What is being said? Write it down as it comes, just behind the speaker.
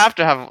have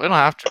to have. We don't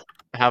have to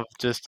have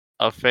just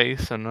a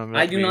face and.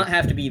 I do not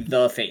have to be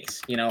the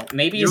face. You know,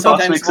 maybe Your boss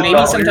sometimes, makes it maybe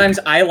valid. sometimes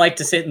I like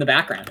to sit in the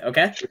background.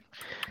 Okay,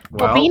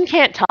 Well, Bean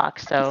can't talk,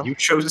 so you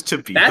chose to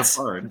be that's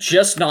the bard.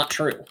 just not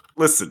true.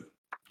 Listen,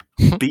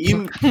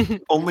 Bean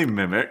only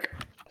mimic.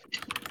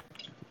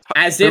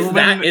 As if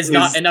that is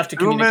not enough to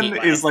communicate.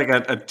 Human is like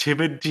a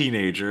timid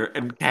teenager,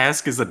 and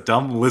Cask is a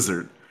dumb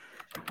lizard.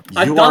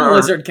 A dumb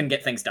lizard can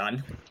get things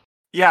done.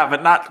 Yeah,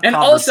 but not. And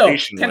also,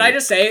 can I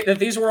just say that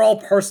these were all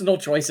personal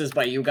choices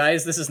by you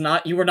guys? This is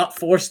not. You were not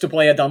forced to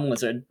play a dumb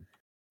lizard.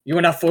 You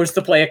were not forced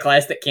to play a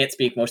class that can't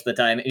speak most of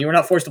the time, and you were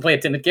not forced to play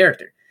a timid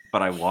character.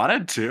 But I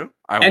wanted to.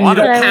 And you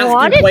don't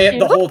have to play it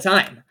the whole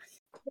time.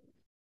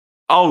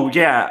 Oh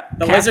yeah,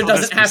 the lizard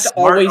doesn't have to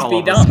always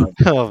be dumb.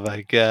 Oh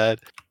my god.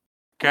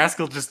 Cask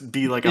will just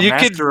be like a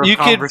master of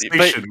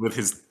conversation with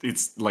his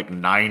like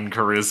 9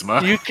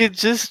 charisma. You could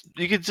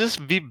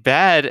just be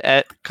bad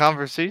at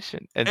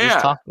conversation and just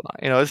talk a lot.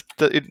 You know,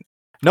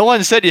 no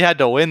one said you had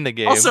to win the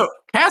game. Also,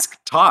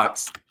 Cask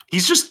talks. He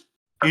just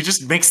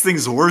makes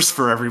things worse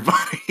for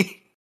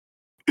everybody.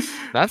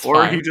 That's or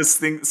fine. he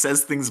just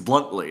says things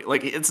bluntly.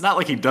 Like it's not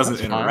like he doesn't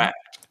interact.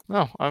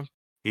 No,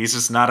 he's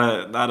just not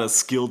a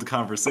skilled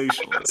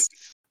conversationalist.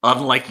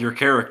 Unlike your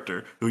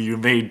character, who you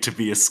made to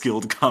be a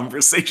skilled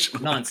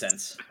conversationalist.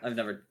 Nonsense. I've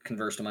never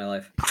conversed in my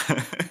life.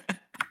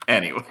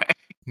 Anyway.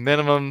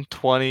 Minimum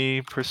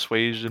 20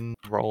 persuasion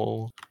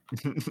roll.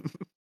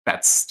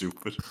 That's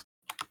stupid.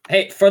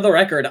 Hey, for the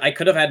record, I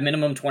could have had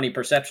minimum 20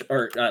 perception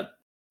or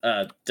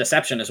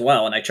deception as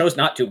well, and I chose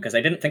not to because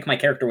I didn't think my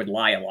character would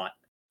lie a lot.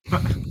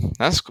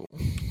 That's cool.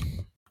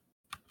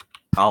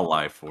 I'll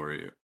lie for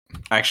you.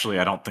 Actually,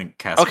 I don't think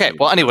Cass. Okay,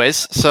 well,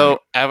 anyways, so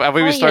have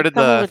we restarted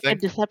the thing?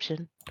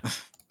 Deception.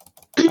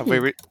 Did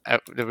we?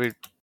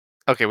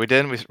 Okay, we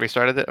did. We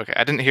restarted it. Okay,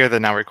 I didn't hear the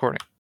now recording.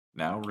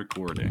 Now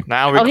recording.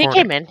 Now recording. Oh, he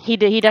came in. He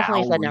did. He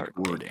definitely said now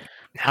recording.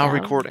 Now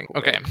recording.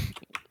 Okay.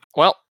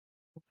 Well,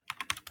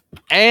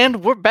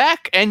 and we're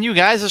back, and you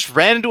guys just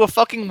ran into a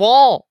fucking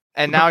wall,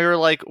 and now you're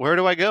like, where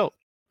do I go?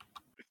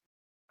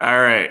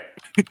 All right.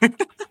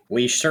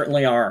 We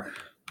certainly are.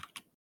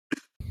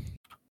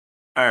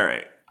 All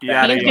right.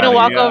 Yeah, he's gonna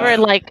walk over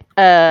and like,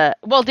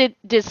 well, did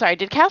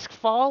Cask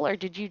fall or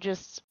did you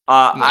just?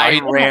 I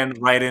ran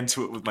right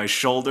into it with my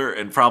shoulder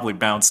and probably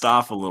bounced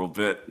off a little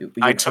bit.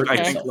 I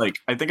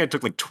think I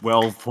took like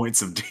 12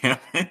 points of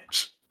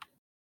damage.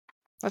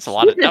 That's a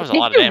lot. That was a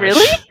lot of damage.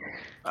 Really?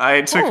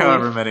 I took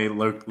however many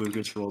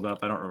Lucas rolled up.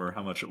 I don't remember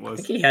how much it was.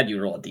 I think he had you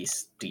roll a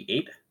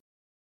D8.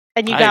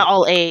 And you got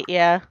all 8.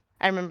 Yeah,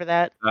 I remember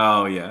that.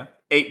 Oh yeah,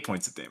 8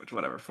 points of damage.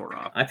 Whatever, 4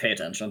 off. I pay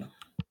attention.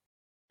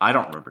 I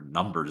don't remember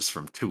numbers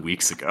from 2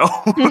 weeks ago.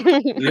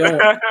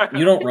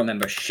 you don't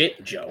remember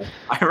shit, Joe.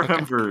 I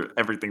remember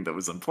everything that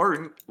was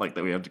important, like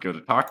that we have to go to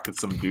talk to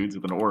some dudes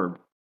with an orb.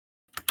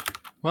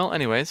 Well,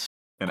 anyways.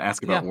 And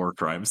ask about war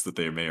crimes that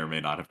they may or may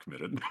not have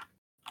committed.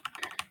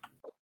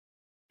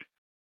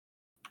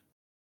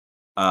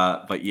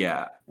 But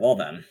yeah. Well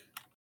then.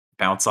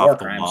 Bounce off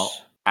the wall.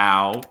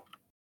 Ow.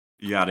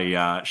 Yada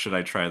yada. Should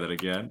I try that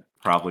again?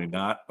 Probably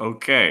not.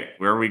 Okay.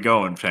 Where are we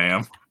going,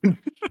 Pam?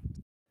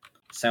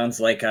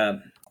 Sounds like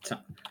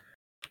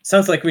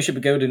we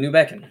should go to New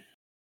Beacon.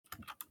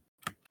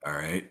 All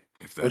right.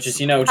 Which is,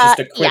 just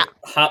a quick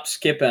hop,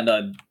 skip, and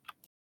a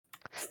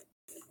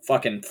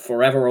fucking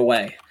forever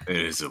away. It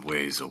is a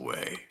ways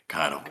away.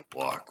 Kind of a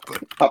walk,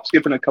 but hop,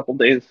 skip in a couple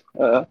days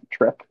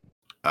trip.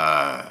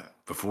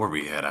 Before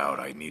we head out,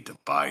 I need to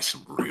buy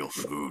some real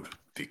food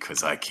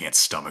because I can't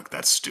stomach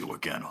that stew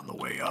again on the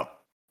way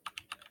up.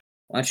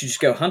 Why don't you just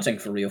go hunting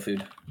for real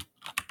food?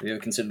 Have you ever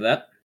considered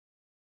that?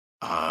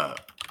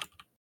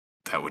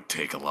 That would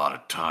take a lot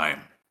of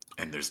time,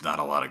 and there's not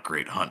a lot of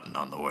great hunting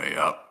on the way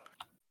up.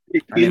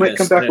 You might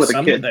come back with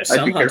a kid. There's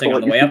some hunting on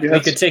the way up. We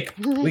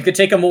could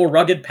take a more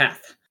rugged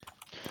path.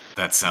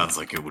 That sounds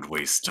like it would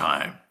waste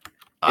time.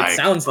 It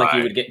sounds like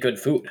you would get good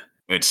food.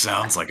 It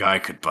sounds like I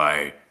could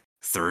buy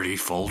 30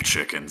 full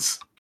chickens,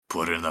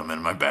 put them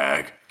in my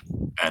bag,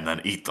 and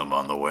then eat them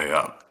on the way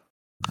up.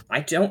 I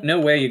don't know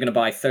where you're going to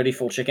buy 30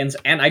 full chickens,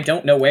 and I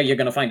don't know where you're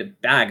going to find a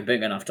bag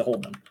big enough to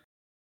hold them.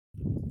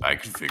 I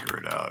can figure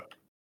it out.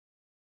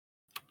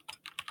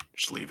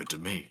 Just leave it to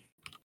me.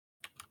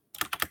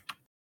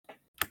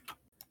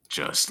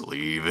 Just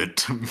leave it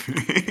to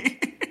me.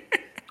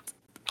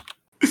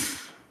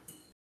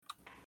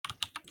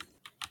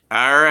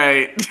 All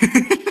right.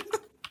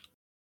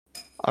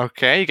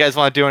 Okay, you guys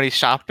want to do any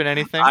shopping,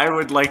 anything? I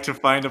would like to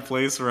find a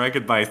place where I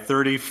could buy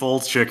 30 full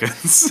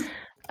chickens.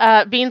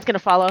 Bean's gonna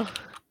follow.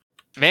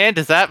 Man,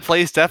 does that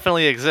place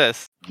definitely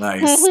exist?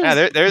 Nice.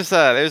 Yeah, there's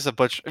a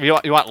butcher. You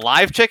want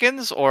live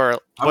chickens or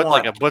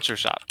like a butcher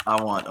shop?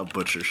 I want a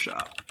butcher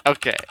shop.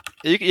 Okay.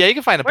 You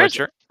can find a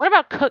butcher. What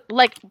about cooked?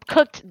 Like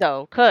cooked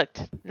though,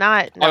 cooked,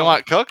 not. No. Oh, you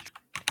want cooked?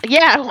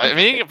 Yeah. I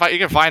mean, you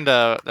can find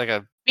a.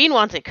 Bean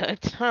wants it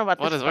cooked. I don't know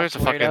about this. Where's the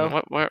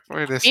fucking?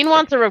 Where this? Bean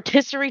wants a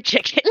rotisserie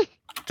chicken.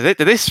 Did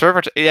they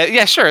serve?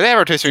 Yeah, sure. They have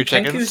rotisserie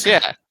chickens.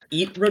 Yeah.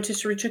 Eat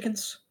rotisserie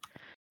chickens?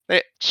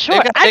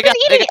 Sure, I've been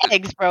eating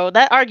eggs, bro.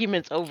 That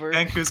argument's over.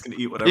 Bankers can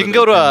eat whatever. You can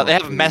go to they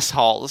have mess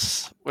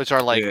halls, which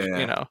are like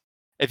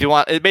if you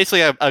want, it's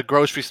basically a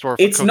grocery store.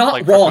 For it's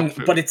not wrong,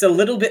 but it's a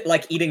little bit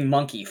like eating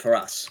monkey for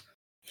us.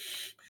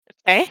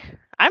 Okay,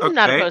 I'm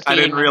not opposed to I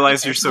didn't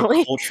realize you're so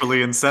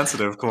culturally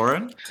insensitive,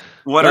 Corin.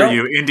 What are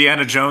you,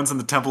 Indiana Jones in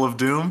the Temple of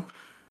Doom?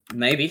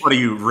 Maybe. What are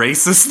you,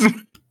 racist?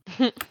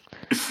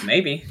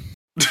 Maybe.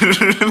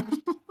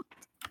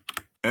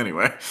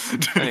 Anyway.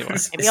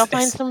 Maybe I'll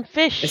find some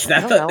fish. Is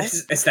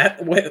that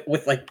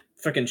with like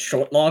freaking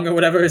Short Long or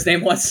whatever his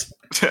name was?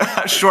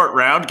 Short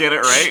Round, get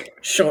it right?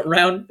 Short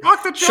Round.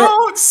 Dr.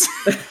 Jones!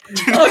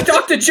 Oh,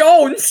 Dr.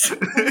 Jones!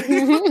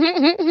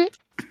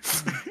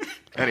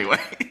 Anyway.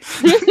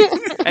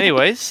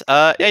 Anyways,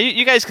 yeah,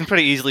 you guys can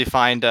pretty easily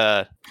find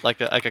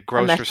like a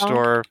grocery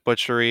store,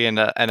 butchery, and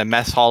a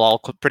mess hall all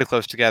pretty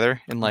close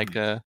together in like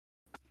a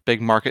big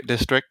market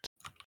district.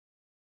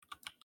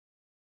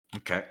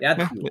 Okay.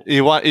 Yeah. Cool.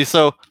 You want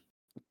so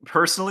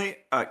personally,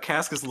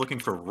 Cask is looking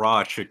for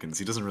raw chickens.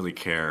 He doesn't really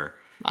care.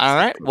 All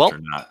right. Well,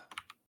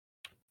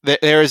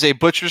 there is a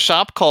butcher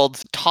shop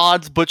called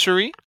Todd's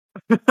Butchery.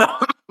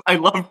 I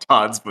love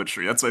Todd's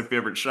Butchery. That's my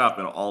favorite shop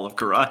in all of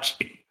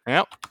Karachi.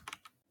 Yep.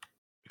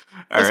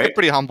 It's a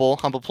pretty humble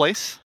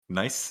place.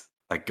 Nice.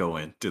 I go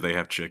in. Do they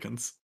have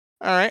chickens?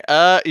 All right.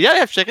 Yeah, they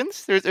have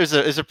chickens.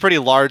 There's a pretty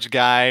large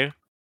guy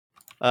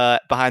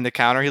behind the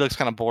counter. He looks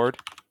kind of bored.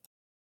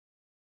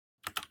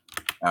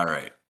 All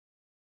right.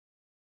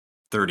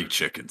 30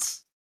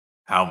 chickens.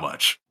 How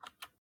much?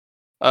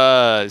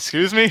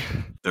 Excuse me?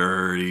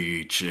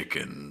 30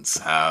 chickens.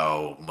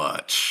 How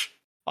much?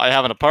 Are you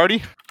having a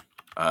party?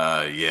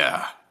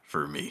 Yeah,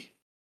 for me.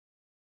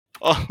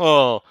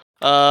 Oh,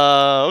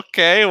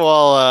 okay.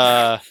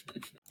 Well,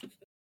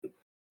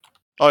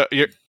 oh,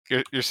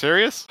 you're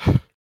serious?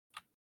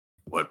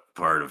 What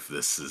part of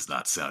this has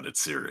not sounded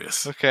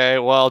serious? Okay.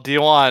 Well, do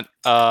you want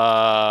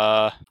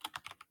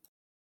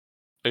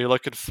are you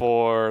looking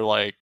for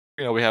like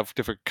we have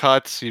different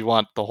cuts? You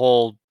want the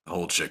whole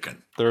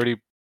chicken? 30.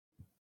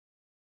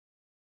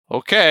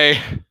 Okay.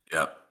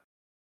 Yep.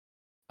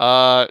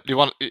 You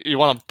want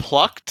them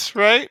plucked,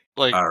 right?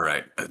 Like. All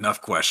right.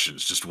 Enough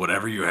questions. Just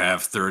whatever you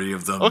have. 30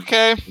 of them.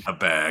 Okay. In a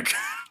bag.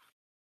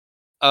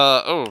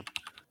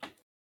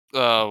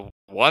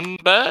 One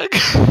bag.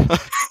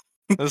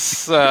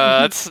 It's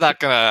not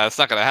gonna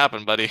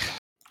happen, buddy.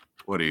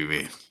 What do you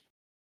mean?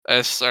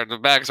 The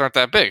bags aren't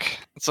that big.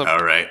 All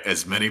right,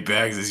 as many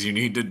bags as you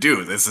need to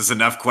do. This is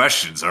enough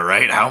questions, all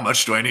right? How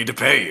much do I need to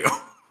pay you?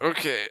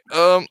 Okay,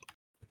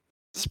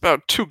 it's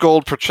about 2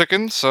 gold per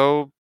chicken,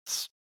 so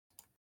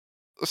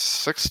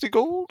 60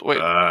 gold? Wait.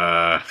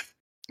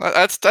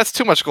 That's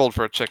too much gold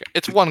for a chicken.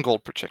 It's 1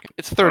 gold per chicken.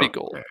 It's 30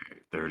 gold.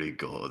 30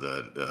 gold.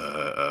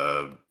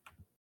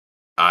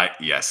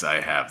 Yes,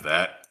 I have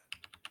that.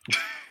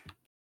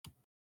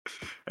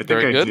 I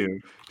think I do.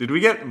 Did we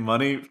get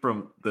money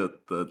from the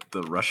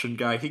Russian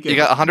guy? You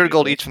got 100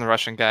 gold each from the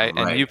Russian guy, right.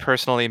 And you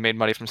personally made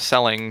money from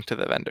selling to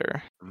the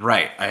vendor.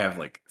 Right. I have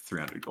like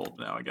 300 gold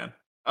now again.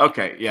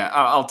 Okay, yeah,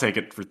 I'll take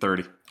it for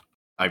 30.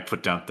 I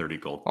put down 30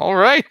 gold. All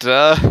right.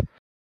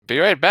 Be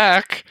right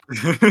back.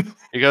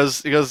 He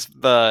goes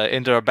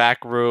into a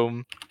back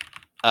room,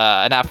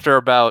 and after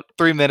about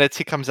 3 minutes,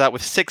 he comes out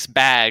with 6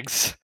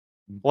 bags,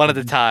 one at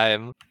a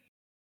time.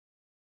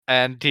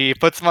 And he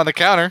puts them on the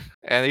counter,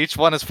 and each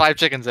one has 5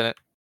 chickens in it.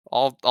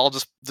 All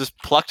just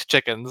plucked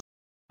chickens.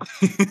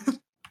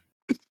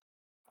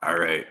 All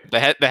right. The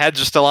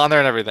heads are still on there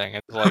and everything.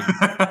 It's like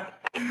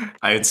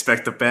I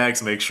inspect the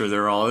bags, make sure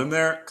they're all in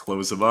there,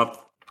 close them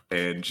up,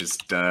 and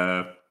just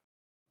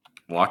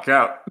walk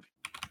out.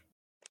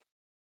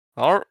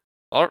 All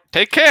right,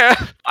 take care.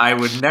 I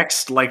would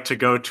next like to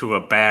go to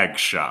a bag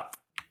shop.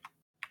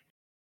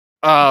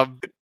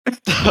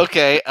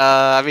 Okay.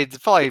 I mean, it's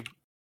probably.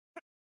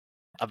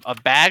 A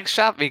bag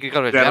shop? You could go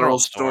to a general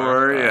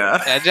store.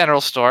 Yeah. A general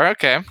store,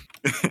 okay.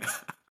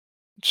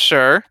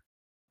 Sure.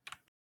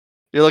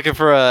 You're looking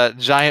for a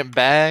giant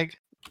bag?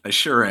 I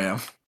sure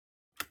am.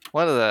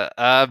 What is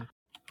that?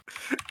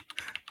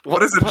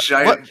 What is a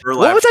giant burlap?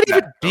 What would that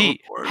even be?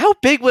 How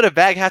big would a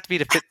bag have to be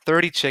to fit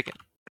 30 chicken?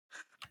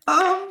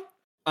 I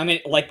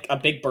mean, like a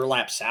big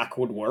burlap sack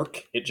would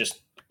work. It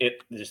just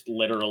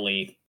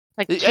literally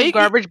like 2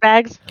 garbage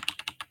bags.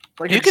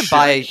 You can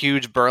buy a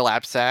huge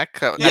burlap sack.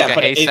 Yeah,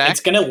 but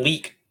it's gonna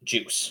leak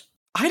juice.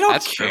 I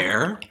don't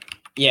care.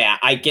 Yeah,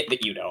 I get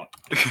that you don't.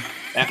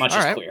 That much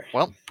is clear.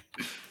 Well,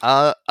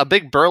 a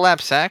big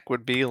burlap sack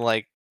would be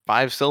like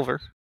 5 silver.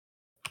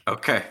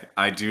 Okay,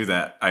 I do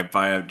that. I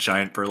buy a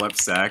giant burlap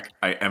sack.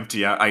 I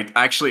empty out.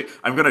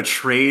 I'm gonna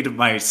trade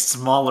my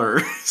smaller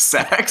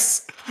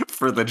sacks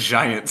for the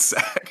giant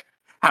sack.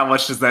 How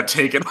much does that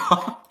take it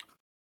off?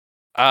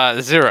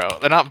 0.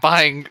 They're not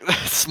buying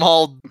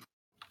small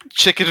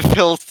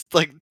chicken-filled,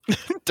 like,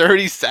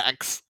 dirty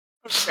sacks.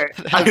 Okay.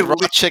 I have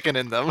raw chicken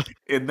in them.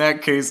 In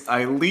that case,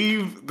 I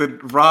leave the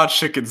raw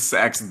chicken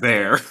sacks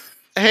there.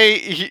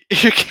 Hey,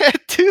 you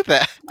can't do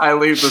that. I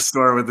leave the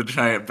store with the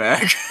giant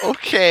bag.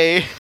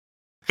 Okay.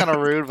 Kind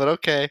of rude, but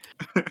okay.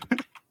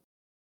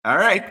 All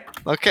right.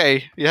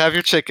 Okay, you have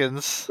your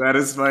chickens. That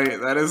is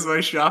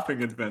my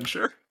shopping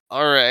adventure.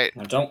 All right.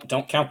 Now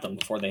don't count them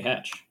before they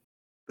hatch.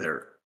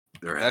 They're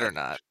Better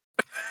not.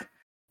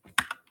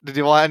 Did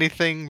you want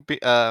anything,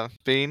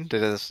 Bean?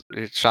 You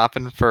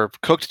shopping for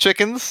cooked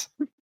chickens?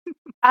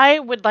 I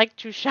would like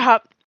to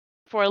shop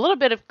for a little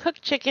bit of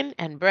cooked chicken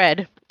and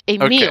bread. A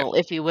meal,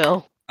 if you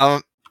will.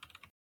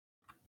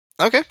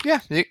 Okay, yeah.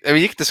 You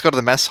can just go to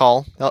the mess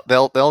hall.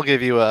 They'll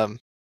give you a meal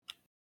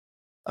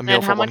And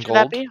for how 1 much would gold.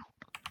 that be?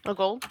 A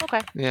gold?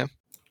 Okay. Yeah.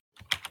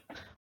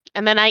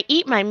 And then I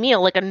eat my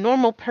meal like a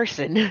normal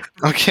person.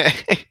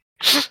 Okay.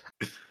 2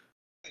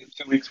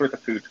 weeks worth of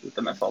food at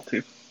the mess hall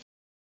too.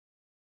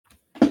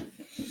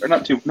 Or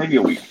not 2, maybe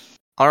a week.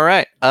 All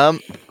right.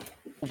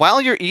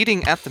 While you're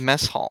eating at the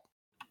mess hall,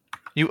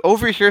 you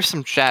overhear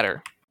some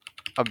chatter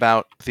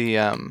about the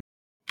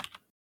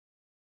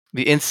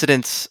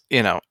incidents,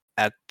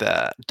 at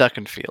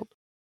Duckenfield.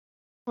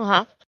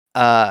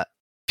 Uh-huh.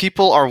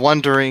 People are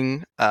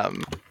wondering.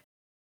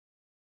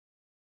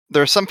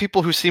 There are some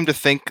people who seem to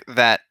think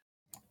that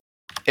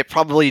it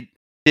probably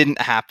didn't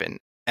happen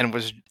and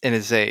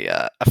is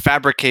a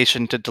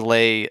fabrication to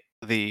delay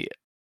the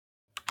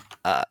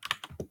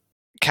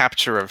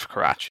capture of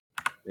Karachi.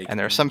 And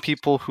there are some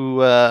people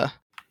who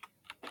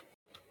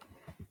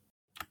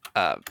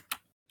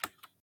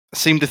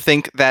seem to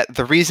think that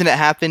the reason it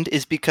happened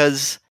is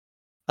because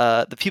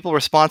the people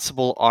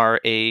responsible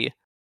are a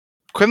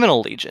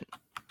criminal legion,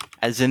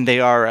 as in they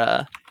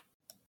are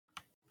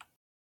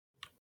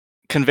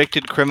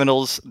convicted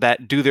criminals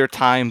that do their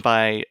time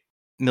by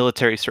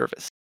military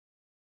service.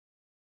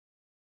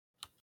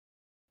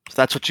 So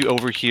that's what you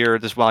overhear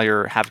just while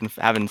you're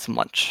having some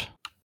lunch.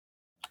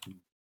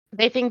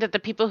 They think that the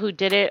people who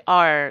did it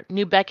are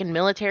New Beck and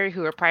military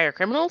who are prior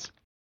criminals?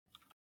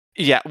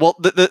 Yeah, well,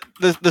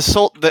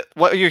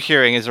 what you're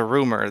hearing is a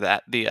rumor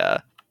that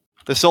the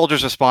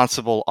soldiers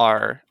responsible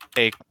are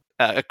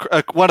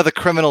one of the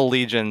criminal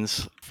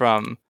legions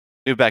from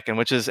New Beacon,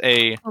 which is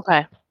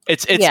okay.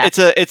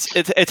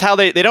 It's how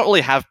they don't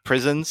really have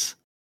prisons.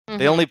 Mm-hmm.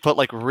 They only put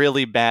like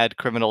really bad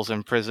criminals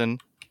in prison.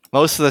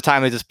 Most of the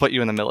time, they just put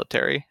you in the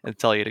military and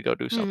tell you to go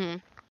do something. Mm-hmm.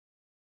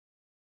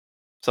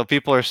 So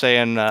people are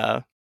saying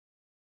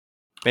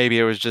maybe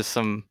it was just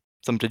some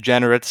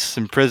degenerates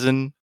in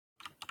prison,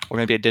 or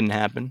maybe it didn't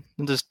happen.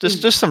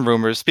 Just some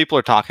rumors. People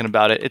are talking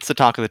about it. It's the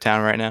talk of the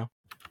town right now.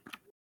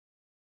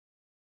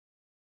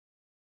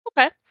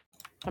 Okay.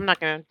 I'm not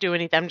gonna do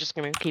anything. I'm just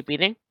gonna keep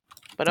eating.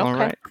 But okay. All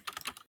right.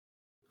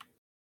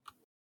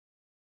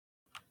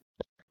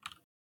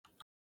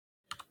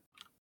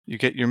 You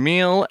get your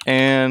meal,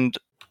 and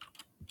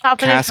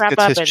Cass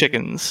gets his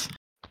chickens.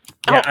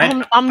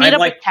 Yeah, I'll meet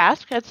up with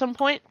Cass at some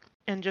point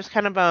and just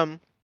kind of I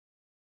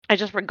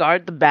just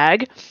regard the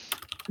bag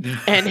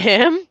and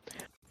him,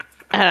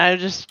 and I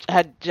just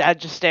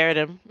stare at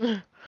him.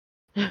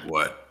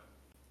 What?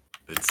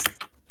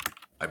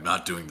 I'm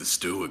not doing the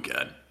stew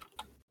again.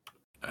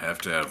 I have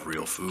to have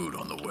real food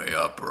on the way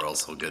up, or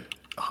else I'll get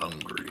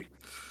hungry.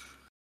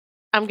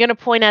 I'm gonna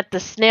point at the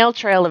snail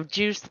trail of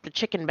juice that the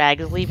chicken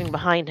bag is leaving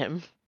behind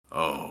him.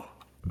 Oh,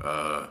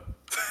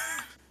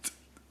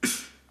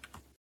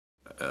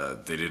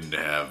 they didn't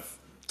have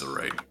the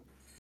right.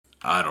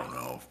 I don't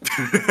know.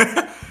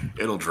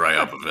 It'll dry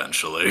up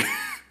eventually.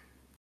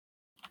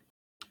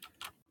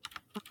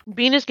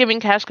 Bean is giving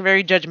Cask a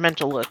very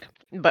judgmental look,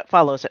 but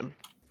follows him.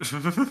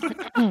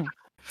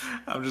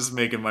 I'm just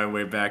making my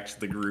way back to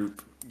the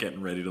group,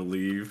 getting ready to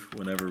leave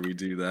whenever we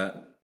do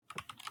that.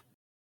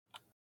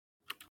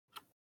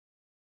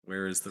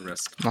 Where is the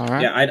rest? All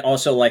right. Yeah, I'd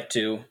also like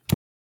to.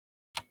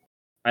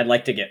 I'd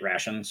like to get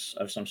rations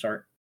of some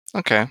sort.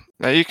 Okay.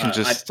 Now you can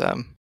just.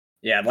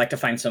 Yeah, I'd like to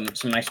find some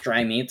nice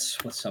dry meats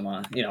with some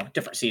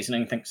different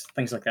seasoning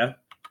things like that.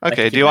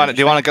 Okay. Do you want to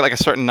get like a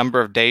certain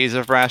number of days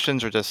of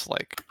rations, or just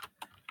like?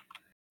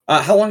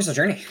 How long is the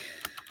journey?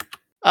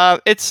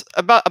 It's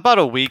about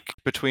a week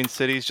between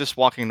cities, just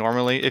walking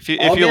normally. If you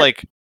can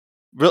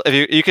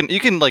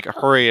like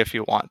hurry if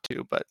you want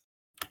to, but.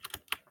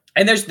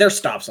 And there's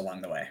stops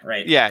along the way,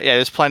 right? Yeah.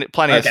 There's plenty of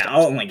stops. Okay,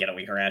 I'll only get a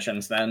week of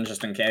rations then,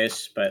 just in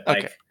case. But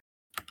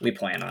we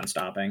plan on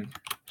stopping.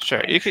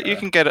 Sure, you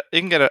can get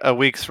a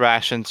week's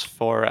rations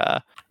for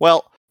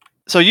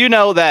so you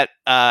know that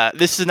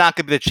this is not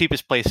going to be the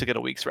cheapest place to get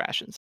a week's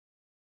rations.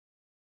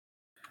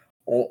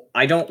 Well,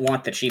 I don't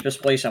want the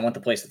cheapest place. I want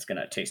the place that's going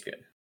to taste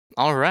good.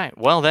 All right.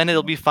 Well, then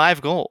it'll be 5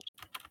 gold.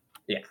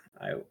 Yeah,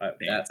 I will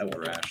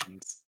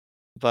rations.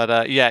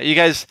 But yeah, you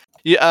guys,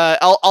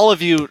 all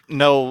of you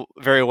know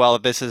very well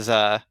that this is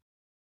a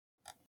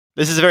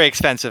very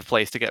expensive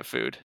place to get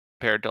food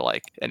compared to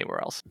like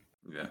anywhere else.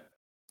 Yeah.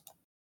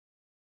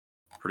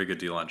 Pretty good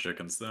deal on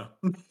chickens, though.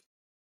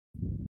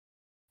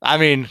 I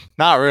mean,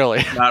 not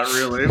really. Not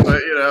really,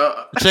 but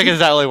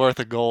chicken's not really worth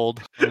a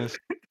gold.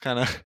 Kind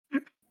of.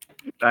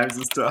 Times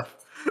is tough.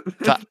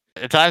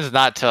 Times is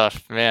not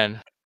tough,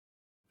 man.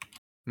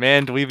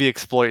 Man, do we be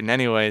exploiting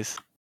anyways?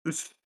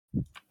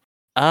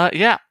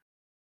 Yeah.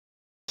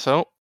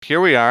 So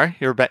here we are.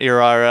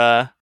 You're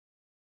our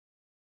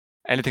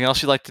Anything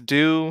else you'd like to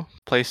do?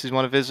 Places you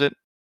want to visit?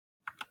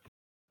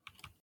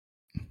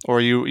 Or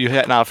are you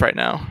heading off right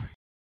now?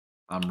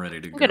 I'm ready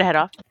to go. I'm gonna head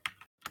off.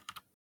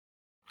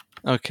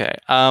 Okay.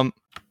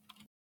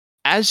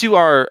 As you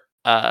are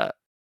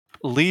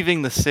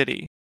leaving the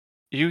city,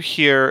 you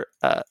hear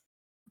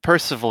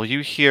Percival.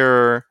 You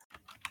hear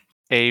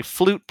a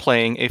flute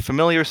playing a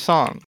familiar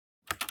song.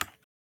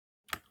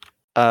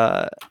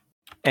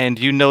 And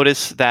you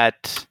notice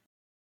that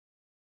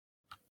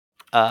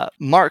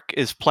Mark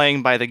is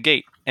playing by the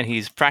gate, and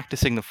he's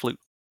practicing the flute.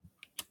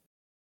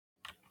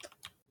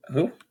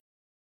 Who?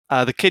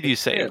 The kid you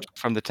saved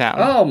from the town.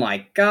 Oh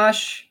my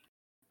gosh.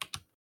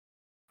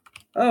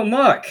 Oh,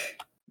 Mark.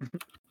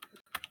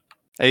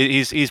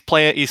 He's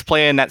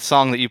playing that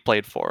song that you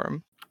played for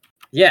him.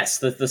 Yes,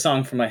 the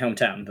song from my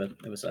hometown. But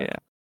it was Yeah.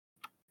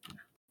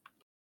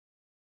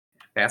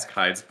 Ask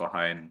hides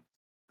behind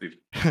the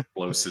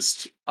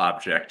closest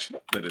object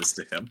that is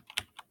to him.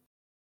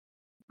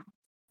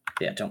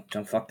 Yeah,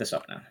 don't fuck this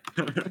up now.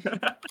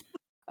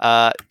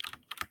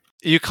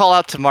 You call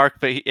out to Mark,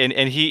 but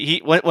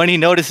he when he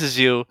notices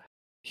you,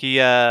 he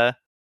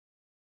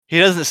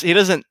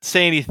doesn't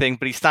say anything,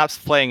 but he stops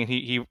playing and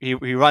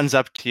he runs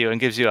up to you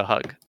and gives you a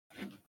hug.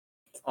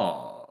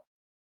 Aw.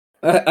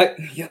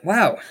 Yeah,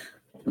 wow.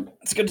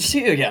 It's good to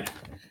see you again.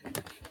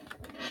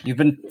 You've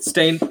been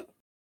staying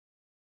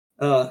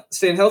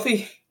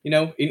healthy,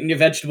 eating your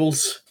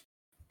vegetables.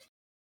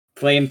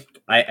 Playing.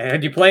 I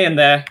heard you playing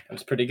there. It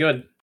was pretty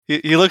good.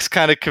 He looks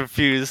kind of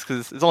confused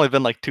because it's only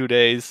been like 2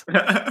 days.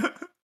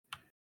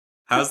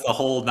 How's the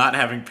whole not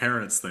having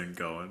parents thing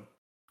going?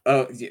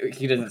 Oh,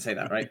 he doesn't say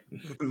that, right?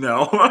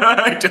 No,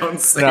 I don't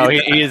say No,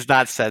 that. he has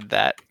not said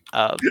that.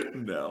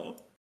 No.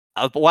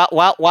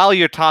 While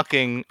you're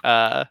talking,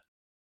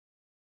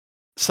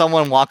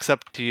 someone walks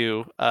up to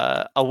you,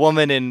 a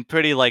woman in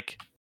pretty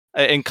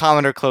in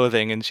commoner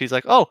clothing, and she's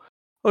like, "Oh,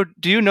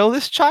 do you know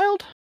this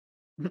child?"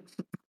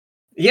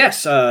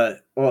 Yes.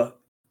 Well,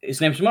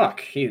 his name's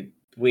Mark.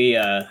 We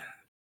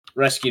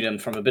rescued him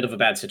from a bit of a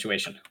bad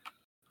situation.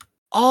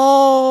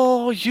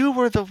 Oh, you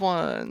were the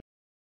one.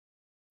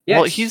 Yes.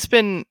 Well, he's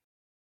been.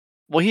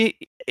 Well,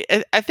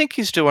 I think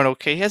he's doing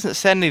okay. He hasn't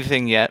said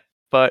anything yet,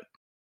 but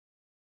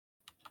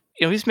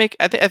he's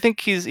I think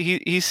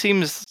he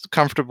seems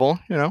comfortable.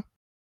 Yeah.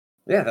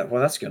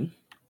 That's good.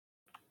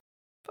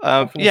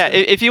 Yeah.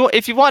 If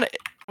you want,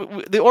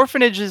 the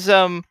orphanage is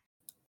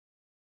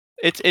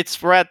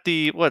It's we're at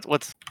the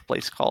what's the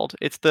place called?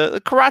 It's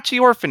the Karachi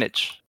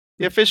Orphanage,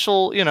 the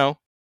official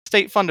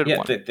state funded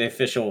one. Yeah, the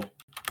official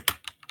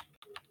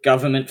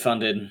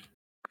government-funded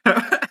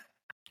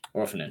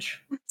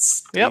orphanage.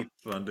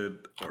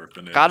 State-funded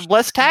orphanage. God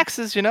bless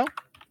taxes,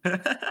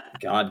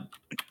 God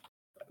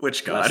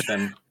Which God? bless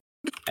them,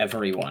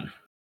 everyone.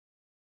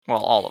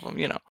 Well, all of them,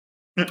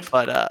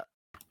 But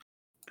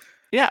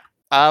yeah.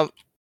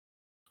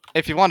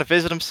 If you want to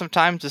visit him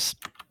sometime, just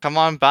come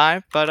on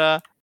by.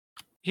 But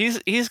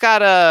he's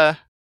got a.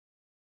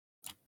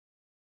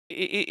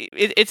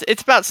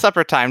 It's about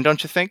supper time,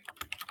 don't you think,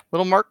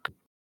 little Mark?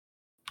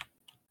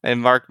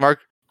 And Mark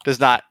does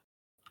not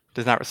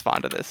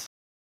respond to this.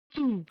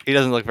 He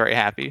doesn't look very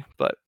happy,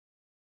 but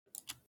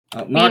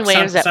Mark,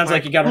 sounds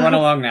like you got to run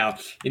along now.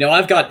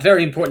 I've got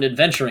very important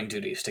adventuring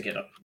duties to get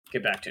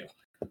back to.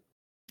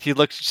 He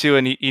looks at you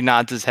and he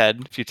nods his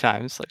head a few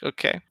times, like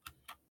okay.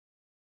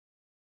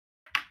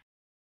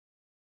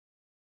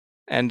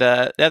 And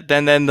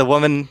then the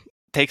woman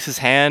takes his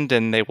hand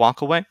and they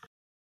walk away.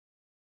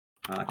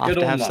 Off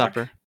to have Mark.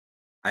 supper.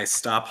 I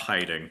stop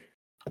hiding.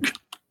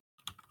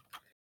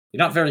 You're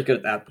not very good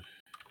at that.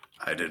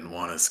 I didn't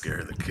want to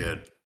scare the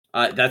kid.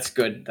 That's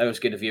good. That was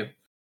good of you.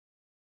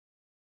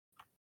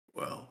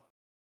 Well,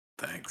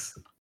 thanks.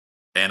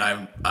 And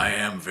I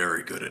am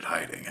very good at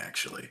hiding,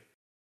 actually.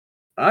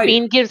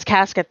 Bean gives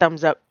Cask a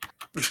thumbs up.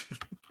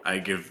 I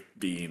give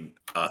Bean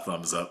a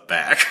thumbs up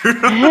back.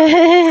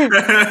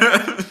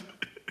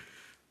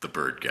 The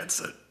bird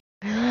gets it.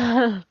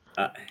 All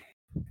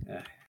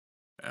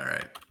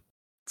right.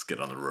 Let's get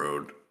on the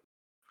road.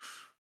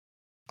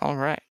 All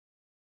right.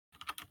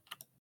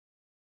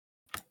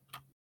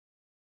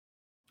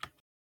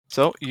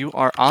 So you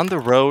are on the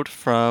road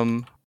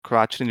from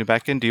Karachi to New.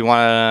 Do you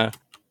want to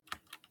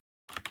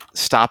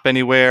stop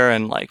anywhere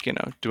and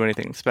do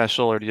anything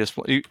special, or do you just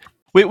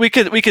we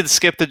could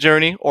skip the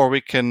journey, or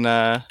we can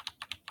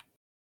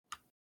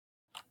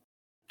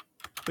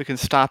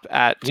stop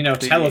at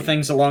tell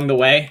things along the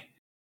way,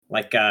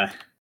 like how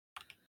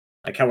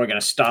we're gonna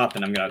stop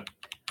and I'm gonna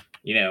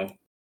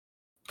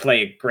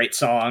play a great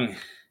song.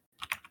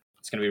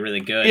 It's gonna be really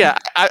good. Yeah,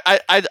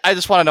 I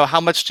just want to know,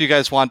 how much do you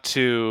guys want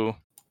to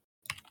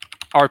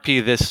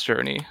RP this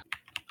journey?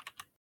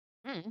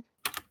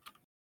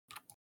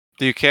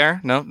 Do you care?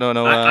 No.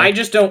 I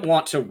just don't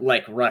want to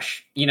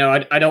rush.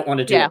 I don't want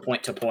to do it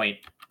point to point.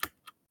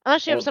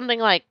 Unless you have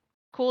something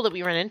cool that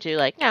we run into.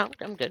 No,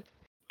 I'm good.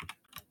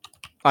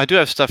 I do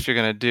have stuff you're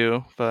gonna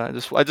do, but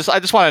I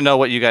just want to know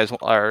what you guys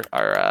are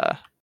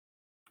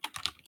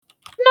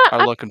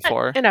looking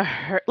for. In a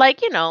hurt, we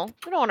don't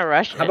want to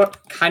rush. How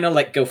about kind of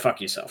go fuck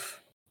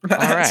yourself? All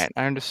right,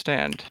 I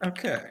understand.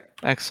 Okay.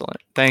 Excellent.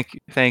 Thank you.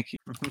 Thank you.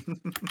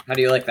 How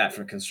do you like that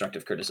for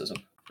constructive criticism?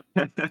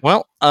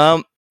 Well,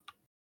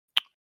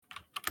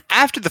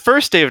 after the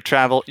first day of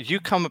travel, you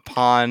come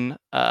upon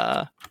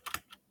well,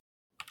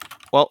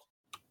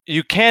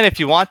 you can, if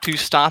you want to,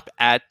 stop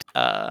at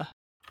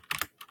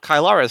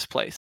Kylara's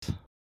place,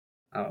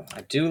 Oh,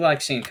 I do like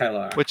seeing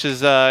Kylar. which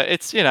is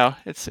it's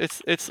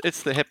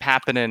it's the hip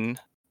happening.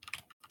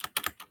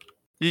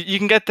 You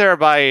can get there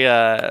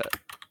by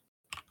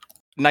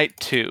night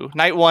 2.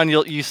 Night 1,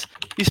 you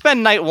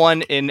spend night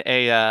 1 in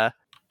a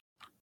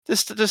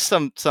just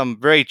some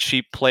very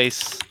cheap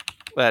place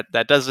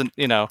that doesn't,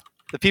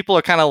 the people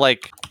are kind of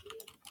like,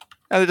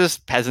 they're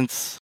just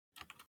peasants.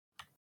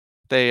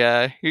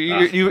 They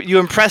you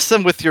impress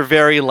them with your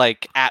very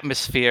like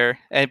atmosphere,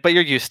 but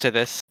you're used to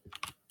this.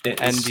 This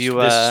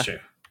is true.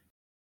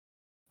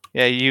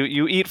 Yeah,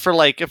 you eat for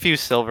like a few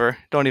silver.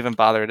 Don't even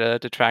bother to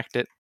detract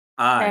it.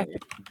 I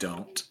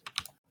don't.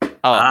 Oh,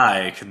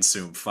 I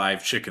consume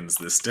 5 chickens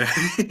this day.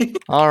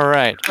 all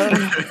right.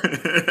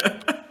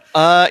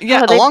 Yeah,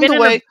 they've along been the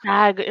in way, a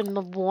bag in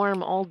the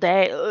warm all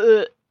day.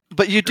 Ugh.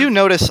 but you do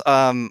notice,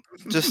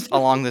 just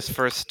along this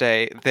first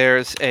day,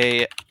 there's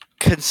a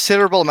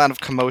considerable amount of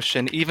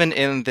commotion, even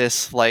in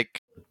this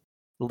like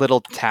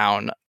little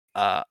town,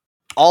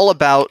 all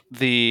about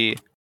the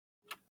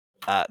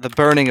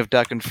burning of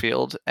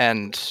Duckenfield,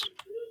 and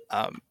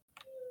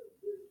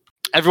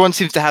everyone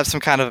seems to have some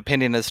kind of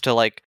opinion as to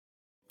like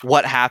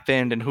what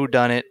happened and who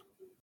done it.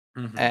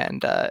 Mhm.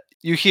 And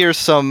you hear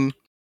some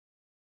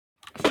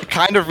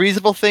kind of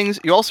reasonable things.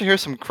 You also hear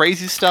some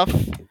crazy stuff.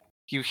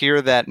 You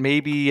hear that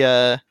maybe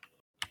the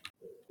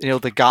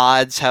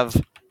gods have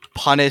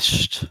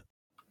punished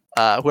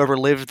whoever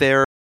lived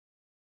there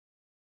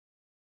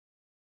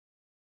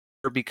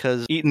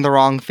because eating the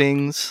wrong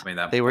things. I mean,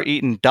 that They were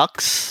eating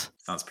ducks.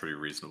 sounds pretty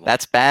reasonable.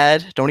 That's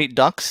bad. Don't eat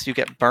ducks. You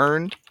get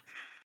burned.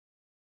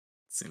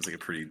 Seems like a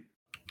pretty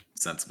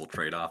sensible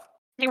trade-off.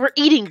 They were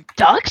eating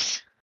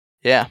ducks?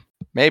 Yeah,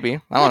 maybe. I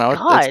Oh don't my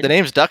know. God. The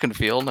name's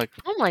Duckenfield. Like,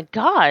 Oh my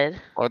god.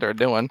 what they're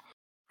doing.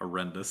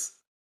 Horrendous.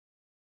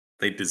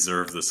 They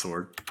deserve the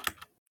sword.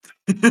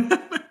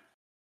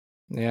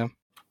 Yeah.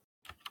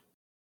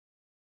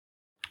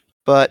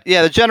 But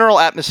yeah, the general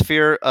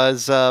atmosphere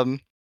is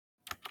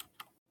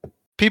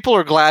people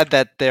are glad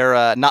that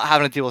they're not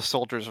having to deal with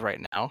soldiers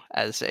right now,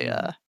 as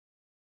a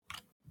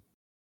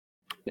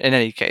in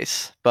any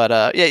case.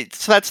 But yeah,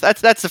 so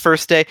that's the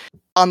first day.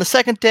 On the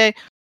second day,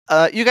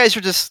 you guys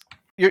are just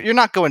you're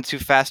not going too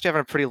fast. You're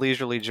having a pretty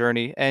leisurely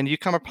journey, and you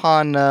come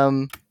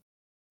upon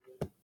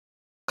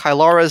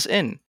Kylara's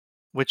Inn,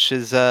 which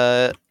is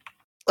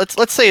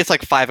let's say it's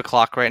like 5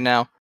 o'clock right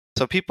now.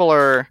 So people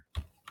are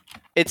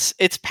it's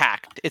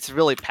packed. It's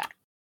really packed.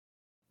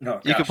 Oh, You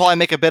could gosh. probably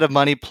make a bit of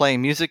money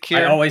playing music here.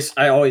 I always,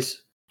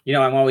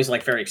 I'm always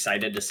like very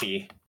excited to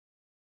see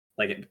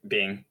like it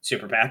being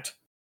super packed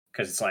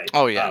because it's like,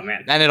 Oh, yeah.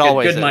 man, And it good,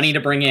 always good is. money to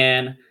bring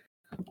in.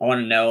 I want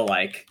to know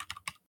like,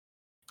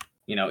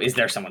 is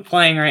there someone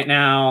playing right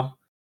now?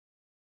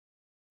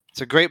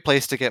 It's a great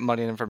place to get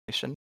money and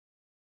information.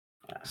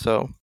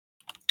 So,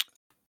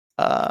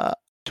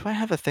 do I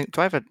have a thing?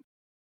 Do I have an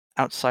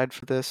outside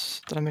for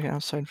this? Did I make an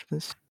outside for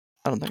this?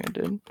 I don't think I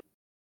did.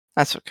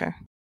 That's okay.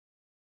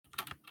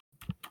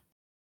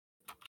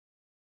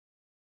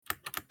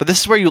 But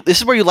this is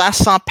where you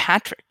last saw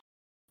Patrick,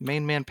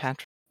 main man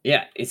Patrick.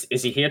 Yeah, is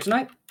he here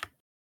tonight?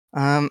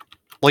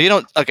 Well, you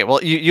don't. Okay,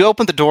 well, you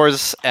open the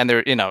doors and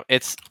there,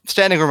 it's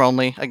standing room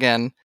only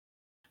again.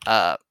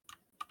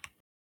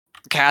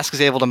 Cask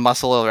is able to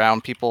muscle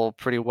around people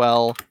pretty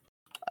well.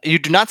 You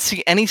do not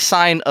see any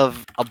sign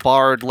of a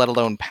bard, let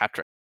alone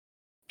Patrick.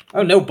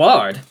 Oh, no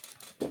bard.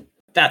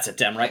 That's a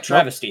damn right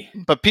travesty.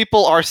 But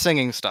people are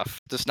singing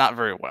stuff, just not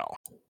very well.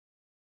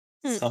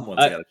 Someone's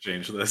got to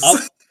change this.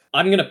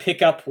 I'm gonna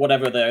pick up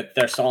whatever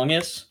their song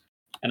is,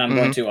 and I'm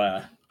going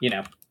to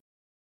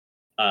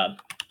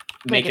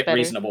make it better.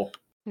 reasonable.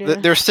 Yeah.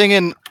 They're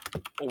singing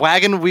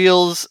 "Wagon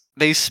Wheels,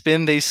 They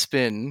Spin, They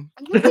Spin."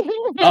 That's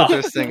what Oh,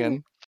 they're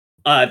singing.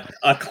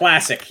 a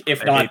classic,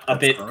 if I not hate a that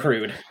bit song.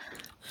 crude.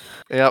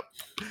 Yep.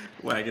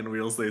 Wagon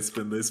wheels, they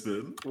spin, they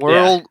spin.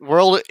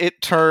 World,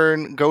 it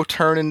turn, go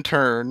turn and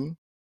turn.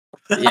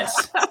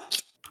 Yes.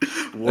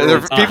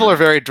 People are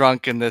very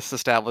drunk in this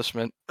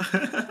establishment.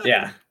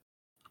 Yeah.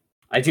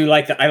 I do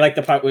like I like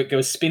the part where it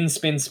goes spin,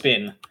 spin,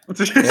 spin,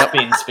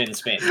 spin, spin,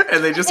 spin,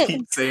 And they just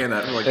keep saying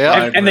that for like Yep.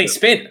 5 and they minutes.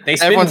 spin. They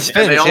spin. Everyone with it.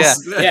 spins. And they all yeah.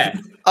 spin. Yeah.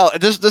 Oh,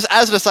 just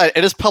as an aside,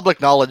 it is public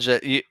knowledge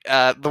that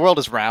the world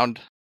is round,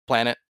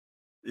 planet.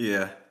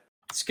 Yeah.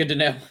 It's good to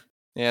know.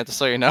 Yeah, just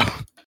so you know.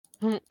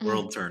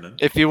 World turning.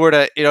 If you were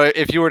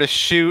to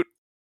shoot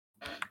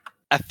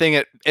a thing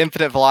at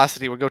infinite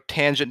velocity, it would go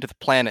tangent to the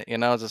planet.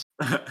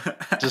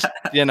 Just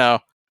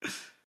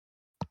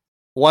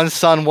one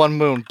sun, one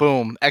moon,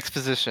 boom,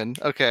 exposition.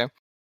 Okay.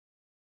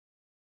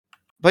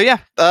 But yeah,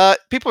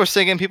 people are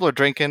singing, people are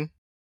drinking.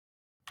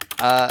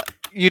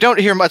 You don't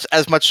hear much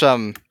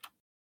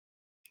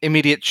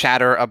immediate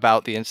chatter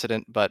about the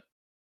incident, but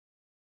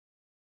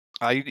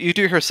You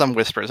do hear some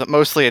whispers, but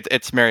mostly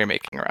it's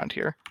merrymaking around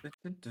here.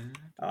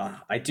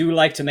 I do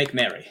like to make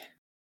merry.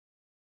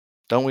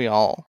 Don't we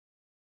all?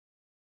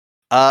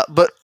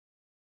 But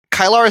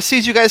Kylara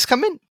sees you guys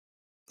come in.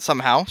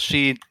 Somehow,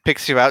 she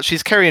picks you out.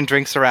 She's carrying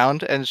drinks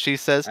around, and she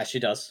says, As she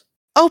does.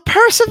 "Oh,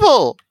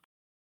 Percival!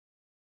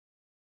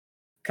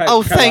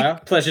 Carlisle,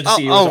 pleasure to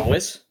see you as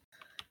always.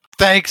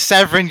 Thanks,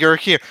 Severin, you're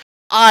here.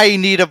 I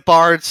need a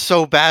bard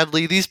so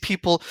badly. These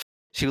people..."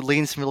 She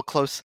leans real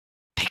close.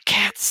 "They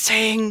can't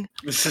sing.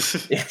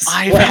 Yes.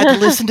 I've had to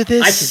listen to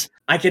this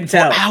I can for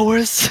tell.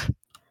 hours."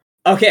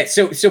 Okay,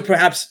 so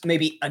perhaps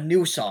maybe a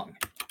new song.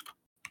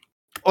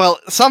 Well,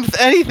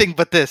 anything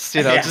but this,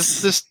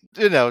 Yes. just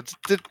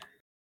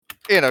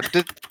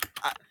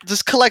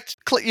collect.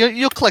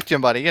 You'll collect your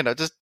money,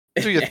 just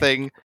do your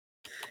thing.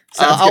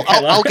 Sounds good,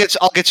 I'll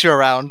Kyla. get you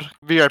around.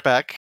 Be right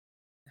back.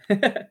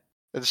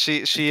 And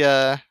she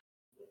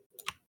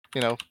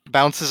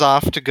bounces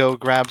off to go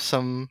grab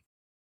some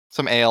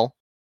ale,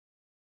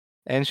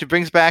 and she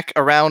brings back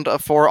a round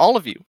for all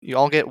of you. You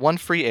all get 1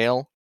 free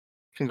ale.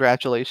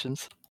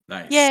 Congratulations.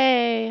 Nice.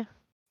 Yay!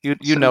 You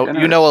So know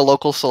gonna- you know a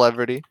local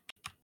celebrity.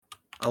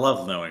 I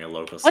love knowing a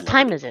local. What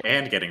time celebrity is it?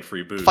 And getting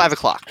free booze. 5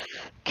 o'clock.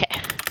 Okay.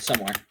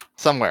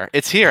 Somewhere.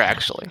 It's here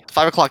actually.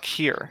 5 o'clock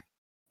here,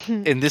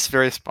 in this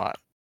very spot.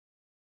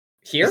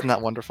 Here? Isn't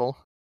that wonderful?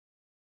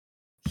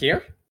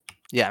 Here?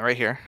 Yeah, right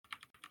here.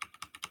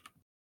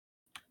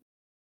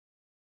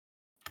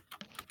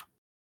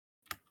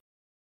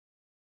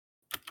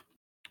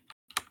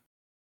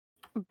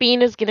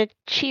 Bean is gonna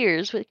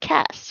cheers with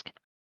Cask.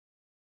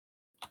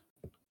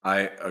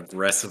 I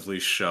aggressively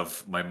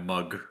shove my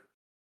mug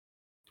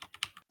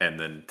and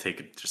then take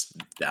it, just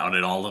down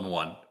it all in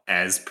one,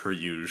 as per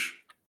usual.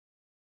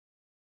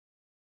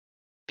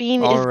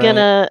 Bean All is right.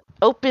 gonna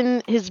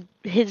open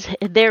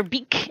their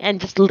beak and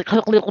just lick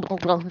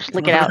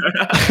it out.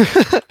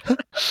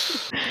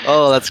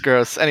 Oh, that's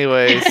gross.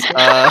 Anyways,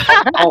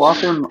 I'll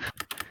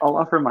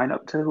offer mine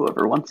up to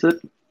whoever wants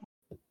it.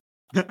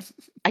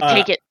 I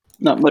take it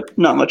Not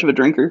much of a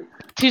drinker.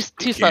 too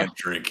slow. Can't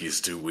drink, he's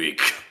too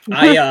weak.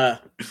 I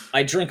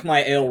drink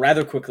my ale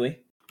rather quickly,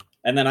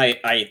 and then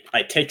I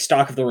take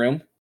stock of the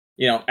room.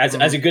 As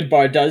a good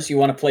bard does, you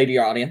want to play to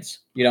your audience.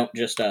 You don't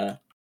just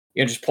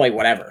play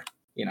whatever.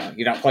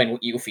 You don't play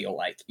what you feel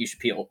like. You should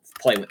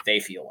play what they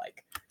feel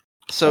like.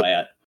 so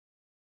I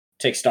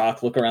take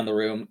stock, look around the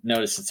room,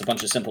 notice it's a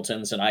bunch of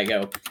simpletons, and I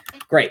go,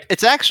 "Great."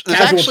 there's Casual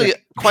actually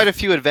drink. quite a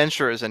few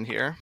adventurers in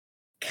here.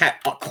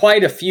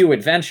 Quite a few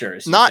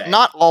adventures. you say.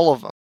 Not all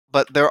of them,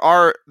 but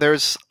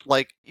there's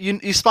like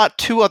you spot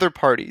 2 other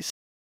parties.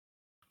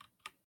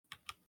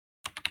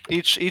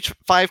 Each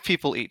 5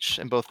 people each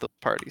in both the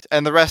parties,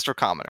 and the rest are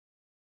commoners.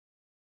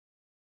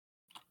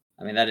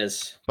 I mean, that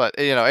is But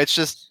it's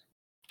just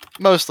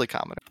mostly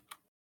commoners.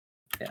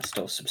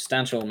 still a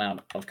substantial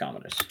amount of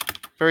commoners.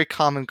 Very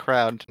common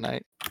crowd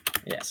tonight.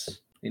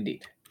 Yes,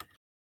 indeed.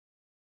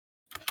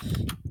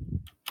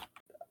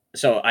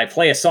 So I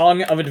play a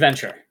song of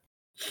adventure.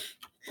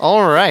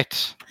 All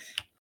right.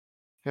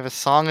 We have a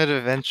song of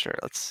adventure.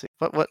 Let's see.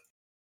 What?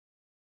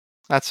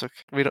 That's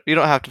okay. You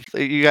don't have to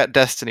play. You got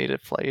Destiny to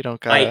play. You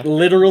don't I gotta.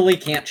 literally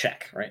can't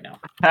check right now.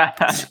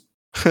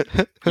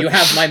 You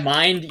have my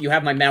mind, you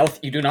have my mouth,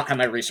 you do not have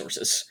my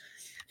resources.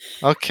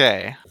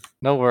 Okay.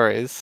 No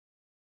worries.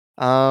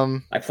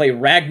 I play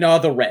Ragnar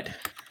the Red.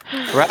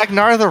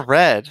 Ragnar the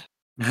Red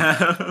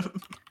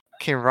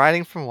came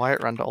riding from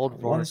Whiterun to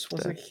Old Once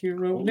was a Rorikstead.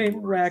 hero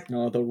named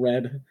Ragnar the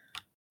Red,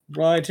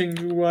 riding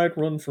to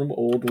Whiterun from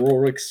Old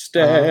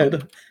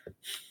Rorikstead.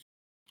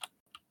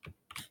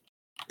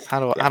 How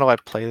do I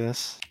play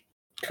this?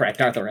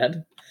 Ragnar the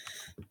Red?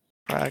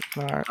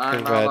 Ragnar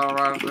the Red.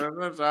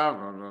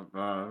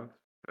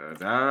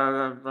 I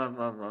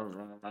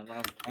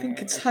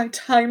think it's high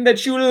time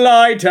that you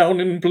lie down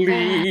and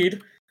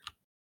bleed.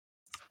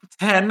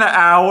 10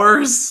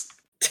 hours?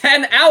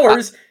 10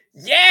 hours?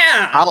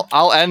 Yeah!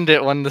 I'll end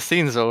it when the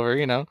scene's over.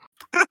 Oh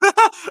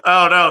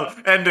no!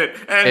 End it!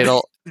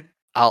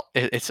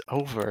 It's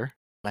over.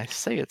 I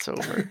say it's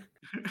over.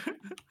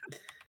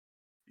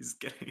 He's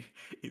the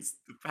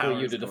Who are you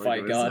power's to going defy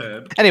his God?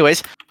 head.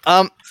 Anyways,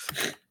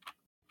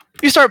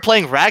 you start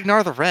playing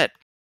Ragnar the Red,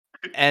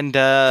 and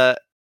Yeah,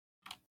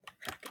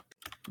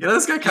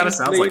 this guy kind of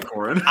sounds like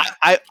Corin.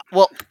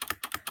 well,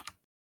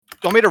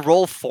 you want me to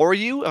roll for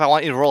you? If I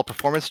want you to roll a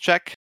performance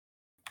check.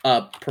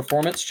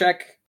 Performance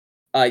check?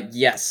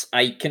 Yes.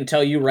 I can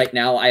tell you right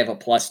now I have a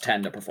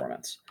 +10 to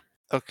performance.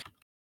 Okay.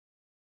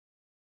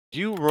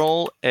 You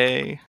roll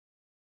a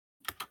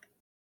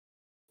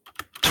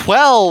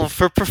 12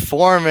 for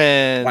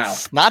performance. Wow.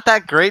 Not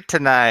that great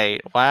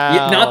tonight. Wow.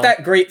 Yeah, not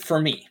that great for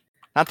me.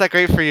 Not that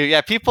great for you.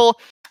 Yeah, people,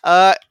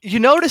 you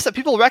notice that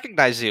people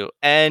recognize you,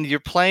 and you're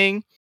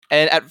playing,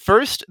 and at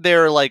first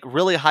they're like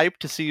really hyped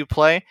to see you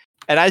play,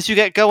 and as you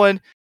get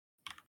going,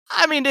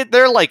 I mean,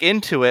 they're like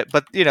into it,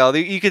 but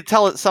you could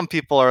tell that some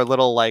people are a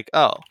little like,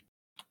 oh,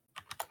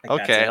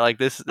 Like, okay, that's it. like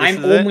this I'm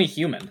is it? only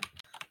human.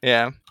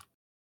 Yeah.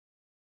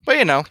 But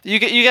you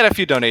get a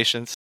few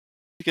donations.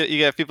 You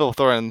get people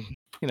throwing,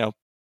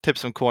 tip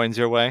some coins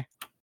your way.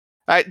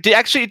 All right.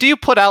 Do you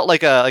put out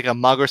like a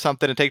mug or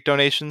something to take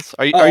donations?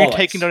 Are you Always.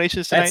 taking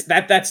donations tonight?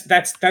 That's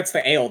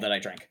the ale that I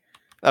drank.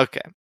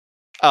 Okay.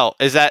 Oh,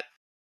 is that?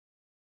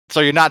 So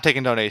you're not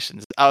taking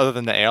donations other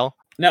than the ale?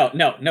 No.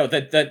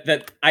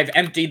 That I've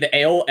emptied the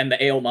ale and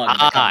the ale mug.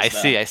 I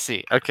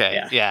see.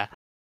 Okay. Yeah.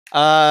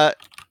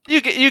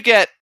 You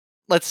get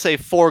let's say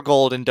 4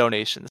 gold in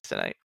donations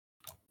tonight.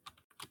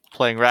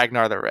 Playing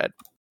Ragnar the Red.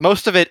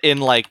 Most of it in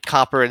like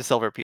copper and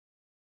silver pieces.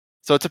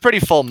 So it's a pretty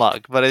full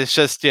mug, but it's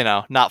just,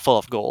 not full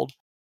of gold.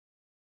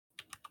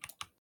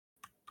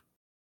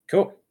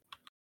 Cool.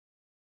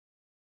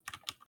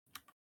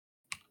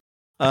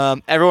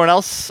 Everyone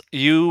else,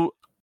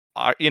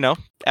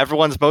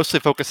 everyone's mostly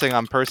focusing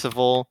on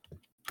Percival.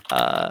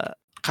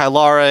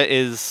 Kylara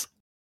is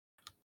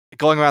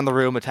going around the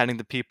room attending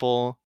to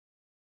people.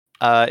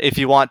 If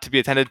you want to be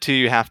attended to,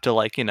 you have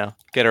to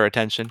get her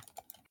attention.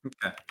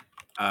 Okay.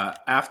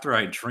 After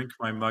I drink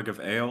my mug of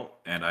ale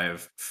and I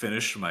have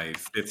finished my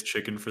 5th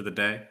chicken for the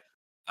day,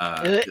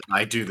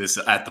 I do this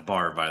at the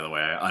bar, by the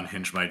way. I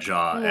unhinge my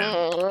jaw. And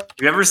have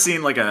you ever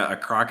seen like a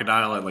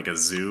crocodile at like a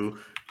zoo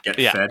get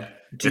fed?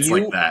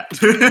 Like that.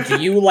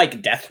 Do you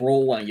like death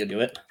roll when you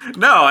do it?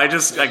 No, I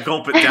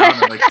gulp it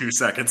down in like 2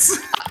 seconds.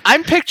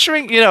 I'm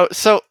picturing,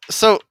 so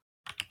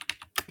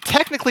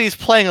technically he's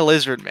playing a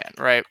lizard man,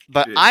 right?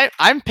 But yeah.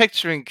 I'm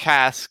picturing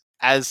Cask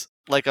as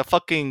like a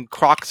fucking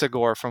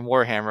Croxagore from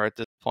Warhammer at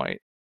this point.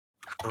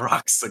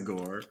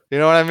 Croxagore. You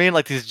know what I mean?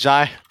 Like these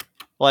giant,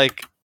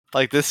 like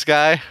this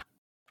guy.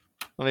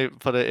 Let me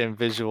put it in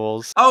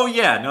visuals. Oh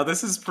yeah, no,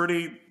 this is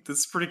pretty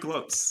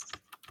close.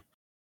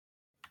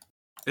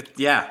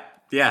 No,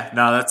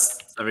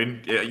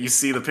 you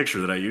see the picture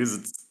that I use,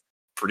 it's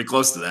pretty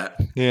close to that.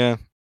 Yeah.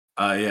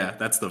 Yeah,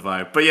 that's the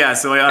vibe. But yeah,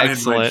 so I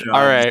unhinge my jaw.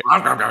 All right.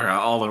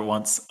 All at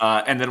once.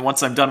 And then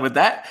once I'm done with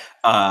that,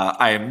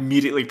 I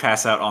immediately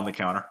pass out on the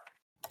counter.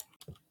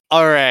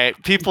 All right.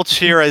 People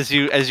cheer as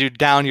you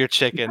down your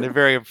chicken. They're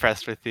very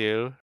impressed with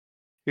you.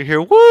 You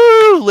hear,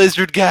 "Woo,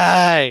 lizard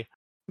guy!"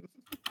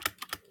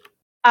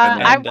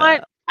 I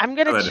want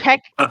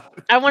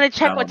to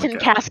check what's in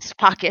Cask's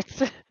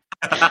pockets.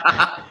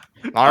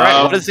 All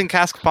right. What is in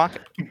Cask's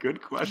pocket?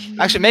 Good question.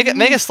 Actually,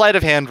 make a sleight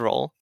of hand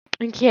roll.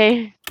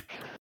 Okay.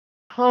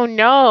 Oh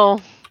no!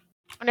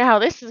 I wonder how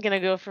this is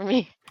gonna go for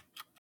me.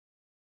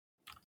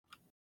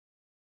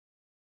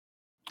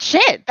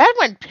 Shit, that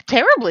went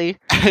terribly.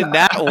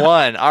 Nat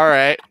 1. All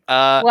right.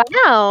 Wow.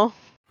 Well,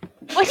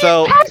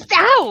 so he's passed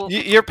out.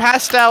 You're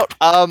passed out.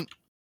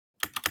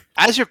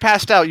 As you're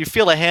passed out, you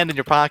feel a hand in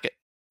your pocket,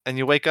 and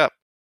you wake up.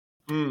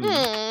 What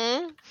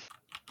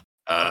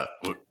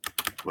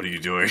are you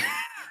doing?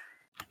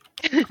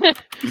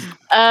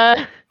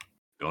 Don't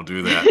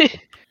do that.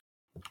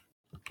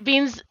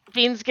 Bean's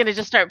gonna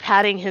just start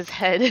patting his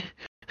head.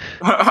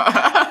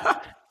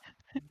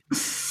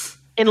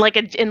 in like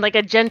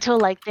a gentle,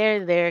 like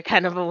there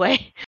kind of a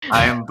way.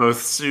 I am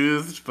both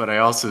soothed, but I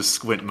also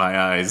squint my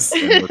eyes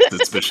and look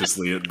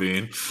suspiciously at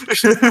Bean.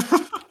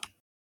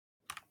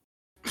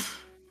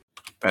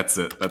 That's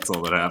it. That's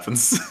all that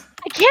happens.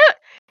 I can't.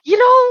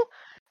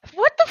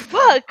 What the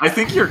fuck? I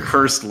think you're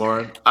cursed,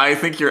 Lauren. I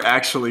think you're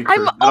actually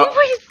cursed.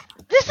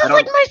 This is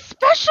like my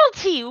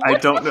specialty. I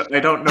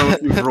don't know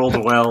if you've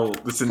rolled well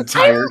this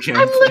entire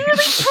campaign. I'm literally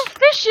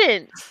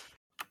proficient.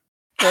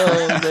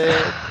 Oh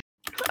man.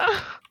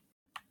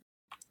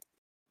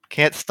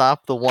 Can't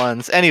stop the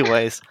ones.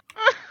 Anyways.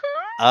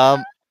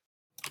 You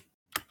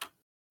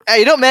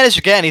don't manage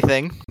to get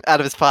anything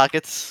out of his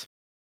pockets,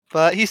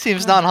 but he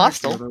seems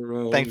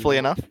non-hostile, thankfully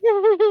enough.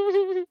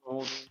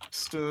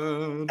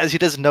 As he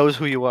doesn't know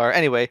who you are.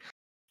 Anyway.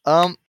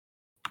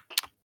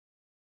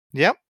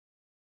 Yep.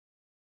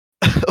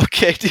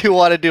 Okay, do you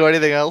want to do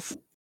anything else?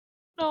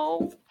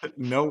 No.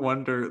 No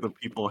wonder the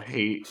people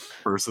hate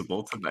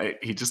Percival tonight.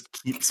 He just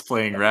keeps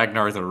playing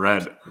Ragnar the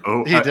Red.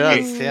 He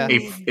does, yeah.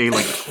 A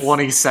like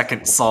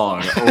 20-second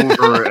song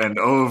over and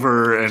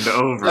over and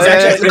over.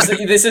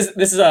 This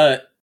is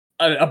a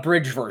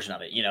bridge version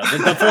of it.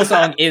 The full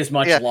song is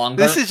much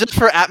longer. This is just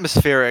for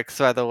atmospherics,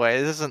 by the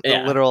way. This isn't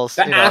the literal.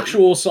 The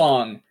actual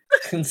song,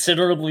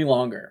 considerably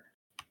longer,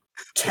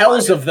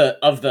 tells of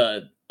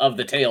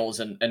the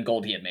tales and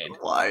gold he had made.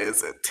 Why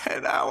is it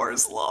 10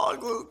 hours long,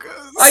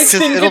 Lucas? I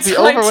think it's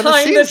high time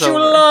that you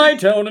lie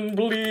down and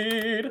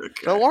bleed. Okay.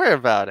 Don't worry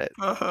about it.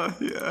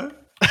 Yeah.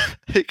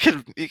 You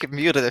can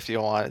mute it if you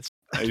want.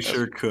 I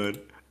sure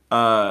could.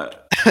 Can't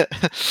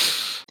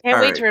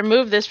wait to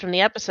remove this from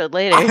the episode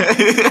later.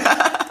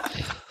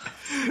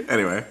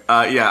 Anyway,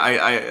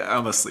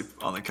 I'm asleep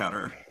on the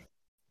counter.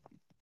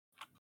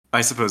 I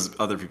suppose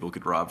other people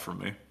could rob from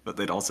me, but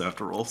they'd also have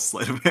to roll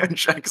sleight of hand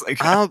checks. I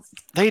guess.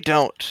 They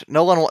don't.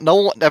 No one.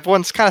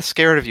 Everyone's kind of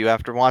scared of you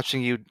after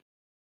watching you.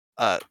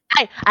 I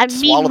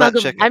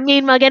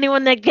mean mug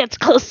anyone that gets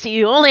close to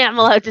you. Only I'm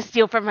allowed to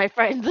steal from my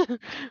friends.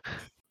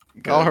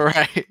 All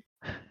right.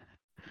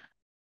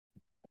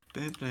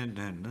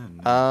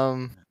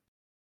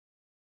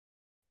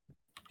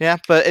 Yeah,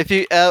 but if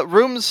you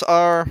rooms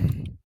are,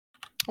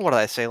 what did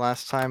I say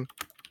last time?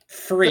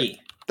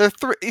 Free.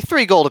 They're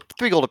three gold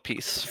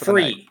apiece. For the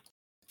night. Free.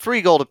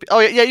 Free gold apiece. Oh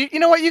yeah. You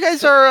know what? You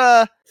guys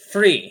are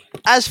Free.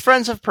 as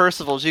friends of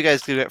Percival's. You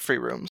guys do get free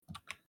rooms.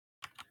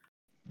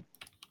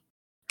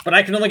 But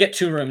I can only get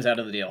 2 rooms out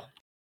of the deal.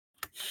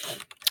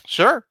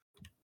 Sure.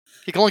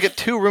 You can only get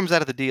 2 rooms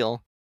out of the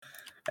deal.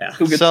 Yeah.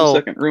 Who gets So- the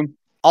second room?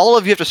 All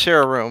of you have to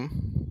share a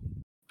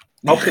room.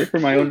 I'll pay for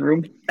my own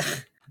room.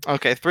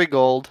 Okay, 3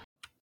 gold.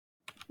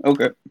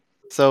 Okay.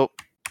 So,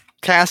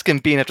 Cask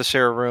and Bean have to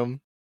share a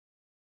room.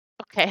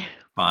 Okay.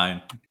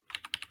 Fine.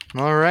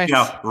 All right. You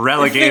know, I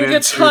relegated think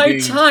it's to high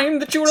being time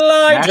that you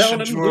lie smashed down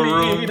and into a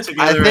room bleed.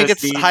 together I think as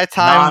it's the high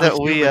time that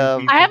we, non-human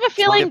people. I have a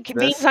feeling Look at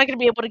Bean's this. not going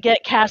to be able to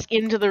get Cask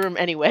into the room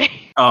anyway.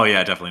 Oh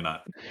yeah, definitely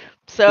not.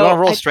 So you want to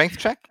roll a strength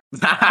check?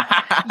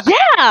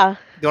 yeah,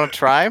 You want to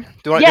try? Do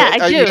you want? Yeah, I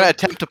Are you do. gonna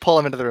attempt to pull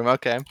him into the room?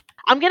 Okay.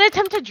 I'm going to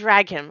attempt to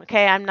drag him.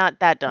 Okay, I'm not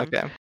that dumb.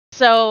 Okay.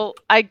 So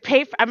I'm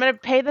going to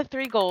pay the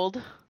 3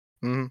 gold.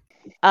 hmm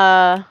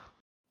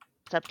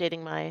It's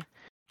updating my.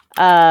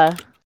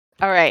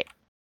 All right.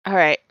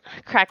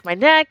 Crack my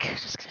neck.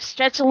 Just gonna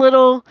stretch a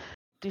little.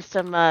 Do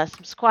some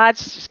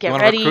squats. Just You get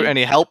want to ready. recruit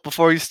any help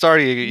before you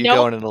start? Or you Nope.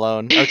 going in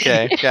alone?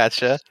 Okay,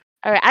 gotcha.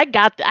 All right,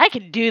 I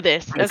can do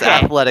this. It's Okay.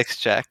 athletics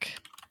check.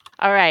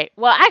 All right.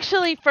 Well,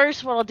 actually,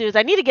 first what I'll do is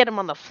I need to get him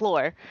on the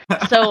floor.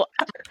 So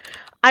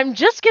I'm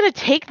just gonna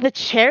take the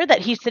chair that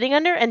he's sitting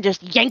under and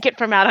just yank it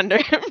from out under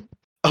him.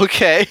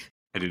 Okay.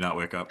 I do not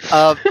wake up.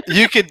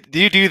 You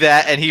do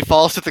that, and he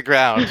falls to the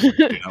ground. I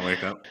do not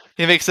wake up.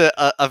 He makes a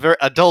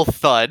dull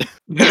thud.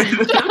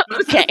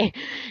 Okay.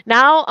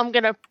 Now I'm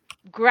gonna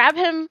grab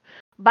him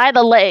by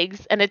the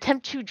legs and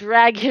attempt to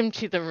drag him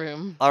to the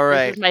room. All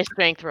right. This is my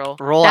strength roll.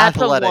 Roll That's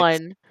athletics. a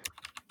 1.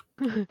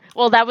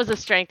 Well, that was a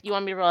strength. You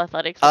want me to roll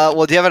athletics?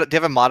 Well, do you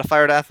have a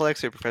modifier to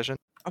athletics? Are you proficient?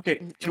 Okay,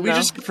 can we No.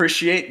 just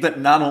appreciate that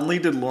not only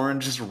did Lauren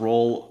just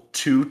roll a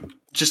 2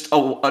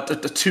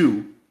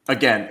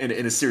 again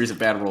in a series of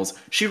bad rolls,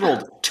 she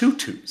rolled 2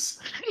 2s.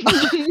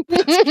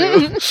 That's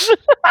true.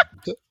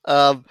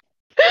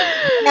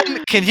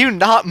 Man, can you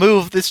not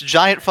move this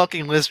giant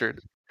fucking lizard?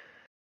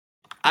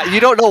 You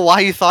don't know why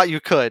you thought you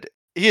could.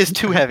 He is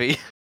too heavy.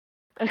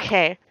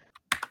 Okay.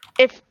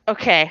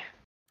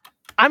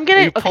 I'm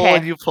gonna. You pull Okay.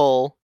 and you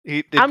pull.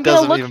 It I'm gonna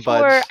doesn't look even for.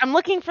 budge. I'm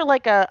looking for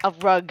like a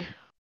rug.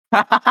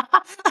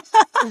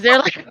 Is there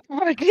like a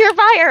rug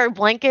nearby or a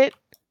blanket?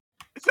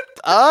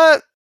 Yeah,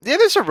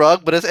 there's a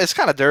rug, but it's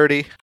kind of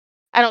dirty.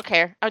 I don't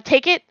care. I'll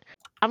take it.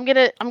 I'm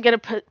gonna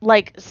put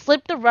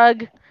slip the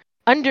rug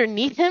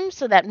underneath him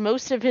so that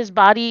most of his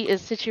body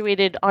is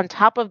situated on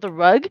top of the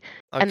rug,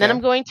 and then Okay.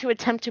 I'm going to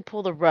attempt to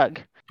pull the rug.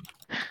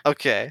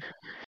 Okay.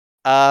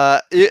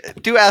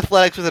 Do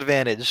athletics with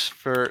advantage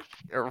for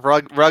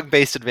rug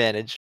based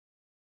advantage.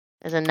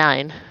 As a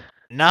 9.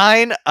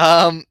 9.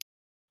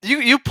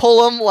 You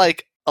pull him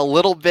like a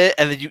little bit,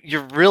 and then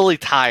you're really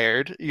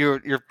tired. You're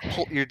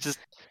just.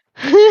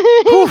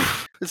 Whew,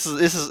 this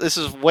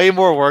is way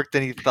more work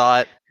than you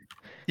thought.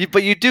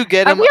 But you do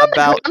get Are him we on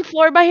about the ground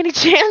floor by any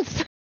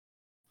chance?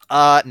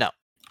 no.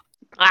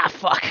 Ah,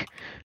 fuck.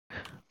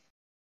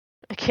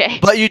 Okay.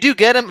 But you do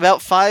get him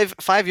about 5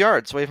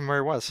 yards away from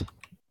where he was.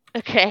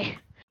 Okay.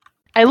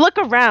 I look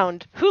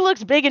around. Who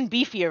looks big and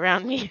beefy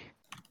around me?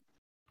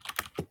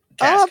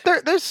 Cask.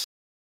 There's.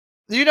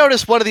 You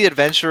notice one of the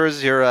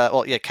adventurers.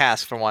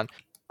 Cask for one.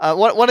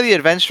 One of the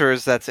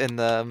adventurers that's in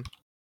the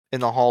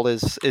hall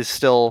is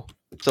still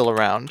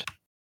around,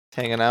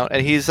 hanging out,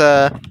 and he's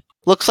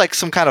looks like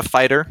some kind of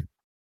fighter,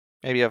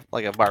 maybe a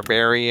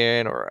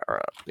barbarian or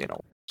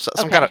some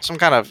Okay.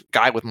 kind of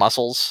guy with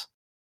muscles.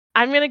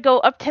 I'm gonna go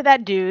up to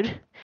that dude,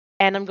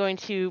 and I'm going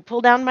to pull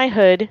down my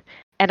hood,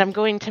 and I'm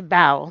going to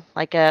bow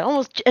like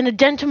almost in a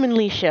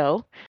gentlemanly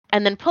show,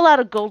 and then pull out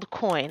a gold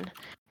coin,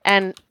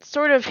 and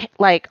sort of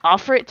like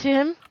offer it to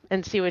him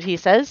and see what he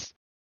says.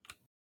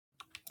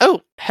 Oh,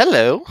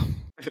 hello.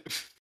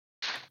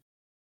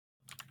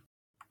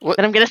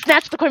 Then I'm gonna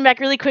snatch the coin back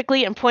really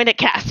quickly and point at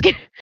Cask.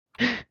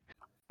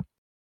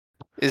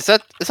 Is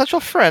that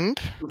your friend?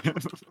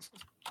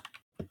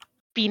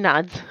 B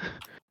nods.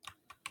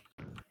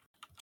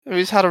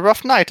 He's had a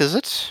rough night, is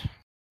it?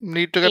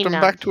 Need to get He him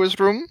back nods. to his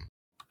room.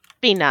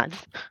 B nods.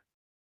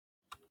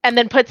 And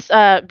then puts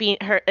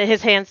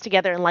his hands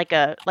together in like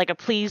a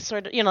please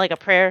sort of, like a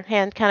prayer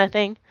hand kind of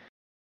thing.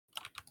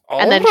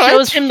 And then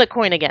shows him the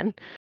coin again.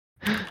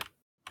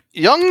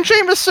 Young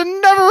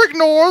Jameson never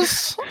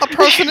ignores a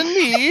person in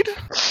need.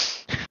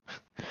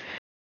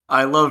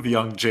 I love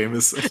young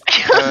Jameson.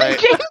 Alright.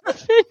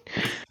 Jameson.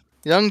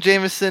 Young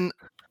Jameson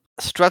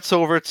struts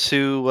over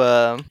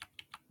to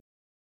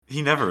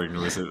He never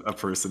ignores a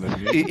person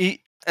in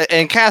me.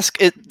 and Cask.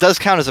 It does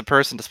count as a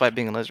person despite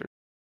being a lizard.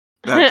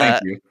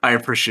 Thank you. I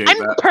appreciate I'm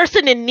that. a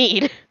person in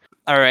need.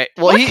 All right.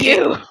 Well, Fuck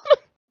you.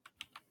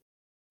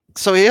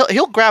 So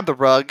he'll grab the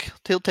rug.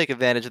 He'll take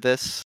advantage of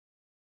this.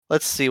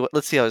 Let's see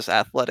how his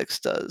athletics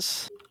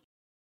does.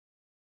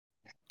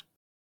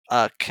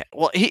 Okay.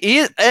 Well,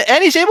 he's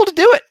able to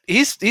do it.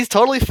 He's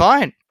totally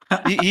fine.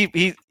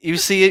 You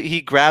see it.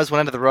 He grabs one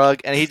end of the rug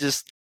and he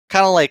just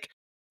kind of like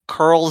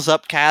curls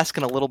up Cask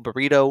in a little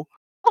burrito,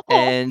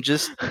 and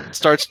just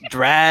starts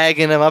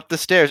dragging him up the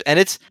stairs, and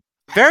it's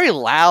very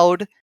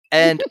loud,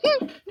 and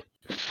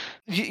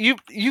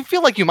you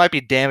feel like you might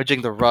be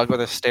damaging the rug or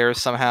the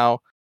stairs somehow,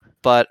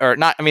 but or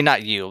not. I mean,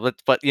 not you,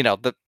 but you know,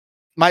 the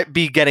might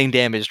be getting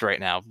damaged right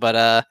now.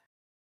 But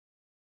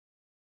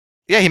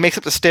yeah, he makes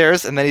up the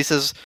stairs, and then he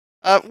says,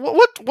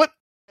 what,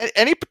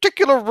 any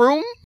particular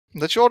room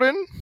that you're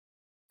in?"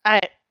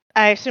 I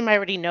assume I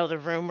already know the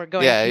room we're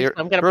going Yeah, to. you're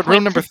So I'm gonna room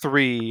point number to,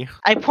 3.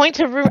 I point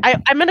to room.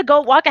 I'm gonna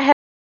go walk ahead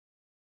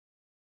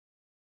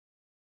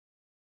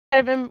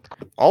of him.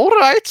 All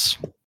right.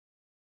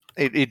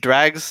 He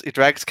drags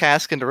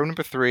Cask into room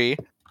number 3.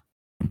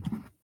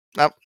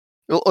 Now,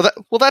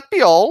 will that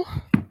be all?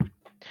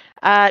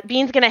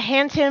 Bean's gonna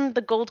hand him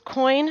the gold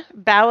coin,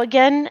 bow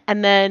again,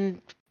 and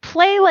then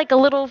play like a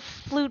little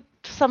flute,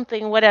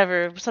 something,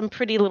 whatever, some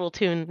pretty little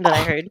tune that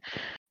I heard.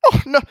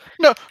 Oh,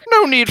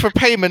 no need for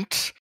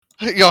payment.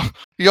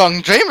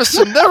 Young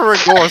Jameson never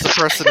ignores a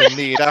person in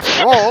need,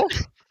 after all.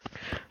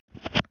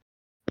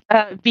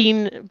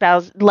 Bean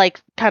bows,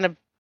 like, kind of,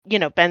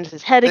 bends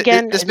his head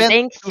again This and man's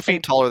thanks. 2 feet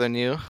And taller than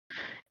you.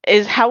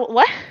 is how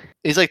what?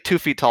 He's like 2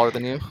 feet taller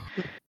than you.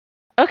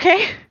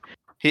 Okay.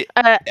 He-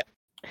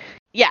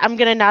 Yeah, I'm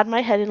gonna nod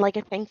my head in like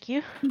a thank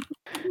you.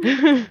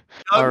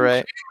 All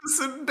right.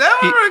 Jameson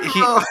never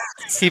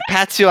ignores. He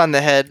pats you on the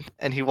head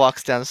and he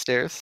walks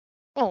downstairs.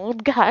 Oh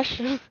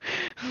gosh.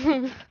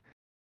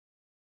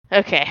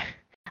 Okay.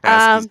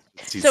 Cask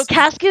So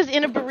Cask is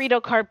in a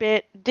burrito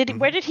carpet.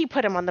 Where did he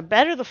put him, on the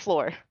bed or the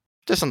floor?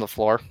 Just on the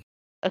floor.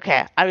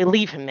 Okay, I will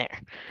leave him there.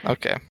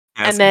 Okay.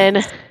 And then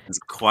is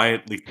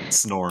quietly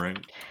snoring.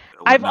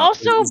 I've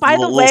also, by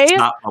the way,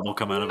 snot bubble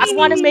come out of I his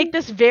want to nose. make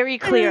this very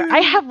clear. I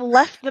have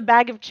left the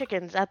bag of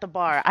chickens at the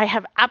bar. I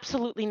have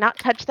absolutely not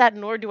touched that,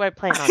 nor do I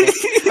plan on it.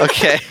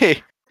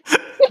 Okay.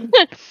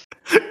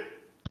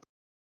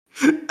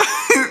 I'm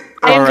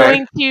All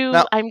right.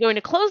 going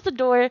to close the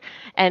door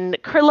and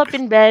curl up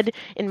in bed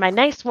in my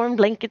nice warm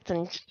blankets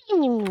and.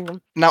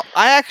 Now,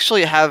 I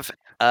actually have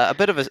a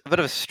bit of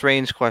a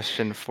strange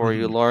question for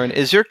you, Mhm. Lauren.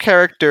 Is your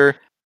character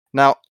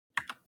now?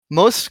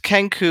 Most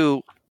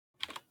Kenku,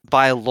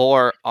 by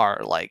lore,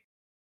 are like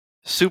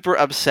super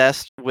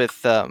obsessed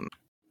with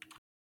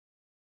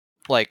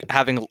like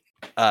having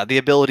the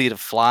ability to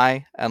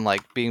fly and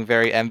like being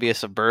very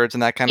envious of birds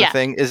and that kind of Yeah.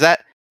 thing. Is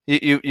that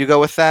you go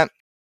with that?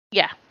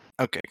 Yeah.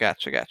 Okay,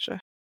 gotcha.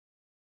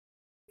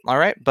 All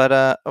right,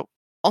 but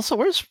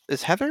also,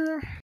 is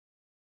Heather?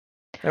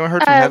 Anyone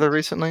heard from Heather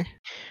recently?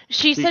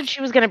 She said she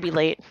was going to be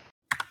late.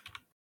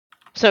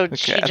 So Okay,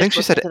 she I just think she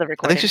listened said to the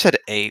recording. I think she said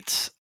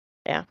 8.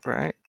 Yeah.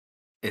 Right.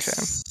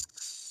 It's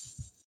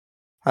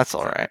That's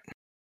all right.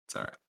 It's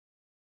all right.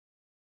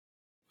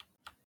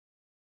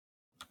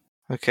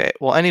 Okay.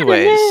 Well,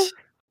 anyways,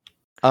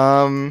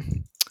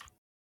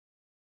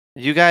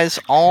 you guys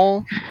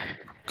all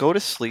go to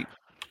sleep,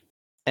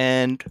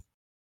 and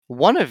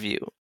one of you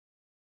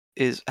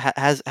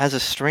has a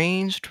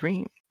strange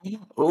dream.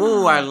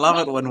 Ooh, I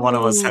love it when one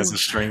of us has a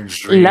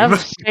strange dream. Love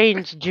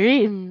strange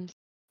dreams.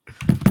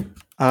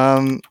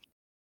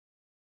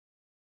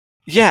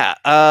 Yeah.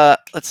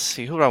 Let's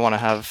see. Who do I want to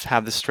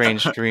have the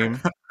strange dream?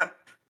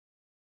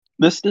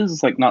 This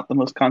is like not the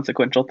most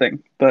consequential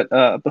thing, but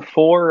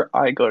before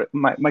I go to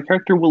my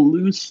character will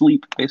lose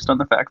sleep based on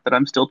the fact that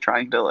I'm still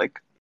trying to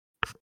like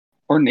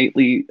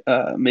ornately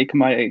make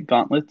my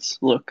gauntlets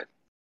look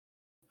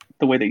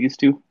the way they used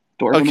to.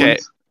 Dwarven Okay.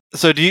 ones.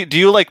 So do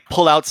you like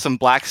pull out some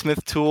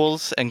blacksmith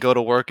tools and go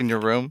to work in your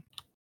room?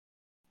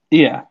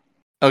 Yeah.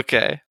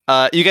 Okay.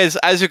 You guys,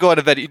 as you go out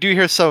of bed, you do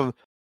hear some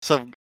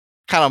kind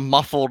of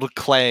muffled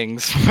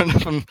clangs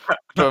from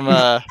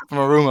a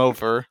room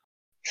over.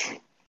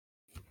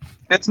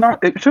 It's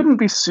not. It shouldn't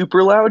be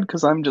super loud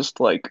because I'm just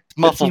like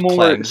Muffled it's more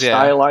clangs, yeah.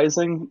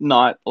 stylizing,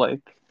 not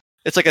like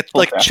It's like full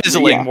like craft.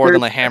 chiseling Yeah, more than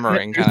there's like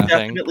hammering there's kind of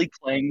thing. definitely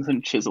clangs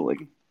and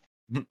chiseling.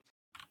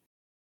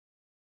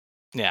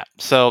 Yeah.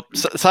 So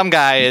some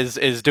guy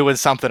is doing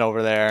something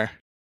over there.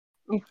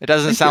 It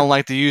doesn't Thank sound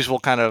like the usual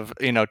kind of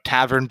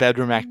tavern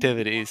bedroom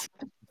activities.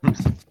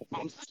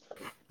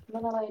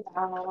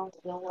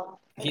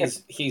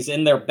 He's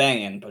in there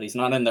banging, but he's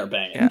not in there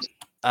banging.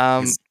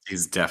 Yeah.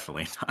 He's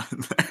definitely not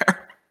in there.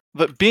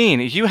 But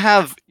Bean, you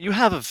have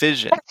a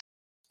vision,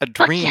 a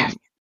dream.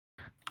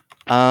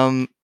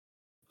 Yes.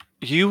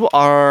 You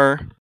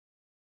are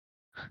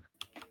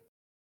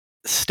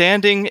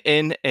standing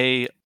in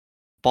a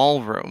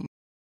ballroom,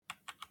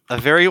 a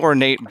very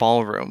ornate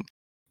ballroom,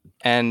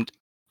 and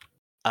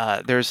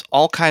there's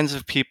all kinds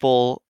of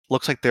people.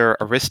 Looks like they're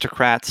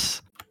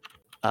aristocrats,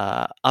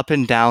 up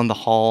and down the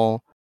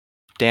hall,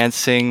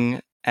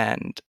 dancing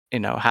and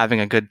having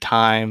a good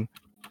time.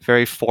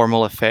 Very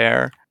formal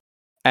affair,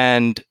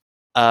 and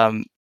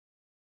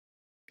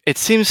it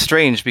seems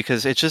strange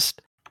because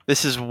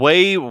this is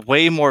way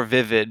more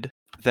vivid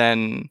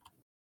than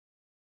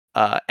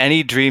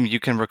any dream you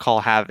can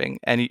recall having.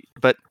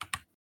 But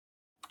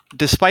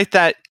despite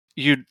that,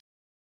 you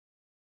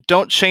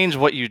don't change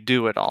what you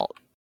do at all.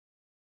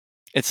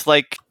 It's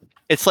like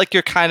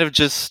you're kind of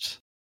just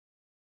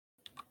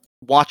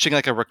watching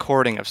like a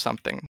recording of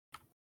something.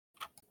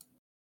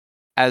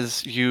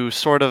 As you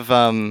sort of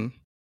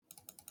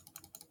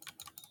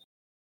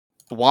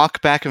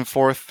walk back and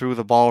forth through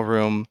the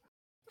ballroom,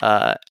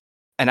 and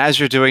as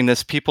you're doing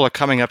this, people are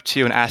coming up to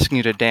you and asking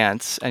you to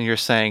dance, and you're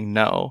saying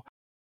no.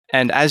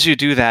 And as you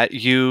do that,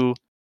 you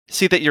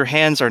see that your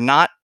hands are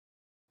not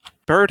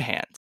bird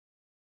hands.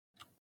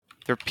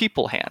 They're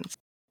people hands.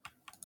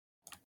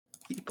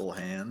 People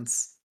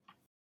hands.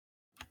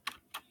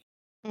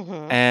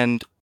 Mm-hmm.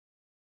 And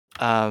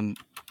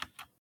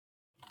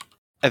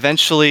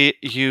eventually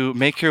you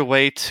make your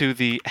way to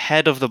the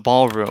head of the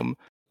ballroom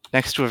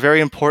next to a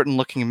very important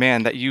looking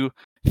man that you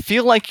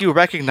feel like you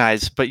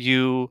recognize, but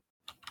you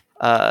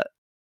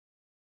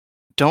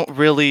don't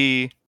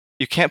really,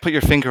 you can't put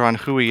your finger on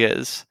who he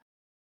is.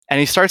 And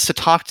he starts to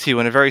talk to you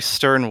in a very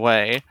stern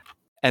way.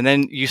 And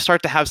then you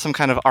start to have some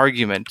kind of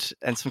argument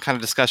and some kind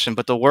of discussion,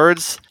 but the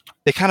words,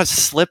 they kind of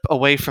slip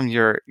away from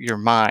your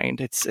mind.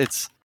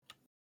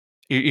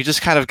 You're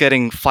just kind of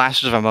getting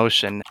flashes of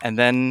emotion, and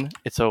then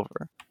it's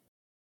over.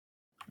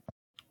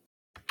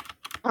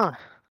 Huh.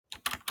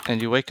 And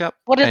you wake up.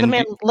 What does the and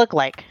man look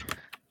like?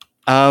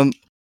 Well,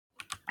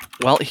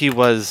 he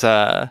was,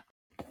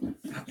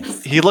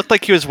 he looked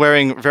like he was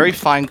wearing very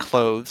fine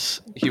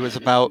clothes. He was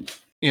about,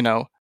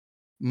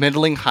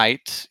 middling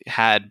height,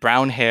 had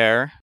brown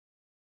hair,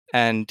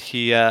 and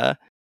he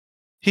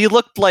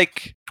looked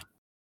like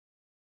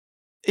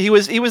he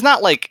was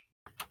not like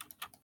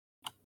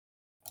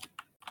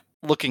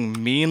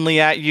looking meanly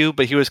at you,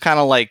 but he was kind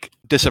of like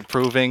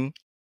disapproving.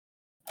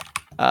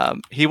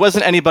 He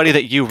wasn't anybody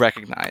that you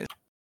recognized.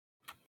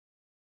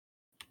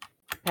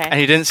 Okay. And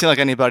he didn't seem like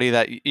anybody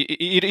that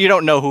you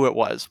don't know who it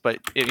was, but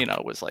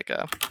it was like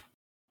a.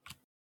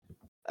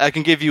 I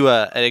can give you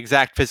an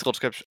exact physical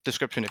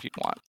description if you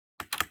want.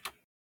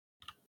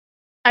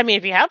 I mean,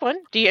 if you have one,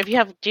 do you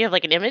have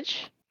like an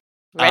image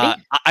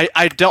ready?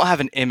 I don't have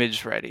an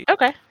image ready.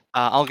 Okay.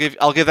 I'll give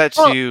that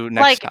to you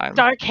next time.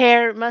 Dark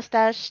hair,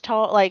 mustache,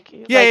 tall,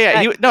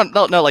 Yeah.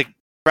 No, like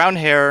brown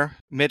hair,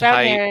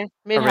 mid-height,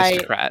 mid-height,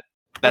 aristocrat.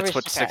 That's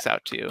what sticks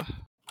out to you.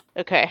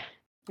 Okay.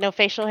 No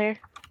facial hair?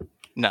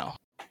 No.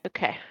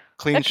 Okay.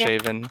 Clean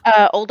shaven.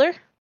 Older?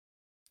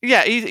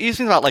 Yeah, he's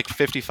about like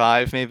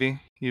 55, maybe.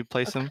 You'd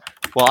place him.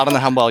 Well, I don't know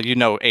how well you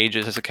know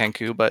ages as a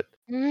Kenku, but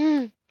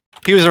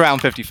he was around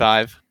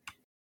 55.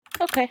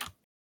 Okay.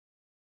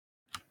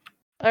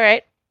 All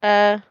right.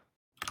 That's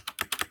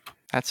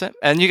it.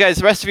 And you guys,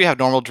 the rest of you have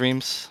normal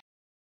dreams.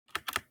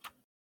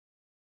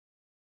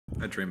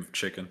 I dream of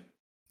chicken.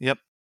 Yep.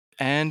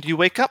 And you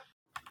wake up,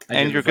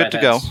 and you're good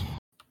to go.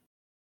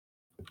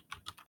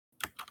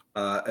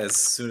 As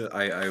soon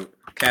as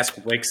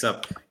Cask wakes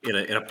up in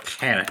a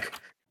panic,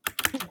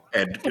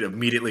 and it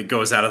immediately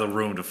goes out of the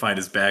room to find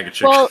his bag of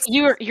chicken. Well,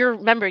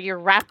 remember you're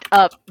wrapped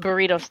up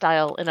burrito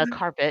style in a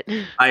carpet.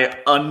 I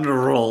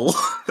unroll.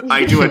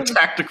 I do a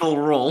tactical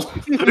roll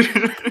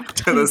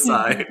to the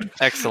side.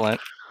 Excellent.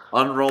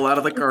 Unroll out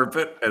of the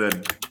carpet and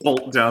then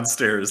bolt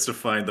downstairs to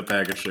find the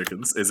bag of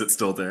chickens. Is it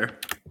still there?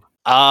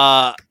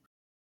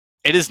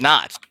 It is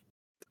not.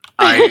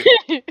 I'm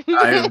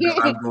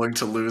going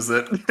to lose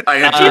it.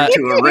 I enter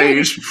into a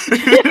rage.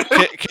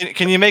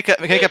 Can you make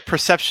a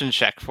perception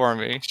check for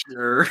me?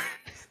 Sure.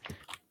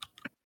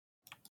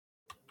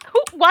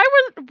 Why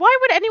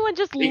would anyone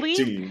just 18.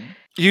 leave?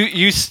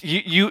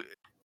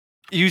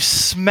 You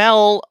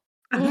smell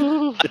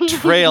a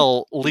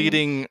trail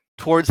leading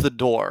towards the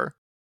door.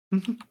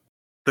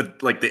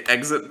 The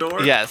exit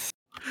door? Yes.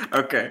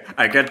 Okay.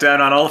 I get down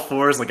on all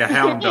fours like a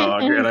hound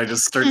dog, and I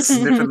just start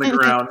sniffing the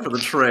ground for the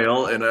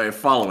trail, and I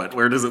follow it.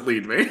 Where does it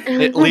lead me?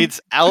 It leads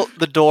out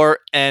the door,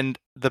 and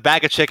the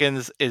bag of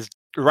chickens is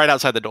right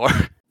outside the door.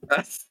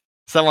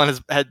 Someone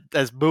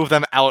has moved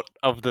them out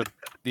of the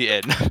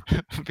inn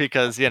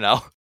because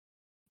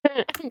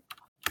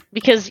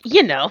Because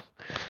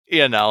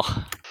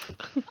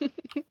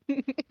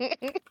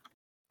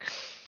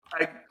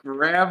I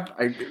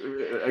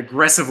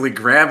aggressively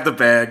grab the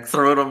bag,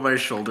 throw it on my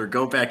shoulder,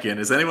 go back in.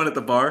 Is anyone at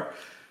the bar?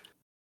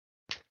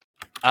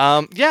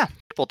 Yeah,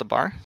 people at the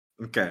bar.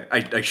 Okay,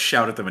 I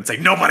shout at them and say,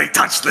 "Nobody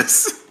touch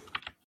this!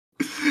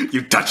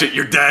 You touch it,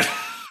 you're dead!"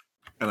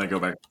 And I go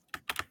back.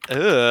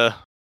 Ugh.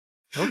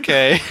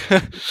 Okay.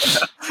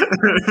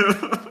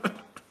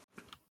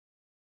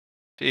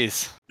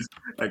 Jeez.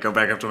 I go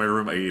back up to my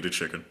room, I eat a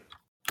chicken.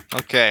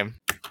 Okay.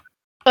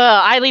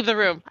 I leave the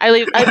room. I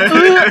leave the room.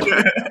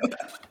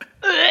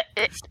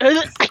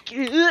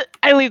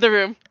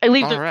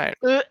 All right.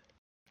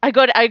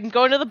 I'm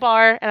going to the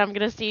bar, and I'm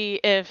gonna see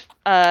if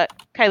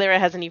Kylera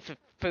has any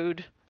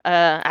food.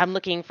 I'm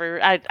looking for.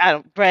 I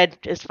don't. Bread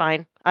is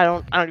fine. I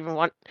don't even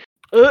want.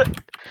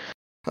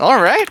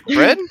 All right,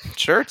 bread.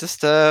 Sure,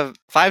 just 5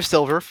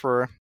 silver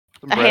for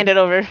some bread. I hand it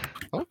over.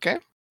 Okay.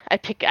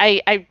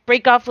 I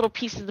break off little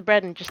pieces of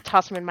bread and just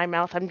toss them in my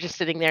mouth. I'm just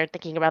sitting there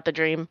thinking about the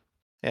dream.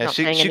 Yeah, Not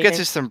she saying gets anything.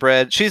 you some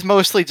bread. She's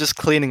mostly just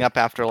cleaning up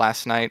after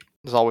last night.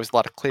 There's always a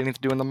lot of cleaning to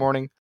do in the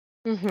morning.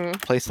 Mm-hmm. A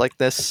place like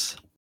this.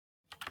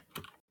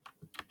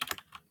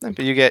 But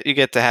you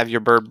get to have your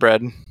bird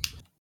bread.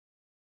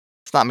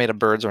 It's not made of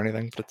birds or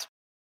anything, but it's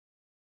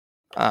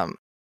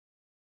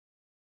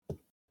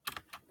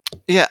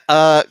yeah.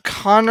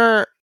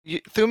 Connor,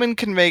 Thuman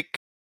can make.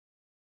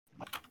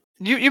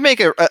 You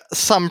make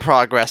some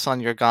progress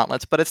on your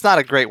gauntlets, but it's not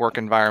a great work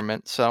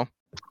environment, so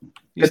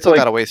you It's still like-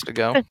 got a ways to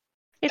go.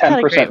 It's not a 10%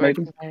 great work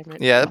maybe?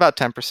 environment. Yeah, about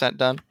 10%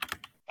 done.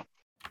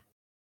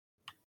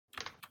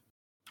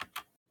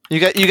 You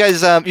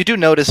guys, you do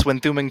notice when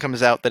Thuman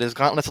comes out that his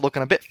gauntlets are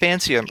looking a bit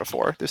fancier than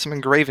before. There's some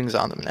engravings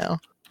on them now.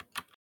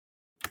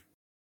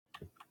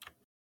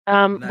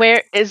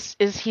 Where is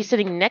he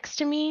sitting next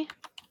to me?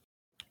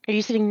 Are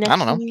you sitting next don't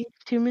to know. me,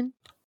 Tumen?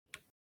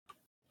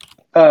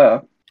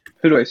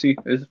 Who do I see?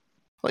 Is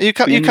Well, you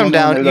come Being the only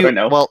one down. there that I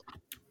know. Well,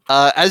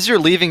 as you're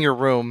leaving your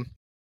room,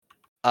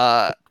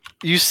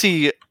 you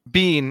see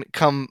Bean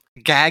come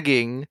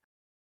gagging,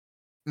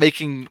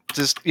 making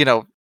just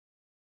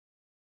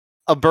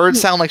a bird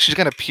sound like she's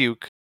gonna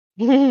puke,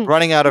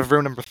 running out of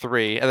room number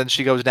 3, and then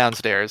she goes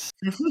downstairs.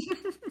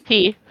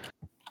 He.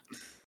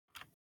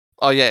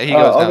 Oh yeah, he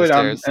goes I'll go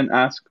down downstairs. and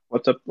ask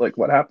what's up. Like,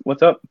 what happened?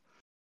 What's up?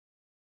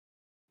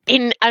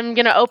 I'm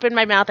gonna open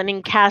my mouth and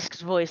in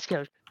Cask's voice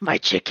goes, "My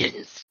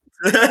chickens."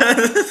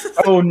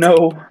 Oh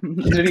no!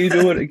 Did he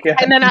do it again?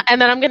 And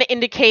then I'm gonna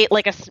indicate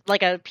like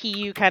a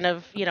PU kind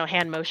of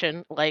hand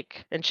motion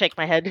and shake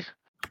my head.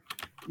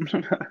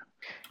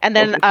 And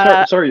then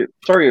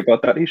sorry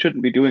about that. He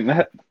shouldn't be doing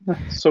that.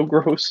 That's so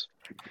gross.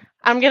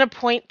 I'm gonna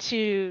point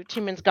to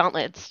Tumen's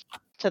gauntlets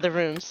to the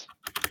runes.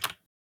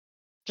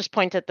 Just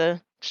point at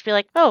just be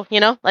like, oh,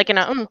 like in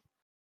a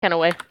kind of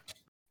way.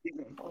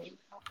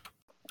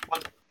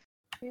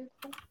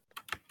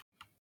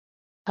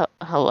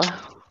 Hello.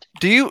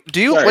 Do you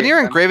Sorry, when you're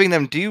I'm- engraving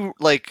them? Do you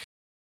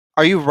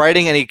are you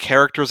writing any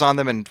characters on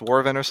them in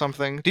Dwarven or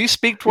something? Do you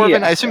speak Dwarven?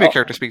 Yeah, I assume your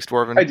character speaks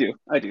Dwarven. I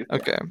do.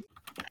 Okay.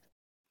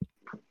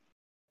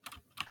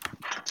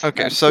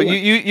 Okay, And so cool.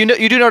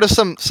 you do notice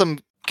some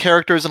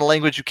characters in a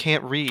language you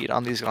can't read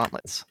on these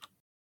gauntlets,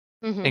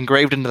 Mhm.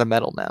 engraved into the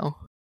metal now.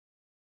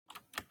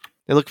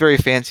 They look very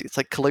fancy. It's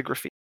like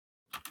calligraphy.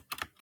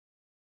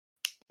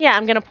 Yeah,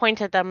 I'm gonna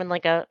point at them in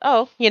like a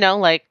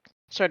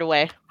sort of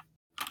way.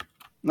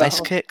 Nice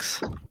No.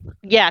 kicks.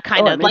 Yeah,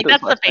 kind I of. made Like those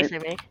that's the last face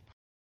night. I make.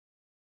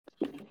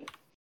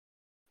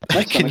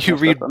 My Can stomach's you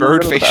messed read up. I'm gonna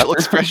bird go to the facial bathroom.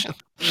 expression?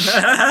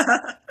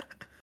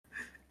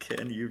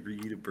 Can you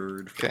read a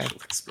bird Okay.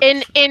 facial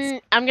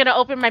expression? I'm gonna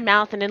open my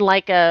mouth and in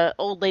like a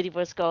old lady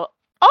voice go,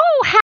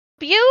 "Oh, how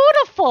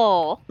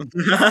beautiful!"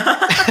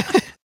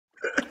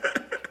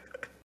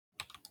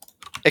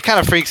 It kind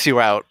of freaks you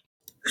out.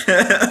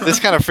 This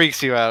kind of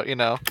freaks you out,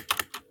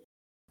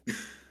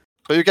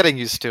 But you're getting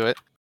used to it.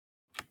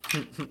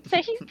 So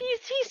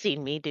he's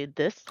seen me do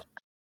this.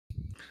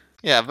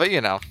 Yeah, but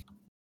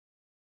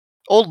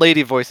old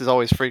lady voices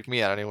always freak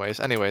me out. Anyways.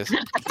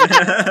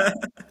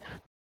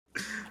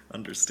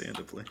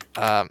 Understandably.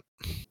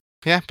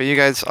 Yeah, but you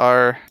guys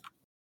are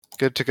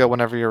good to go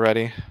whenever you're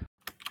ready.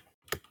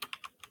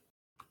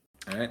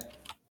 All right.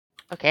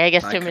 Okay, I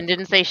guess I Tumen can-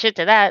 didn't say shit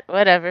to that.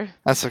 Whatever.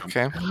 That's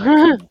okay.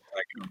 I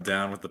come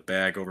down with the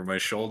bag over my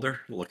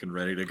shoulder, looking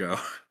ready to go.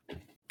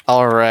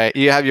 All right,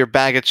 you have your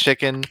bag of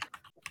chicken,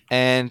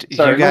 and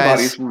Sorry, you my guys.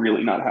 body's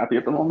really not happy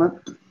at the moment.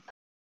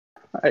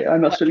 I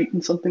must have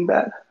eaten something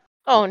bad.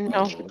 Oh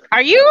no.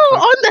 Are you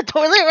on the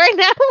toilet right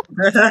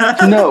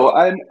now? No,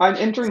 I'm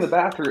entering the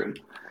bathroom.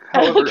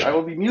 However, Okay. I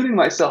will be muting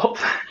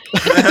myself.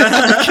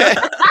 Okay.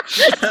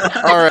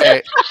 All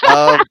right.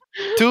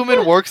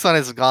 Tumen works on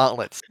his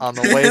gauntlets on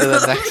the way to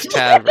the next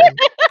tavern.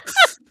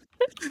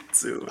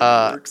 Dude,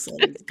 Uh, works on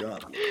his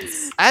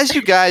gauntlets. As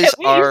you guys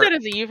Can we use are, that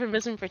as a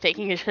euphemism for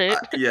taking a shit?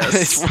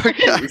 Yes.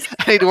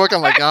 I need to work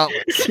on my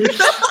gauntlets.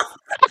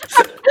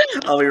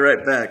 I'll be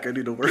right back. I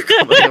need to work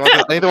on I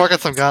my need to work on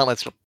some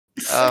gauntlets.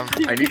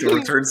 I need to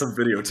return some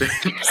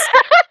videotapes.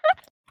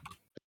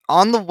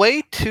 On the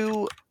way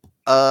to,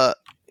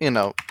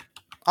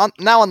 on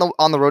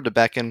the road to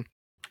Beacon,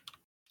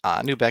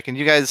 New Beacon,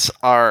 you guys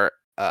are,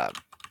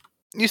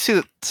 you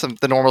see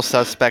the normal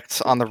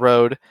suspects on the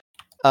road,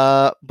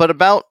 but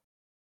about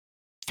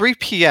 3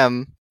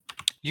 p.m.,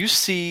 you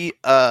see,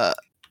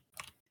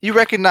 you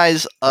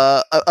recognize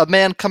a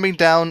man coming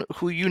down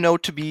who you know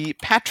to be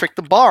Patrick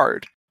the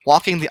Bard,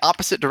 walking the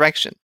opposite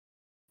direction,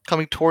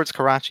 coming towards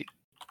Karachi.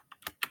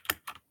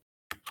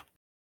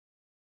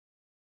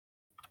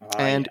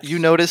 And you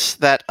notice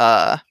that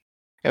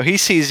he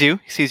sees you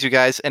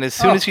guys, and as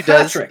soon Oh, as he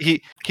does,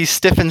 Patrick. he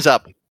stiffens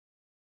up.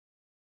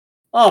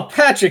 Oh,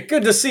 Patrick,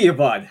 good to see you,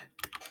 bud.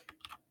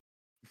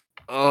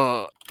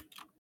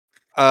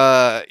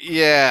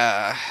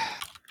 Yeah.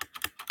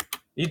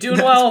 You doing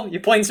well? You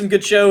playing some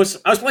good shows?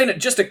 I was playing it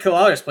just at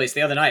Kalara's place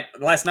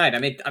last night. I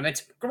made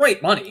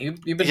great money.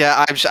 You've been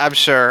Yeah, I'm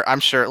sure.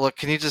 Look,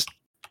 can you just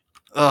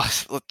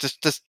look,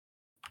 just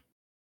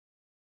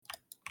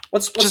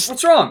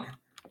what's wrong?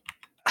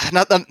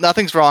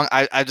 nothing's wrong.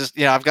 I just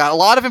I've got a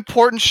lot of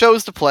important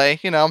shows to play.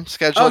 I'm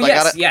scheduled. Oh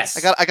yes.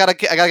 I gotta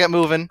get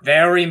moving.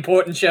 Very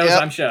important shows,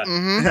 Yep. I'm sure.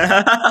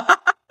 Mm-hmm.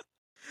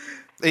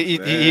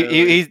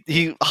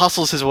 He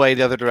hustles his way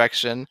the other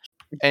direction,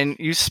 and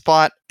you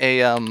spot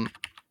a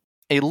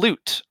a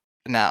lute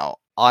now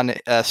on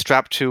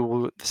strapped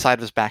to the side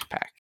of his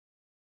backpack.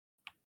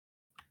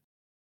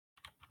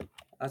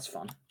 That's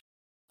fun.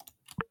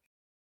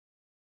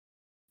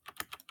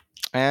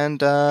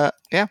 And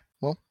yeah,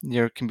 well,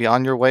 you can be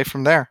on your way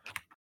from there.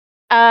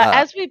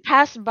 As we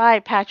pass by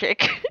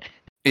Patrick,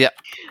 Yeah.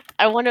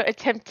 I want to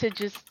attempt to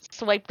just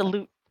swipe the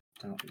loot.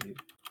 Don't you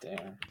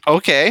dare.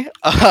 Okay,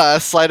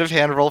 sleight of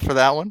hand roll for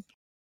that one.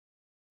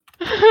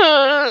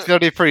 It's gonna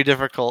be pretty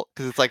difficult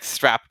because it's like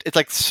strapped. It's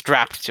like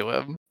strapped to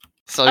him,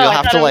 so you'll I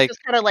have thought to it was like.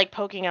 just kind of like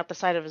poking out the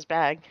side of his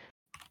bag.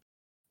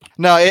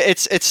 No,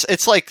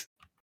 it's like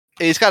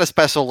he's got a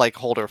special like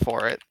holder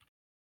for it.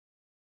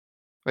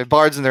 Like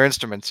bards and their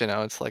instruments,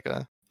 it's like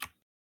a.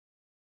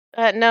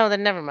 No,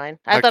 then never mind.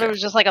 I thought it Okay.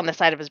 was just like on the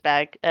side of his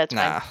bag. That's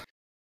Nah. fine.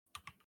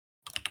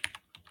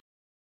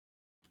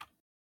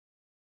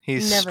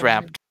 He's Never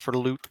strapped mind. for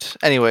loot.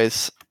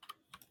 Anyways,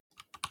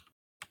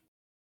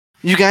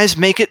 you guys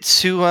make it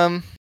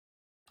to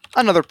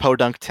another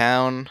podunk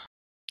town.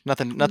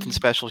 Nothing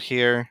special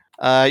here.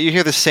 You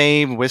hear the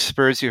same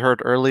whispers you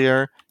heard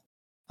earlier.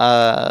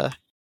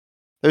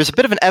 There's a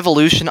bit of an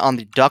evolution on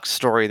the duck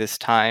story this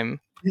time.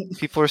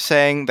 People are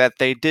saying that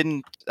they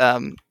didn't.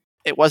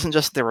 It wasn't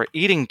just they were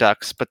eating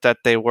ducks, but that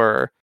they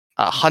were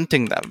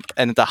hunting them,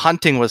 and the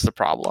hunting was the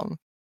problem.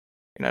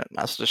 Not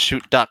supposed to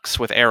shoot ducks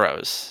with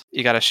arrows.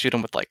 You got to shoot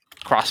them with like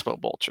crossbow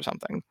bolts or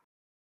something.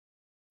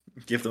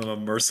 Give them a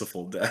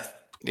merciful death.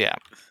 Yeah.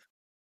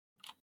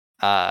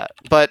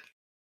 But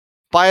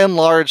by and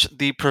large,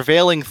 the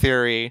prevailing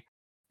theory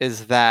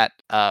is that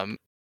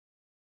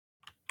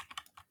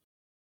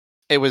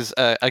it was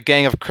a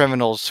gang of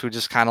criminals who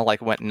just kind of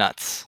like went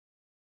nuts.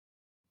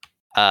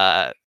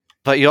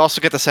 But you also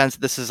get the sense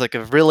that this is like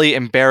a really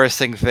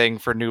embarrassing thing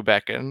for New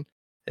Beacon.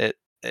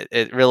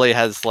 It really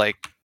has like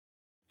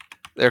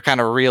they're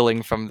kind of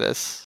reeling from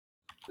this,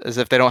 as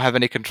if they don't have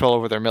any control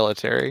over their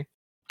military,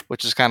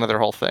 which is kind of their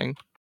whole thing.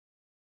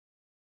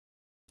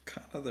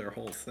 Kind of their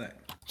whole thing.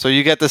 So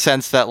you get the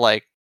sense that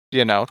like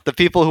the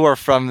people who are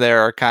from there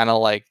are kind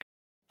of like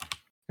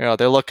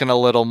they're looking a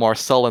little more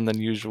sullen than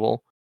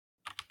usual.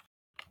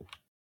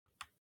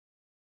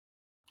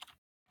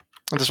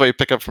 That's what you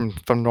pick up from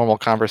normal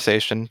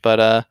conversation,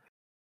 but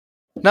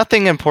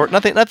nothing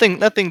important,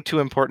 nothing too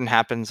important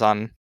happens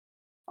on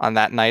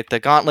that night.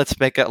 The gauntlets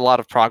make a lot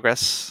of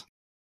progress,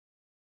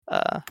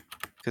 because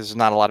there's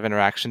not a lot of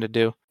interaction to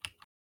do.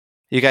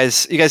 You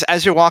guys,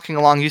 as you're walking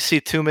along, you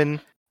see Tumen.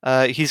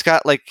 He's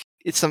got like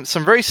some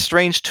very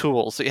strange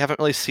tools that you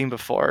haven't really seen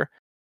before.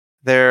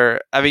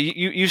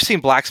 You've seen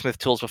blacksmith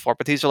tools before,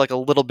 but these are like a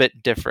little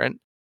bit different.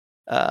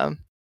 You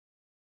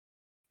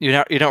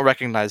don't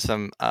recognize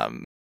them.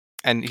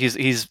 And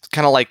he's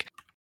kind of like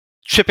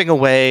chipping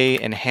away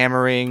and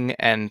hammering,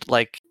 and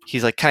like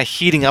he's like kind of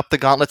heating up the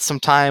gauntlets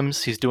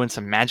sometimes. He's doing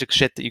some magic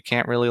shit that you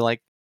can't really like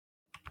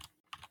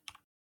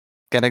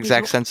get an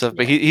exact sense of,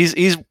 but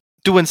he's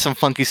doing some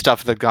funky stuff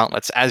with the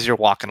gauntlets as you're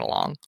walking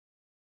along.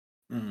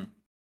 Mm.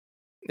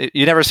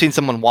 You never seen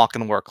someone walk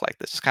and work like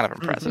this. It's kind of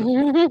impressive.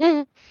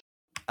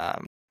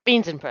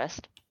 Bean's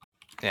impressed.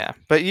 Yeah,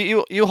 but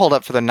you hold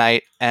up for the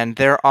night, and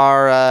there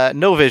are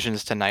no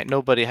visions tonight.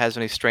 Nobody has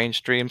any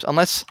strange dreams,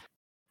 unless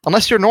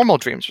your normal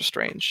dreams are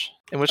strange.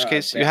 In which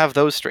case, you have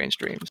those strange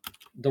dreams.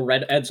 The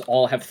redheads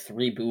all have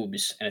 3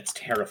 boobs, and it's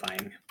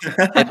terrifying.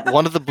 And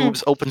one of the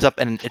boobs opens up,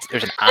 and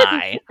there's an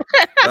eye.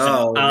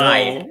 Oh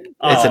eye. no!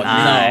 It's an no.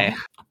 eye,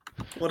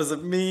 What does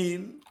it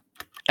mean?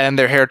 and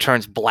their hair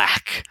turns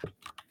black.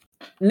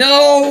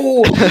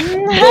 No!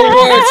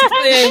 The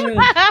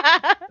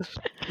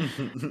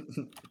worst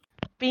thing!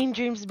 Bean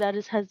dreams about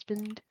his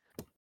husband.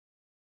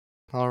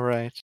 All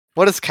right.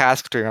 What does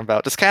Cask dream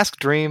about? Does Cask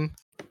dream?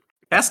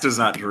 Cass does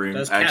not dream.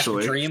 Does Cass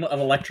actually, dream of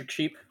electric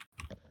sheep?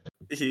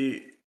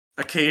 he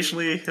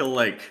occasionally he'll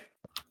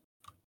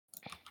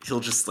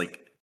just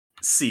like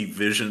see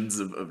visions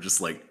of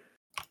just like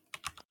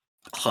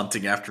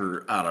hunting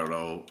after, I don't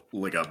know,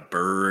 like a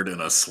bird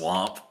in a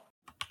swamp.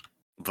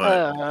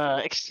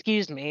 But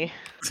Excuse me.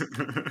 hey,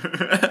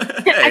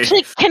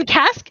 Actually, can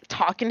Cask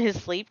talk in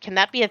his sleep? Can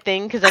that be a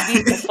thing? Because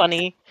that'd be so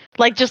funny.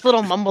 Like just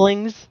little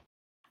mumblings.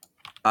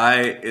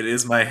 it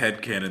is my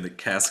headcanon that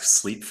Cask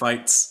sleep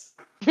fights.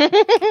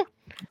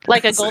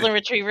 Like a golden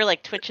retriever,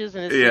 like twitches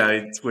in his Yeah,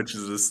 sleep. he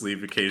twitches his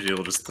sleep. Occasionally,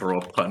 he'll just throw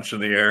a punch in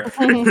the air.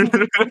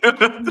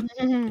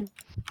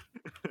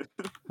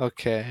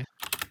 Okay.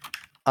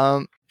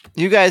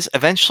 You guys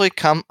eventually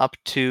come up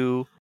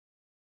to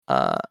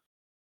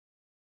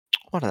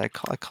what did I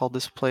call? I called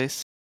this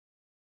place.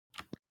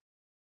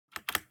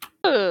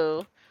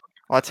 Ooh.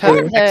 Well, it's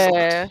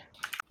Excellent.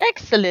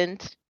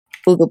 Excellent.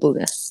 Booga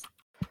booga.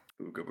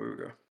 Booga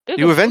booga.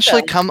 You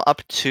eventually come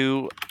up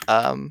to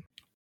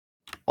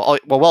well,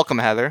 welcome,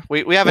 Heather.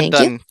 We haven't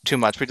Thank you. done too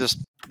much.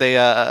 They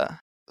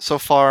so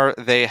far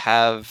they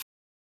have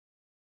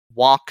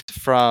walked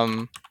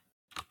from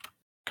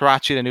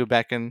Karachi to New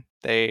Beacon.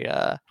 They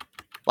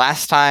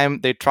last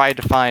time they tried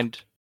to find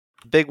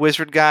the big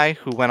wizard guy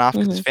who went off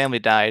because his family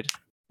died,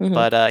 Mhm.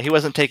 but he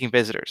wasn't taking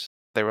visitors.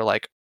 They were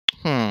like,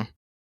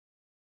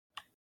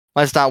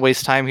 let's not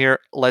waste time here.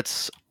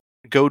 Let's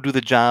go do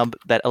the job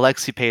that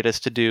Alexi paid us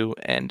to do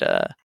and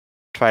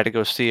try to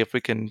go see if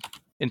we can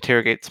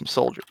interrogate some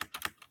soldiers.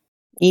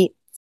 Eat.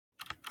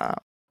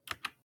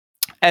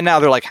 And now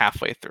they're like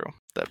halfway through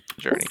the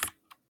journey.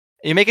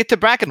 You make it to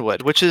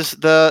Brackenwood, which is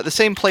the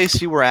same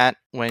place you were at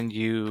when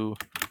you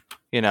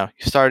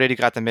started. You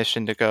got the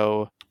mission to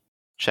go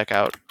check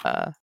out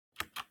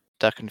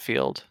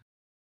Duckenfield.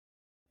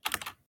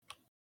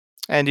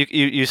 And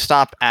you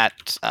stop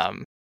at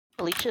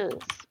Felicia's.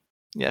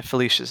 Yeah,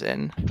 Felicia's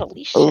Inn.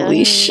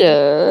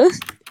 Felicia.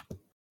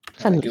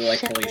 I do like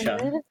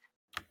Felicia.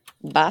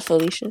 Bye,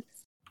 Felicia.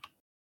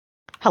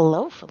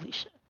 Hello,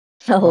 Felicia.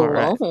 Hello.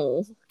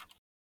 Right.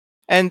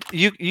 And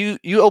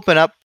you open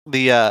up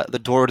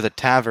the door to the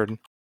tavern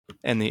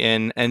in the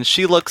inn, and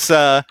she looks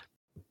you're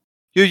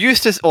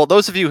used to, well,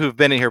 those of you who've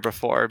been in here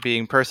before,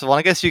 being Percival, and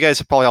I guess you guys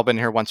have probably all been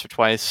here once or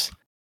twice.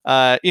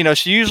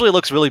 She usually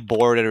looks really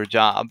bored at her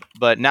job,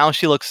 but now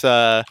she looks she's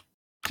a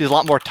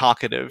lot more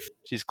talkative.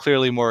 She's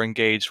clearly more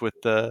engaged with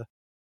the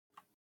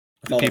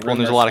people, and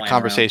there's a lot of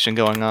conversation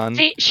going on.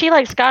 She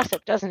likes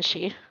gossip, doesn't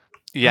she?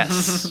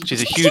 Yes,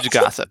 she's a huge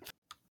gossip.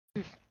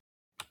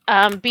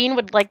 Bean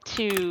would like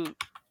to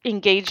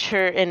engage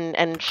her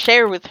and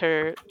share with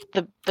her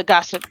the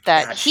gossip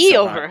that he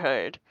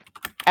overheard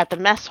at the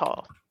mess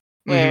hall,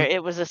 where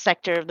it was a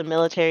sector of the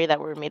military that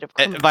were made of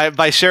criminals.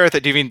 By share with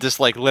it, do you mean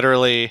just like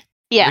literally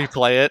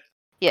replay it?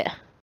 Yeah.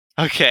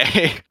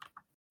 Okay.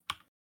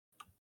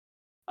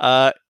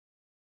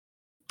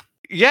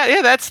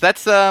 Yeah, that's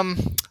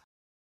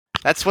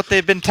what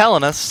they've been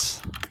telling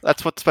us.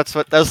 That's what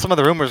some of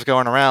the rumors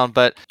going around,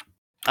 but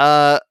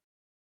I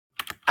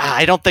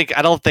don't think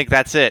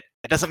that's it.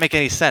 It doesn't make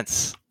any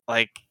sense.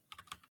 Like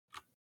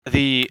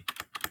the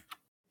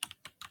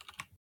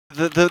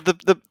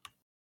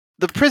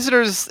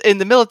prisoners in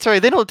the military,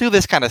 they don't do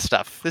this kind of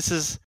stuff. This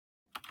is,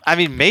 I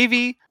mean,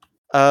 maybe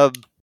I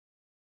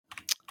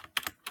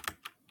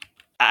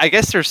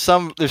guess there's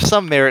some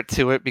merit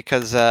to it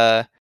because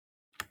they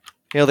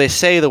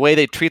say the way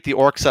they treat the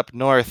orcs up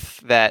north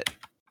that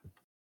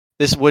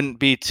this wouldn't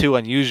be too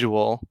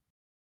unusual,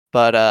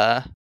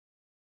 but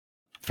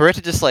for it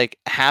to just like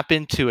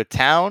happen to a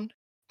town,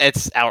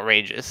 it's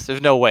outrageous.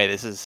 There's no way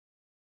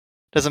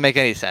doesn't make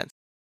any sense.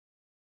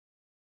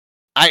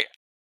 I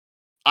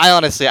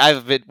honestly,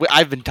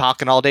 I've been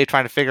talking all day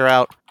trying to figure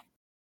out,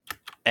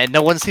 and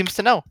no one seems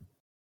to know.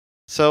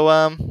 So,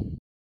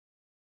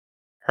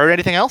 heard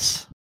anything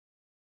else?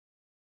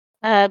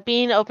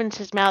 Bean opens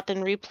his mouth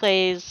and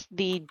replays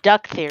the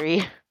duck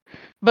theory.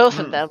 Both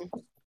of them.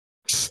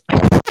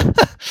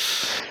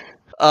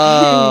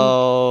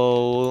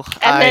 Oh,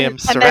 I am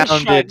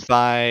surrounded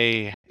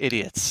by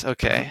idiots.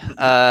 Okay.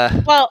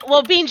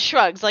 Well, Bean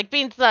shrugs. Like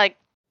Bean's like.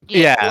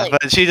 Yeah,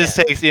 but she just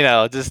takes,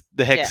 just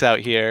the hicks out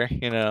here.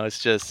 It's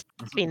just.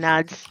 Bean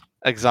nods.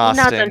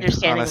 Exhausting. He nods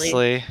understandingly.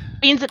 Honestly.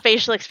 Bean's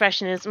facial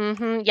expression is,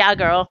 yeah,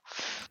 girl.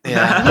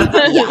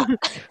 Yeah. Yeah.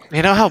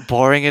 You know how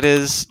boring it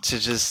is to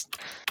just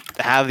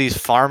have these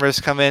farmers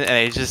come in and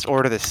they just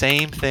order the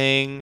same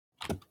thing,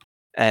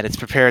 and it's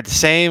prepared the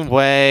same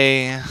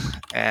way,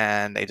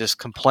 and they just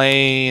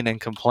complain, and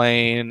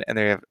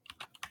they have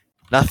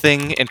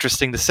nothing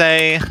interesting to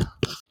say.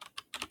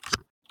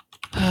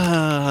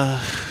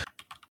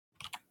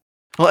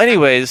 Well,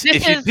 anyways,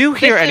 if you do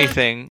hear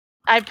anything...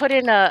 I put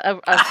in a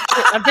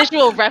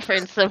visual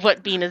reference of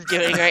what Bean is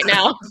doing right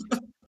now.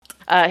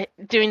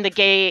 Doing the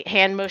gay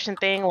hand motion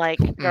thing, like,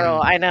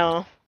 girl, I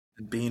know.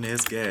 Bean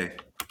is gay.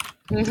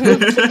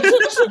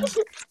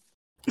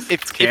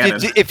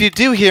 If you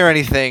do hear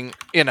anything,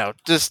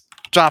 just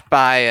drop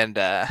by and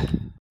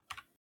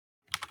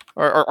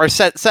or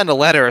send a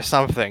letter or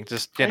something.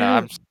 Just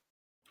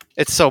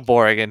it's so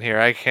boring in here.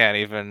 I can't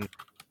even.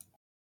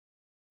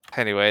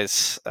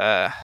 Anyways,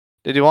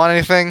 did you want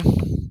anything?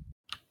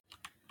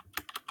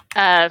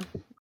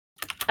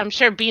 I'm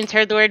sure Bean's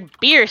heard the word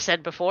beer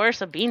said before,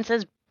 so Bean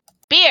says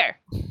beer.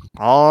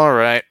 All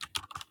right.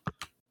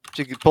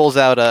 She pulls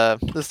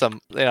out just a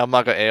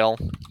mug of ale.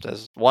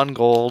 Says 1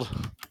 gold.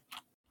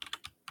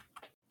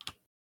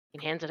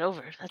 He hands it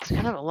over. That's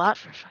kind of a lot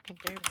for a fucking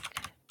beer.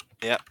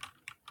 Yep.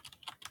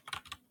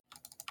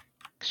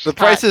 The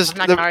price is. I'm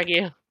not gonna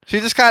argue. She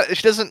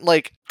doesn't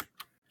like.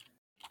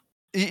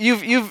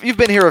 You've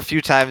been here a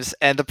few times,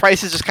 and the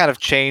prices just kind of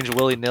change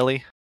willy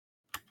nilly.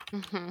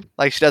 Mm-hmm.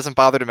 Like, she doesn't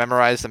bother to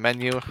memorize the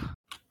menu.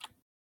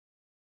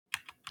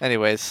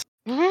 Anyways.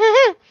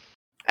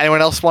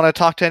 Anyone else want to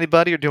talk to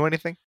anybody or do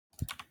anything?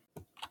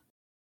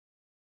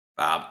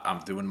 I'm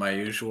doing my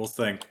usual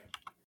thing.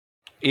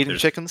 Eating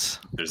chickens?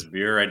 There's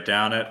beer right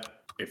down it.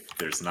 If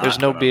there's not, there's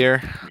no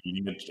beer.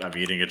 I'm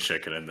eating a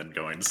chicken and then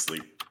going to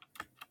sleep.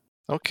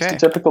 Okay.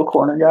 Just a typical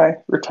corner guy.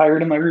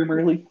 Retired in my room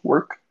early.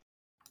 Work.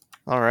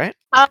 All right.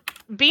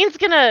 Bean's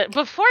gonna,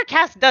 before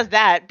Cass does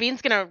that,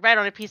 Bean's gonna write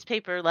on a piece of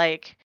paper,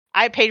 like,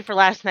 I paid for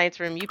last night's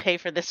room, you pay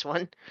for this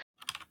one.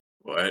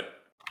 What?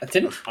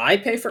 Didn't I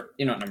pay for...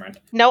 never mind.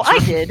 No, I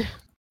did.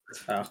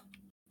 Oh.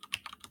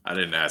 I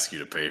didn't ask you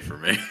to pay for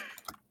me.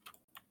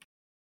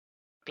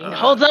 Bean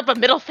holds up a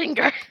middle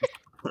finger.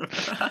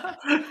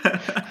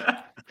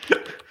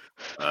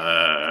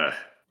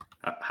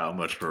 How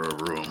much for a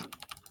room?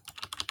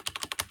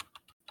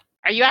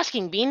 Are you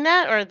asking Bean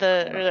that or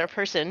the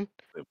person?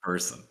 The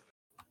person.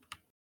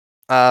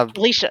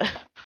 Alicia.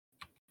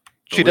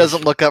 She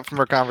doesn't look up from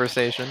her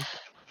conversation.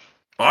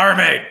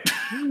 Barmaid!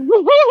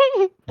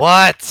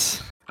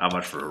 What? How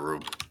much for a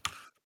room?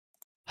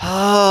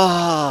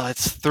 Oh,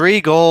 it's 3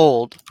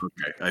 gold.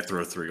 Okay, I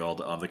throw 3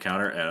 gold on the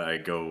counter and I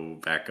go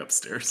back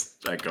upstairs.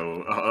 I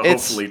go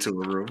It's- hopefully to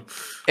a room.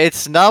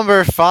 It's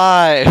number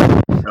 5.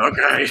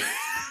 Okay.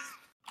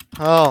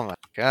 Oh my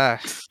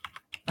gosh.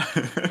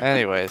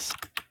 Anyways.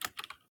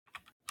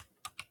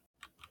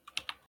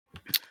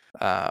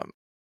 All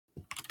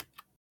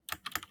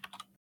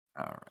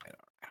right.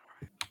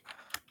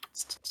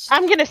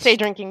 I'm gonna stay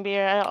drinking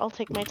beer. I'll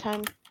take my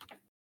time.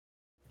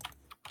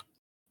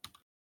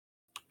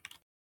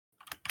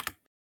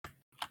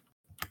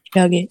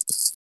 Chug it.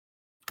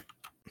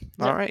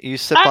 All right, you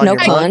sip I- on No your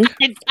pun. mug.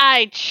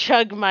 I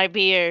chug my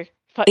beer.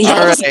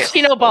 Yes.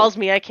 Tino balls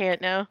me. I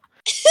can't now.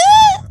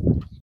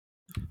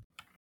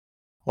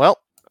 Well,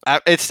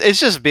 it's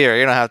just beer.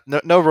 You don't have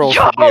no rolls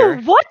Yo, for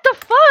beer. what the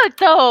fuck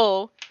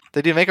though?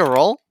 Did you make a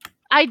roll?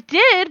 I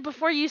did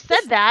before you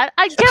said that.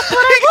 I guess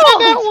what You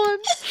got I that rolled. one.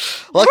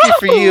 Lucky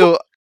for Bro! you.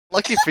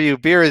 Lucky for you,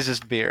 beer is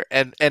just beer,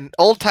 and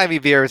old timey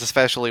beer is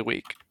especially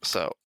weak.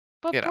 So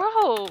But you know.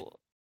 bro,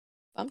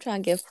 I'm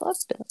trying to get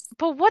fucked up.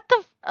 but what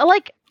the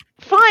like?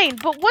 Fine,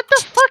 but what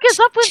the fuck is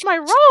up with my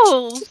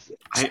rolls?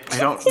 I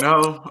don't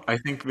know. I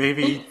think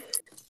maybe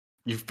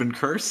you've been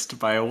cursed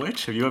by a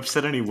witch. Have you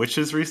upset any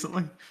witches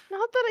recently?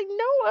 Not that I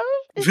know of.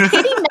 Is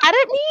Katie mad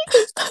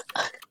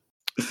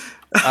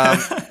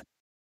at me?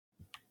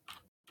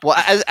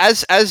 Well,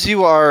 as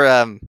you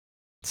are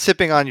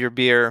sipping on your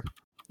beer,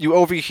 you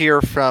overhear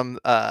from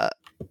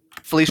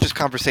Felicia's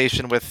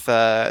conversation with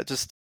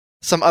just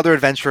some other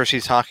adventurer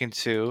she's talking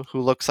to, who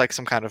looks like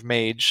some kind of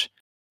mage.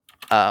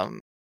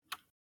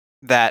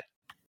 That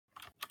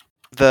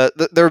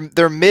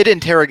they're mid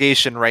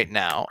interrogation right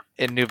now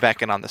in New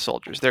Beacon on the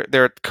soldiers.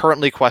 They're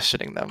currently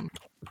questioning them.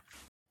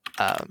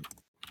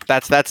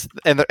 That's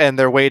and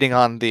they're waiting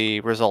on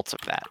the results of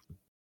that.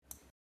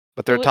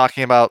 But they're Who-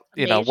 talking about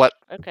Mage? what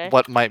Okay.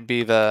 what might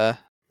be the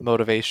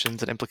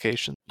motivations and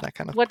implications, that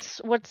kind of. What's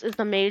is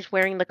the mage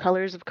wearing the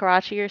colors of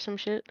Karachi or some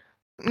shit?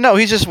 No,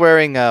 he's just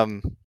wearing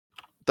the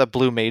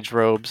blue mage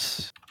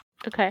robes.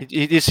 Okay.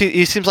 He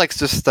seems like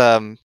just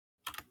an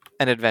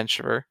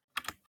adventurer,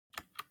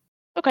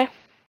 Okay.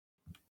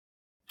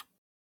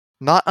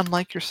 not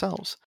unlike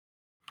yourselves.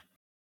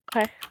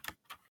 Okay.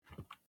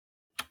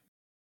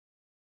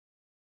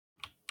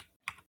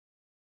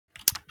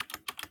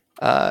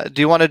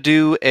 Do you want to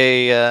do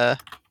a?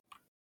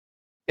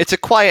 It's a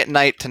quiet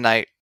night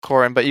tonight,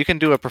 Corin, but you can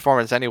do a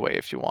performance anyway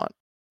if you want.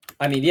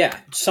 I mean, yeah,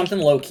 something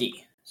low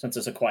key since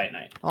it's a quiet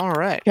night. All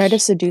right. Try to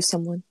seduce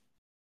someone.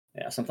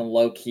 Yeah, something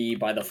low key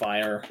by the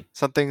fire.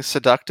 Something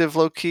seductive,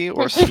 low key,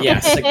 or Yeah,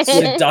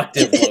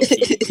 seductive low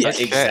key. Yeah,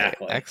 Okay,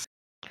 exactly. excellent.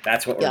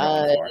 That's what we're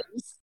going for.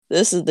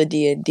 This is the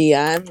D&D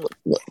I'm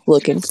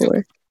looking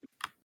for.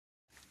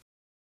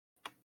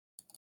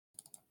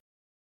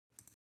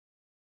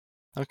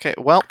 Okay,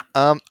 well,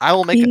 I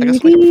will make a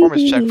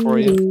performance check for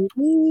you.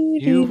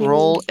 You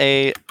roll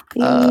a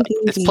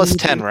it's plus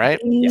 10, right?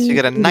 So you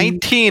get a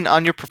 19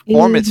 on your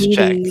performance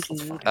check.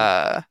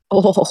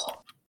 Oh,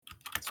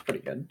 It's pretty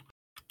good.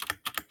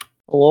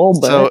 a little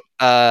bit. So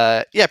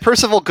yeah,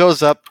 Percival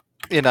goes up,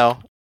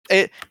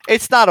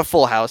 it's not a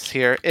full house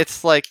here.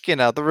 It's like,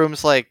 the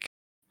room's like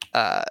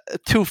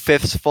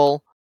 2/5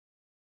 full.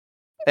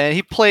 And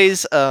he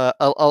plays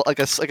like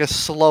a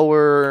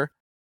slower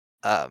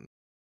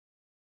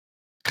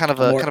kind of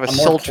a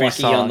sultry more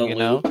song, on the you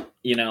know? loop,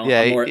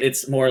 Yeah,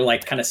 it's more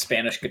like kind of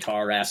Spanish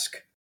guitar-esque.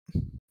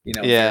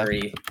 Yeah.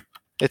 Very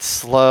It's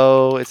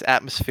slow, it's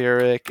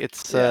atmospheric,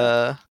 it's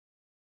the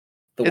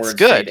it's words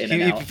good. fade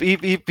in and out.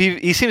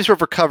 He seems to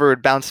have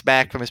recovered, bounced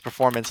back from his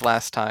performance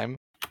last time.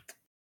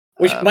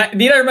 Which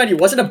need I remind you,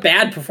 wasn't a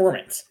bad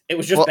performance. It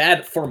was just Well-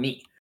 bad for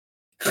me.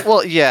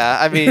 Well, yeah,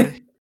 I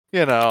mean,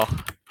 it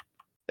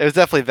was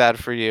definitely bad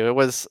for you. It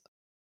was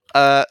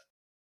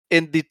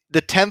in the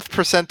 10th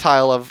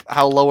percentile of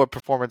how low a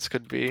performance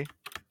could be.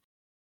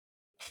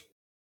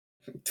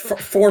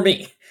 For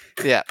me.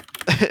 Yeah,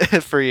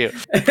 for you.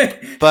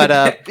 But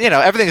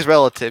everything's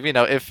relative.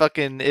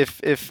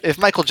 If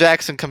Michael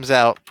Jackson comes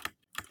out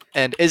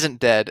and isn't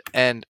dead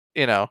and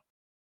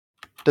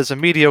does a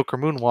mediocre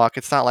moonwalk,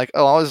 it's not like,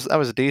 oh, I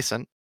was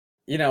decent.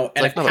 and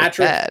like, no, it was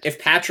bad. if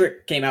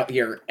Patrick came out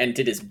here and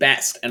did his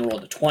best and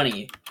rolled a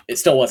 20, it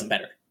still wasn't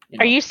better.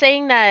 Are you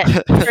saying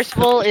that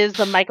Percival is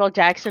the Michael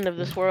Jackson of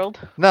this world?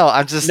 No,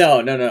 I'm just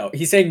No.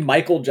 He's saying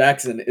Michael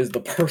Jackson is the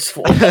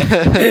Percival.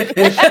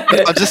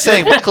 I'm just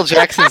saying Michael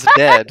Jackson's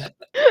dead.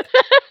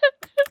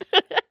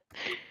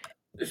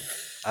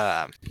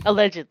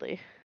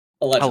 Allegedly.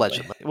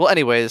 Allegedly. Well,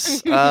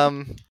 anyways,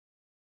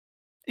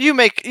 you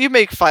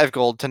make 5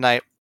 gold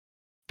tonight.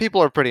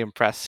 People are pretty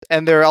impressed,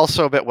 and they're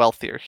also a bit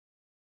wealthier.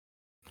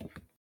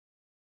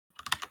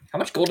 How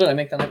much gold did I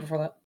make the night before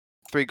that?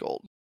 3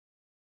 gold.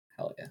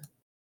 Hell yeah.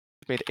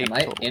 You made 8 Am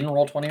I total. in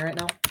Roll20 right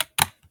now?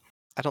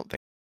 I don't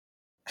think.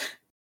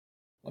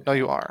 Okay. No,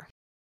 you are.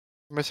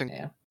 You're missing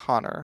Yeah,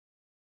 Connor.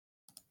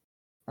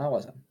 I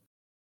wasn't.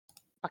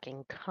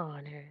 Fucking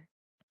Connor.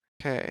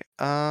 Okay.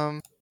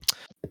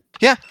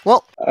 Yeah.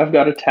 Well, I've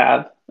got a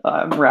tab.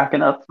 I'm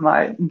racking up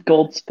my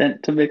gold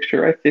spent to make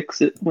sure I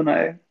fix it when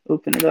I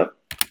open it up.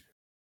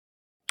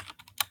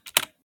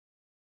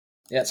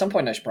 Yeah, at some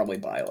point I should probably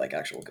buy like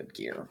actual good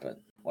gear, but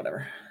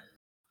whatever.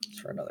 It's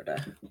for another day.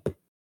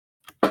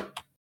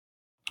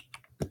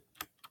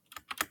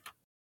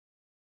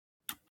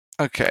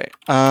 okay.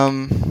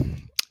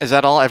 Is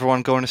that all?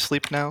 Everyone going to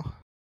sleep now?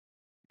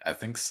 I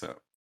think so.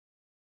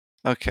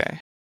 Okay.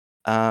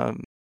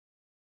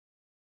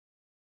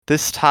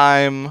 This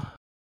time,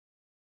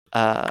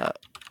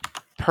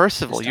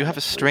 Percival, This you time have a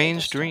it's real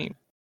strange this time. dream.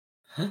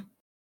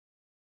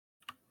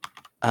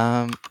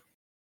 Huh?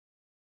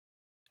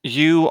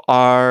 You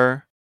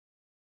are.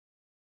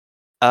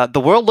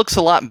 The world looks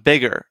a lot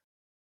bigger.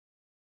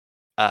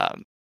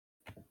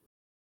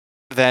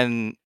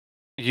 Than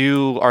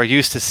you are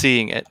used to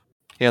seeing it.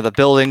 You know, the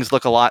buildings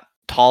look a lot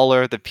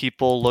taller. The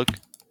people look.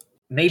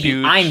 Maybe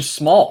Huge. I'm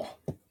small.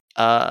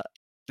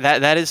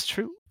 That is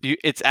true.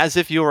 It's as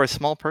if you were a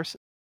small person,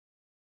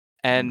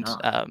 and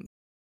not.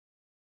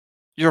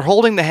 you're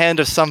holding the hand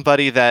of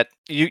somebody that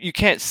you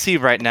can't see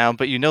right now,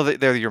 but you know that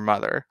they're your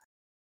mother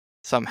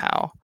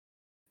somehow,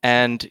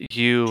 and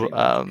you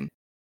Dreamlike.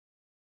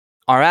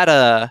 are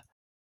at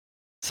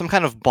some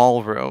kind of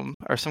ballroom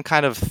or some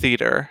kind of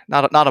theater.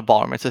 Not a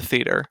ballroom. It's a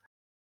theater,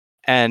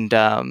 and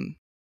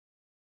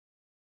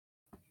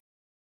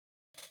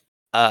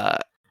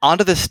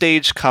onto the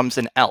stage comes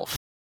an elf.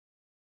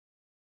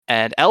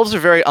 And elves are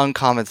a very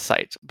uncommon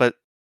sight, but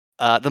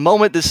the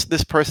moment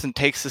this person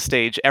takes the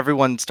stage,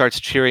 everyone starts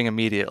cheering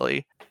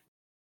immediately.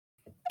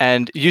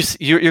 And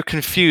you're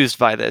confused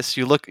by this.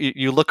 You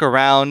look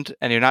around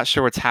and you're not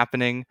sure what's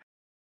happening.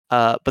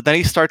 But then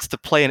he starts to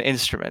play an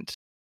instrument,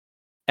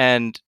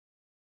 and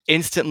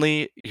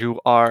instantly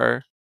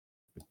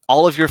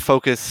all of your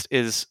focus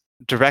is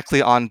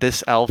directly on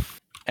this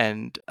elf,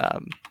 and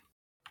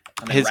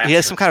he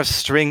has some kind of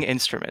string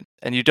instrument,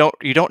 and you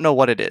don't know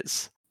what it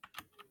is.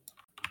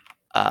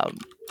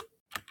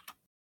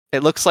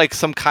 It looks like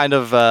some kind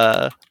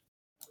of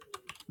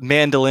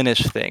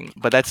mandolinish thing,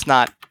 but that's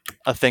not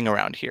a thing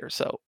around here.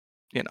 So,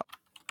 you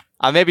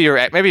know, maybe you're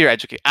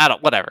educated. I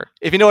don't. Whatever.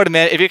 If you know what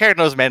if your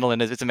character knows what mandolin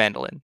is, it's a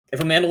mandolin.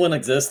 If a mandolin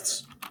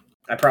exists,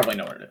 I probably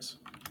know what it is.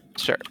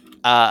 Sure.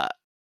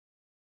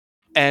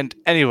 And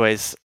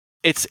anyways,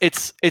 it's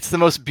the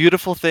most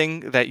beautiful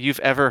thing that you've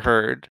ever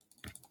heard,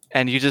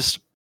 and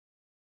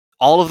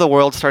all of the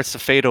world starts to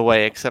fade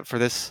away except for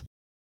this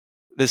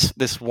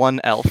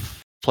one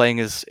elf playing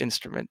his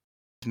instrument,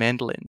 his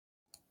mandolin.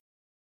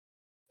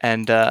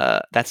 And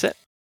that's it.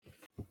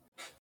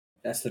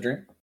 That's the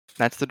dream.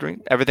 That's the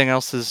dream. Everything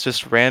else is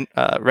just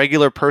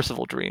regular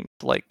Percival dreams,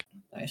 like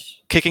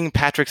Nice. kicking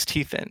Patrick's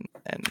teeth in,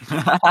 and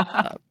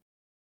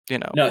you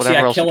know, No, see,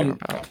 whatever I else kill you're him. doing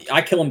about.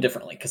 I kill him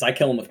differently because I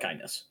kill him with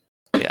kindness.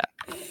 Yeah.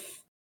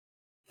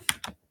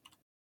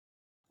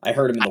 I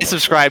heard him. In the I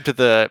subscribe to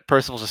the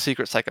Percival's a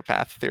secret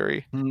psychopath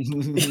theory.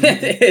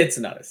 It's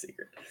not a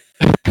secret.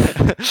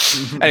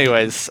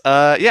 Anyways,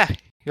 yeah,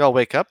 you all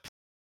wake up.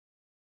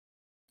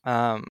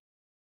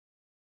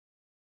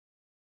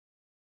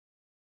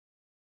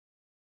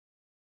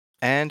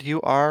 And you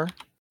are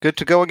good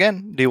to go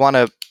again. Do you want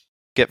to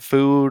get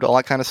food, all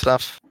that kind of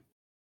stuff?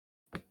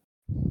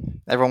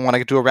 Everyone want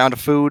to do a round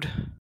of food?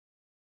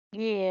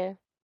 Yeah.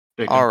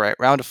 All right,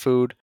 round of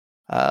food.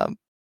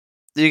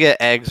 You get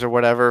eggs or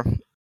whatever.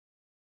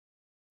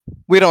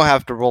 We don't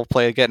have to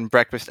roleplay getting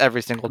breakfast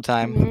every single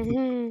time.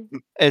 Mm-hmm.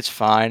 It's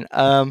fine.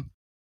 On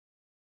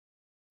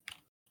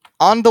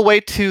the way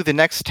to the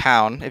next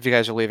town, if you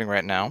guys are leaving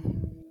right now.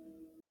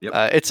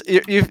 Yep.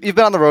 You've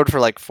been on the road for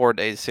like 4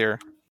 days here.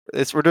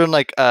 We're doing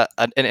like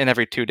in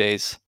every 2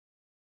 days.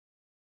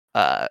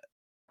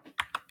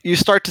 You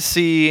start to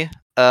see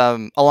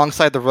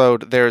alongside the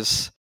road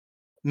there's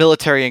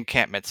military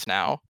encampments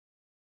now,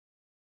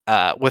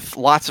 with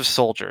lots of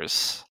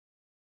soldiers.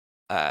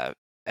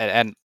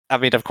 And I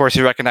mean, of course,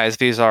 you recognize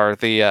these are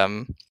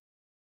the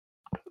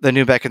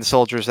New Beacon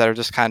soldiers that are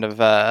just kind of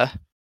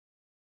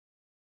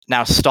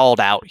now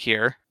stalled out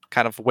here,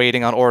 kind of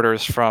waiting on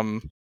orders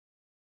from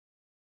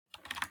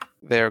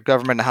their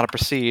government on how to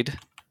proceed,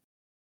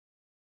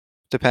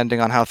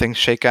 depending on how things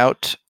shake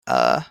out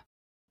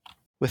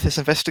with this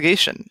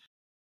investigation.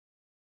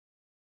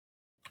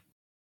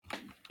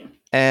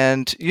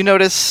 And you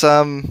notice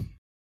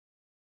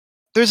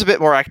there's a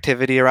bit more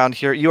activity around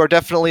here. You are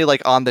definitely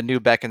like on the New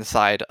Beacon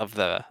side of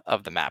the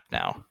map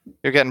now.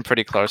 You're getting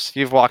pretty close.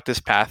 You've walked this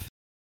path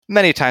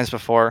many times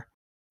before,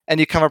 and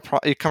you come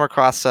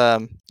across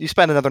you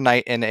spend another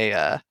night in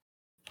a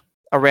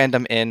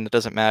random inn. That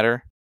doesn't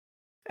matter,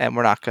 and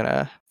we're not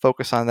gonna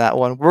focus on that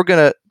one. We're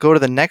gonna go to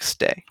the next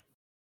day,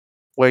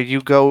 where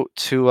you go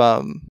to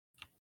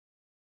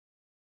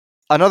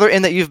another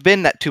inn that you've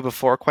been to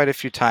before quite a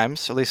few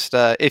times. At least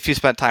if you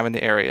spent time in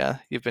the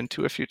area, you've been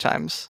to a few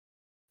times.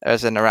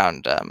 as in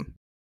around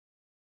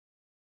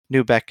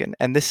New Beacon,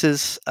 and this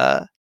is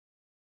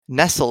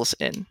Nestle's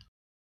Inn.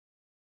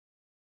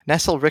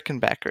 Nestle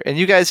Rickenbacker, and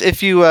you guys,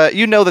 if you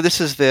you know that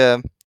this is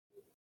a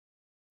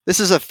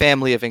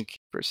family of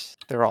innkeepers.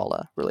 They're all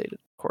related,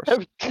 of course.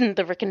 The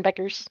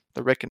Rickenbackers.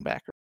 The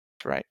Rickenbacker,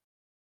 right?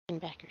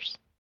 Rickenbackers.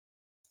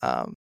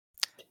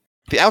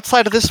 The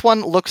outside of this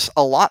one looks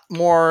a lot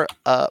more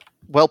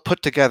well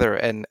put together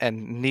and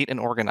neat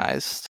and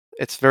organized.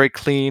 It's very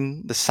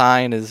clean. The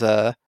sign is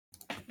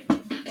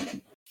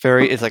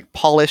is like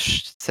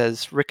polished. It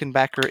says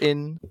Rickenbacker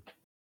Inn.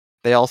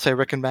 They all say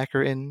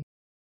Rickenbacker Inn.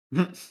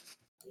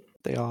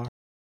 They are.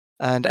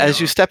 And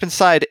as you step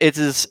inside, it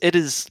is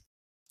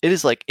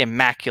like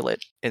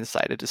immaculate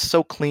inside. It is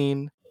so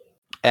clean,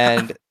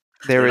 and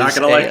They're not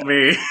gonna like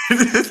me.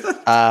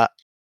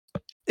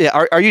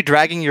 Yeah, are you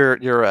dragging your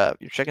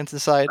chickens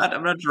inside?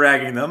 I'm not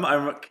dragging them.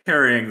 I'm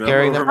carrying them.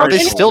 Are they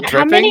still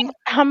dripping?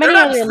 How many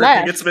are there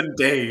left? It's been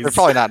days. They're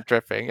probably not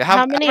dripping.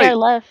 How many are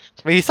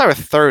left? I mean, he started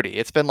with 30.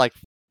 It's been like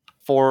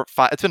 4,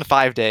 5. It's been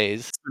 5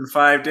 days. It's been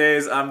 5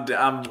 days. I'm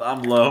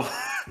low.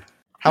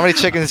 How many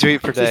chickens do you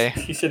eat per day?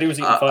 He said he was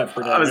eating 5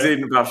 per day. I was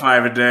eating about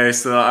 5 a day,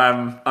 so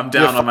I'm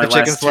down on my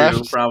last 2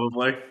 left?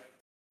 Probably.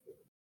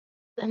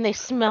 And they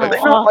smell Are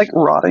they not like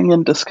rotting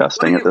and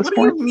disgusting at this point?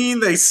 point? What do you mean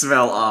they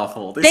smell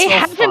awful? They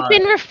haven't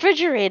been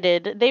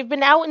refrigerated. They've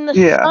been out in the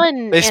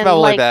sun. They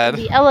smell and, really bad.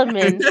 The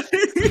elements.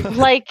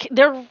 Like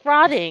they're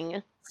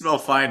rotting. Smell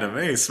fine to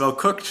me. Smell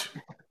cooked.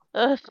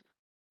 Cooked.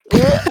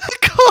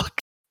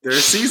 They're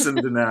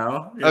seasoned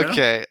now.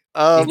 Okay.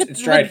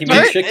 It's right. He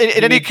made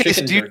in any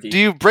case, do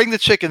you bring the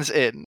chickens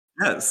in?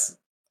 Yes.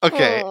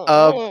 Okay.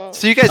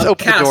 So you guys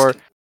open the door.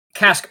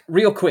 Cask,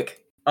 real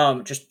quick.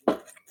 Just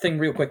thing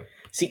real quick.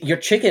 See, your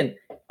chicken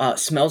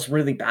smells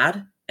really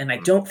bad, and I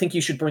don't think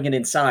you should bring it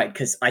inside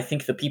because I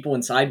think the people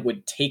inside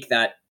would take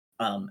that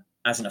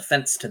as an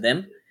offense to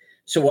them.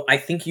 So what I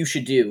think you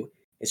should do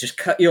is just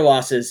cut your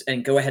losses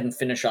and go ahead and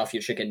finish off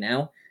your chicken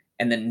now,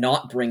 and then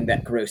not bring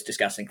that gross,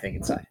 disgusting thing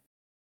inside.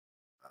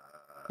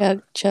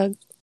 Chug.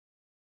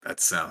 That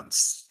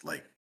sounds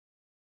like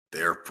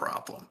their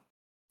problem.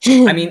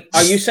 I mean,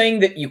 are you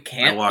saying that you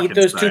can't eat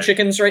those 2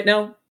 chickens right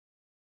now?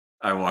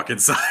 I walk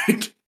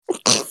inside.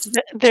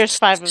 There's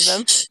 5 of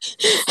them.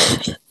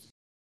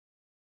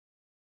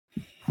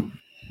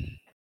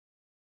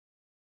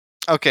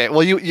 Okay,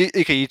 well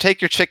you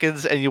take your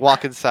chickens and you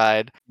walk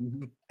inside,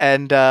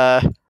 and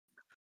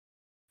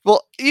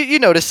well you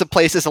notice the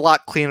place is a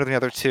lot cleaner than the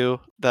other 2.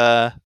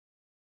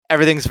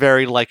 Everything's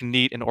very like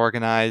neat and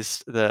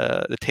organized.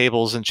 The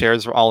tables and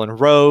chairs are all in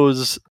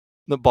rows.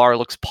 The bar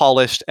looks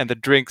polished, and the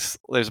drinks,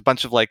 there's a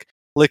bunch of like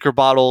liquor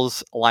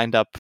bottles lined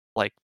up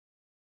like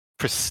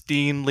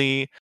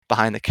pristinely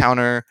behind the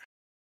counter.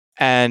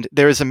 And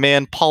there is a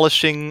man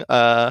polishing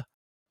a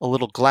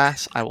little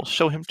glass. I will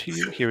show him to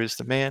you. Here is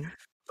the man.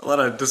 A lot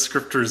of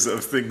descriptors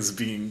of things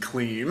being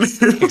clean.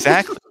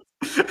 Exactly.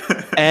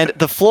 And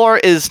the floor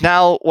is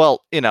now,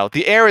 well,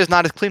 the air is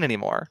not as clean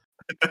anymore.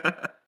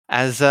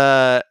 As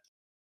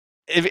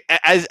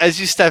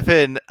you step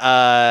in,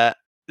 the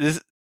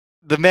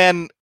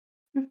man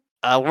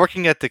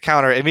working at the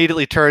counter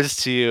immediately turns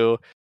to you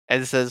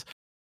and says,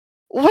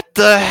 "What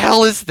the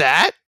hell is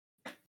that?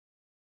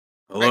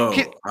 Hello,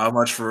 how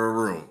much for a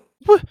room?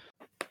 What?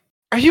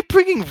 Are you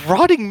bringing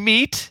rotting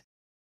meat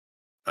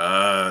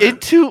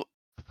into?"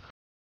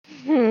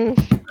 I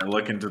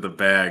look into the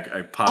bag.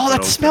 I pop it open.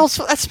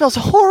 That smells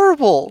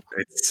horrible.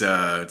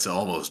 It's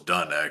almost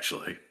done,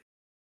 actually.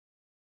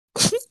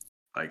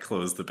 I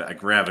close the bag.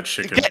 Grab a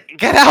chicken.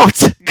 Get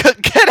out!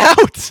 Get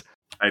out!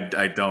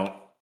 I don't.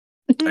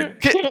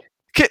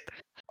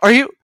 Are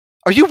you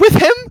with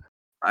him?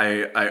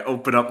 I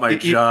open up my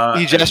jaw.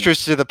 He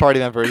gestures to the party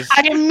members.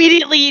 I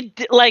immediately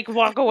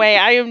walk away.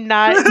 I am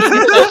not.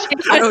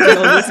 I don't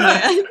know this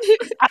man.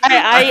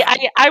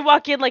 I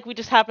walk in like we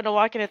just happen to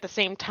walk in at the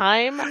same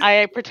time.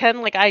 I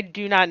pretend like I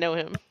do not know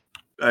him.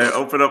 I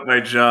open up my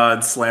jaw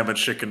and slam a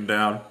chicken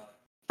down,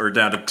 or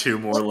down to 2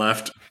 more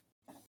left.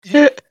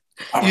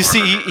 You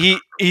see,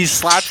 he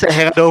slaps a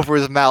hand over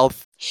his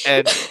mouth,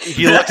 and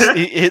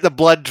the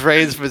blood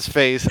drains from his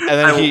face, and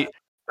then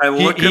I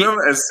look at him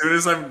as soon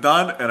as I'm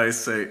done, and I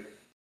say,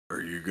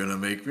 "Are you gonna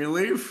make me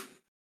leave?"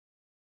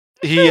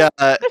 He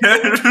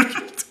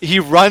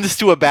runs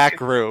to a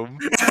back room.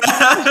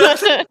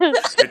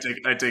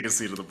 I take a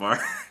seat at the bar.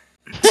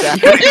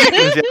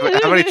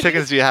 How many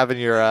chickens do you have in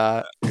your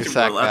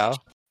sack now?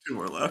 2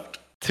 more left.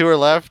 2 are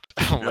left?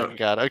 Oh my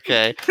god,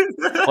 okay.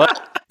 Well,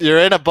 you're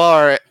in a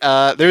bar.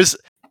 There's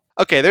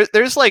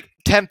like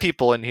 10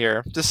 people in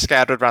here, just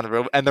scattered around the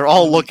room, and they're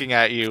all looking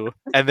at you,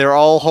 and they're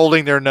all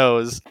holding their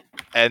nose,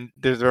 and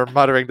they're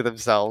muttering to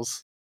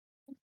themselves.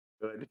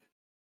 Good.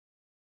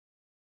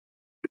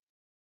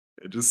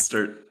 I just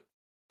start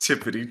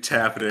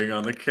tippity-tapping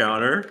on the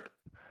counter,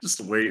 just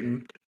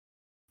waiting.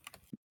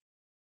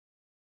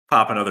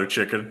 Pop another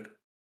chicken.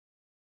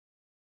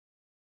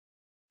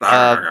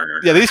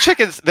 Yeah, these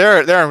chickens,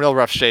 they're in real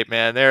rough shape,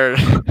 man. They're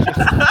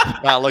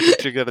not looking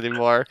too good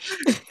anymore.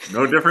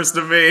 No difference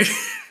to me.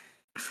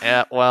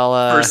 Yeah, well,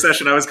 First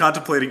session, I was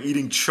contemplating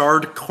eating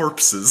charred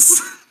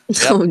corpses.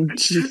 Oh,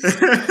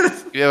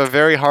 jeez. you have a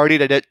very hardy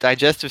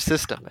digestive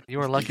system. You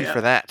were lucky Yeah.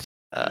 for that.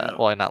 Yeah.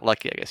 Well, not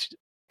lucky, I guess. You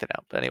did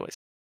out, but anyways.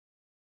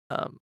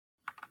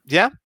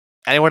 Yeah.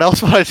 Anyone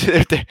else want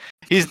to?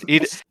 He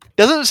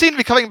doesn't seem to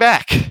be coming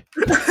back.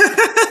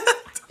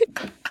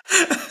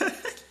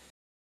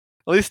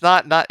 At least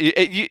not.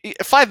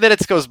 5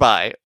 minutes goes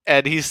by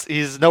and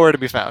he's nowhere to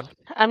be found.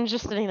 I'm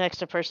just sitting next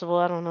to Percival.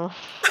 I don't know.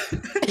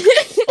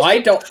 I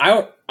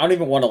don't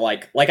even want to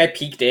like I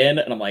peeked in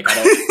and I'm like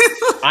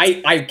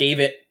I gave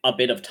it a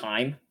bit of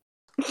time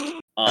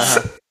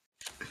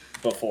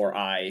before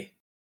I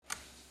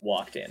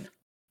walked in.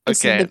 This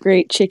Okay. is the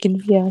great chicken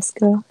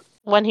fiasco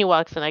When he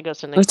walks in, I go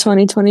sit of next to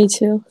him.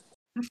 2022.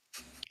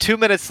 2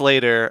 minutes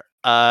later,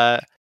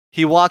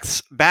 he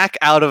walks back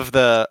out of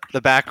the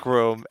back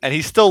room, and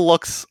he still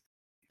looks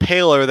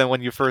paler than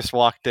when you first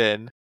walked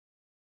in.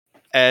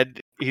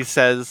 And he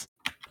says,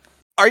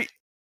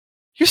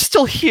 "You're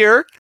still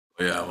here?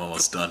 Yeah, I'm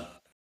almost done.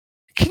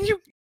 Can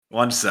you?"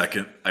 1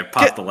 second. I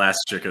popped the last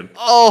chicken.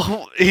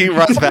 Oh, he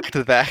runs back to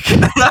the back.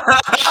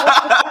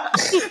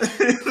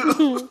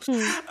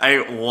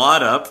 I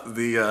wad up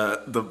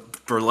the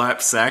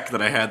burlap sack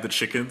that I had the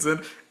chickens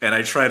in, and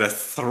I try to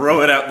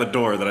throw it out the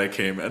door that I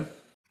came in.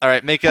 All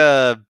right, make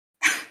a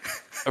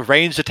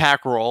ranged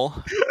attack roll.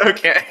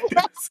 Okay.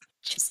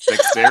 Just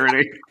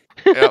dexterity.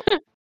 Yep.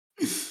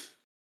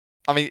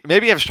 I mean,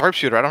 maybe you have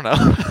sharpshooter. I don't know.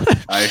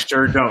 I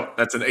sure don't.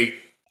 That's an 8.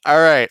 All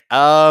right.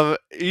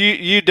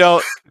 You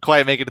don't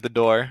quite make it to the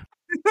door.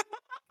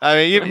 I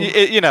mean,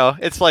 you know,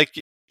 it's like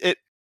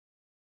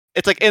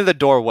in the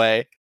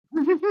doorway,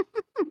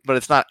 but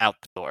it's not out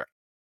the door.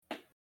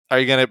 Are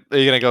you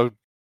gonna go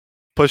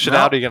push it No.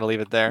 out? Or are you gonna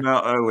leave it there? No,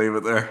 I'll leave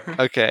it there.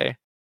 Okay.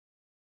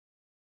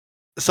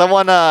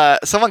 Someone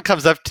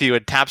comes up to you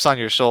and taps on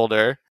your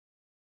shoulder.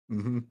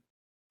 Mm-hmm.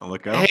 I'll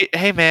look out.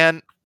 Hey,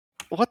 man,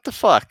 what the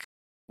fuck?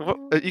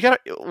 What you got?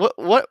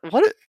 What?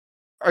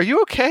 Are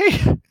you okay?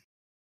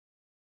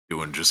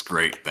 Doing just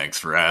great. Thanks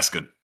for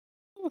asking.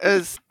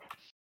 Is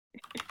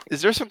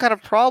there some kind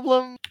of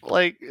problem?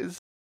 Like,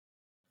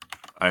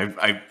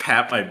 I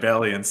pat my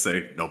belly and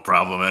say, "No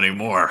problem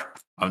anymore.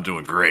 I'm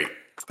doing great.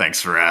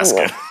 Thanks for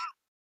asking."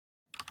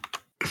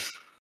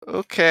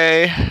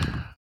 okay.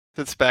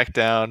 Sits back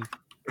down.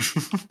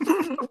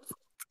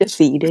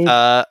 Defeated.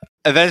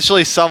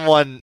 Eventually,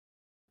 someone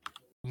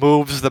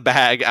moves the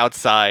bag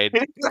outside.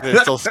 It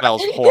still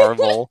smells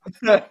horrible.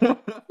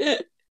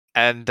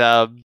 And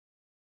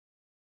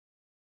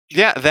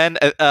yeah, then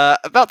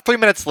about 3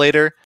 minutes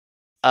later,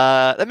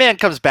 the man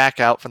comes back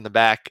out from the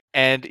back,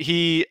 and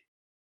he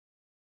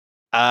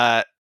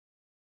kind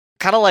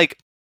of like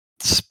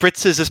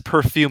spritzes his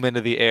perfume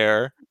into the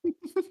air,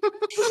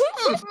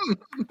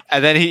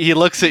 and then he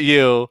looks at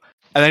you,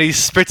 and then he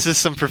spritzes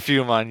some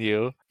perfume on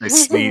you. I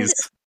sneeze.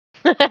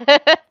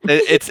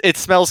 It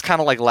smells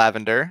kind of like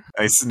lavender.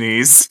 I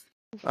sneeze.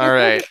 All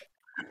right,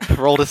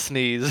 roll to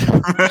sneeze.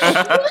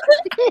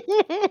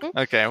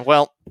 Okay,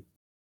 well,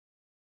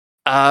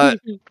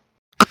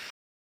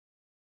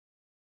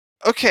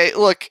 okay,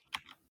 look,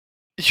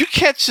 you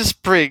can't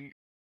just bring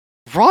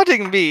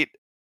rotting meat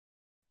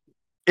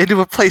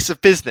into a place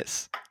of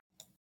business.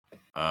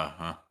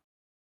 Uh-huh.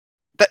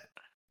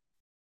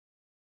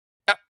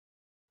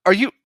 Are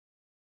you?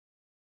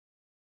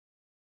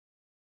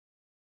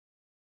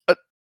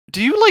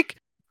 Do you like?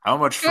 How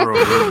much for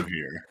a room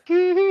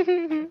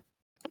here?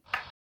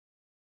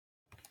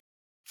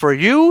 For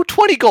you,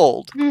 20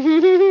 gold.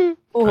 That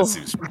Oh.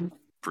 seems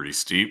pretty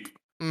steep.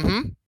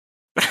 Mm-hmm.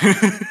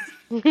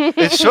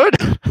 It should,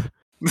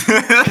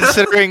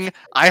 considering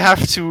I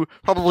have to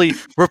probably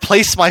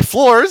replace my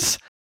floors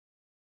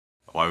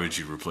Why would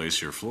you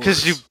replace your floors?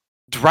 because you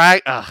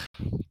drag.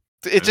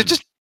 It's Mm.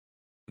 just.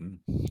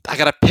 I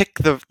gotta pick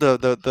the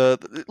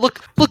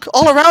look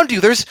all around you.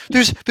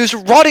 There's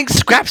rotting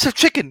scraps of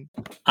chicken.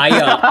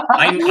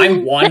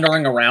 I'm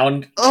wandering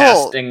around Oh.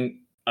 casting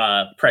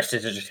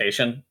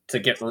prestidigitation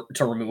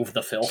to remove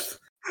the filth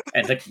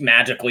and to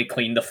magically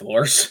clean the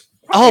floors.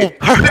 Oh,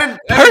 Then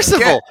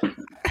Percival!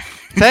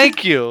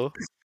 Thank you.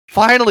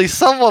 Finally,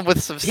 someone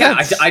with some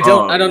Yeah, sense. I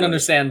don't Oh, yeah.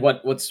 understand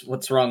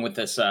what's wrong with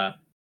this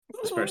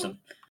person.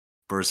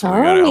 First, we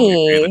gotta help you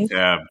pay Tony. the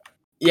tab.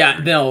 Yeah,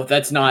 no,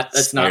 that's not my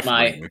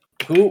Stifling.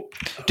 who.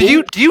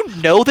 Do you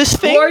know this Who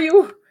thing? are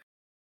you?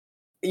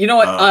 You know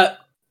what?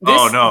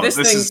 Oh no, this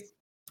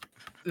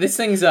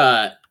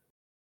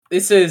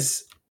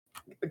is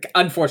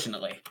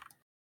unfortunately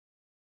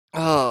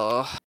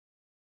Oh,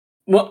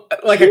 well,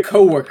 like a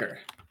coworker.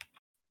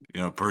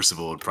 You know,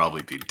 Percival would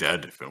probably be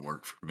dead if it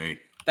weren't for me.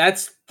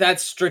 That's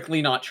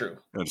strictly not true.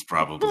 That's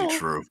probably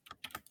true.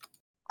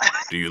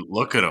 Do you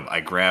look at him? I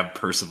grab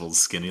Percival's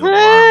skinny little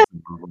arms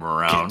and move him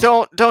around.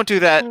 don't do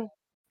that. Look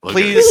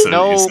please, at him.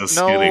 no, He's so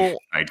skinny. no.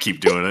 I'd keep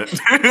doing it.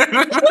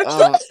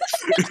 Uh,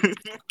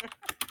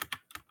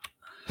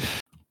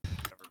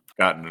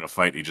 Gotten in a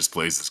fight, he just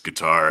plays his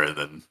guitar and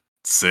then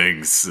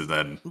sings and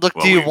then. look,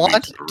 well, do you we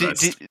want? do the Do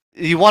rest.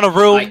 you want a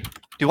room? Do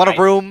you want a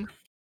room?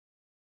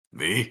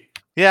 Me?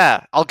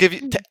 Yeah, I'll give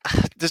you.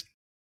 Just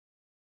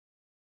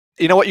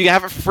you know what? You can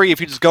have it for free if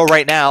you just go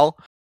right now.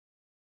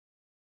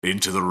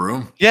 Into the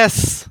room?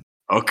 Yes.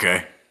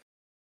 Okay.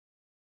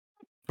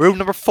 Room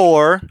number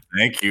 4.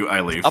 Thank you. I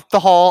leave. Up the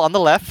hall on the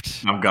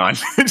left. I'm gone.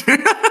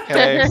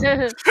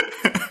 Okay.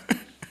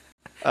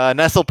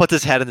 Nestle puts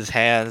his head in his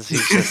hands.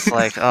 He's just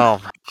like,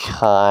 oh my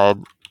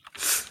god.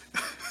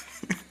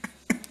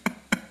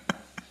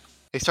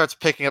 He starts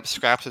picking up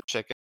scraps of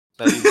chicken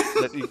that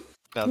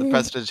the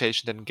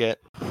prestidigitation didn't get.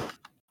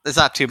 It's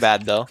not too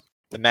bad though.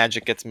 The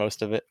magic gets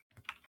most of it.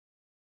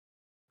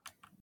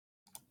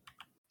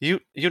 You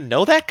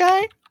know that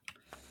guy?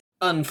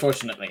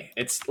 Unfortunately,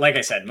 it's like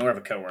I said, more of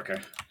a coworker.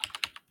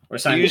 We're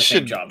assigned You to the same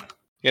should- job.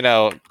 You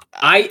know,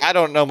 I I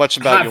don't know much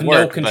about have your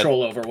work. no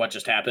control over what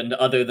just happened,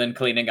 other than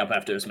cleaning up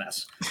after his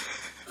mess.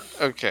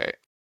 But, okay.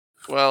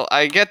 Well,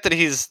 I get that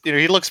he's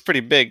he looks pretty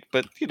big,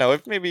 but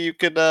if maybe you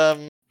could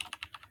if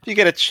you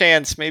get a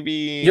chance, maybe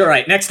You're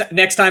right. Next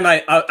time,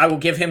 I will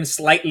give him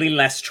slightly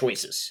less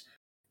choices,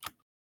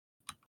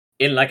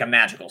 in like a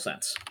magical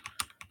sense.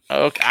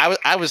 Okay,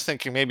 I was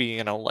thinking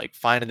maybe like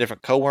find a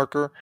different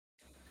coworker.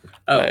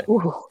 Oh, But-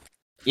 Ooh.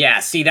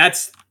 yeah. See,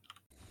 that's.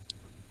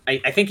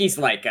 I think he's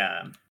like.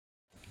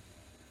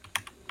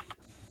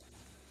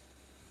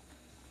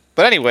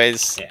 But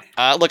anyways,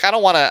 Yeah. look,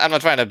 I'm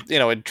not trying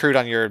to intrude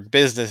on your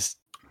business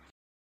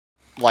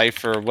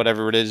life or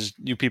whatever it is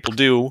you people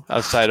do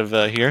outside of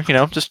here.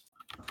 Just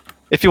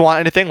if you want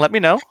anything, let me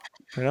know.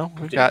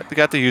 We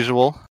got the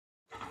usual.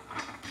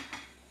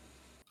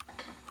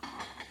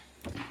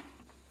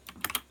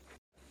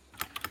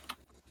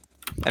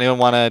 Anyone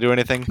want to do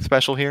anything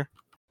special here?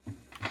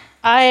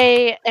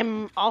 I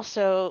am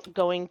also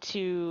going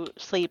to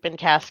sleep in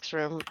Cask's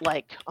room,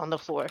 like on the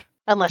floor,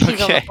 unless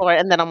he's on the Okay. floor,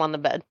 and then I'm on the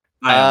bed.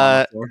 I am on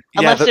the floor.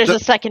 Unless the, there's the, a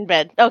second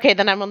bed. Okay,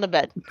 then I'm on the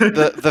bed.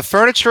 the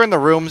furniture in the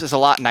rooms is a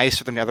lot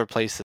nicer than the other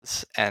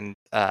places, and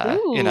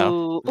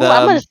Ooh, the,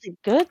 I'm gonna sleep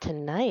good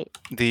tonight.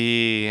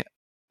 the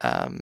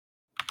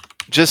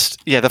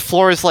the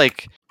floor is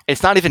like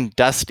it's not even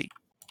dusty.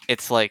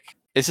 It's like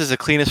this is the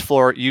cleanest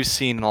floor you've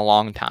seen in a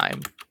long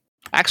time.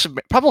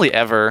 Actually, probably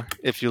ever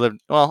if you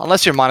lived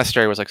unless your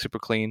monastery was like super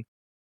clean.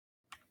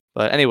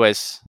 But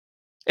anyways,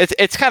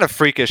 it's kind of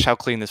freakish how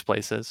clean this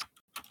place is.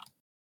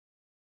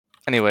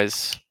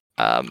 Anyways,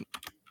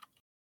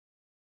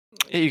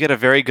 you get a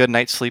very good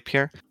night's sleep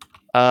here.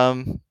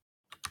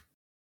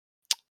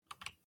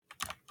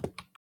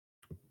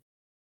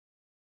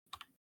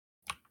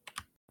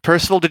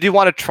 Percival, did you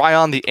want to try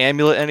on the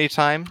amulet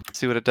anytime?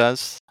 See what it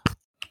does?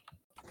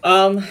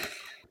 I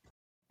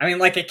mean,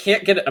 like, I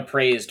can't get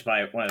appraised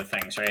by one of the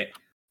things, right?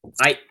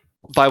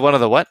 By one of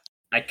the what?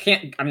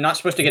 I'm not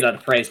supposed to get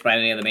appraised by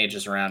any of the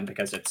mages around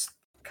because it's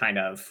kind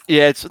of.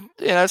 Yeah, it's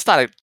it's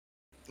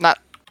not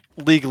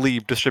legally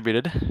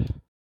distributed.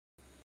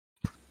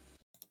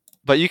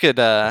 But you could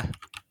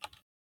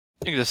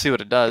just see what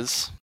it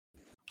does.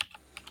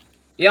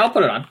 Yeah, I'll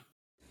put it on.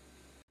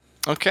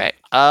 Okay.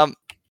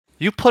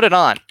 You put it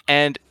on,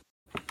 and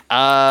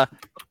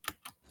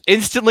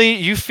instantly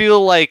you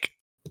feel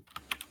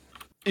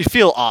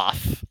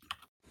off.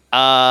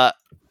 Oh,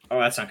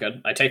 that's not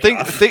good. I take it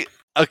off.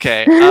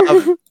 Okay.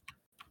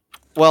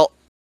 Well,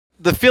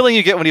 the feeling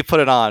you get when you put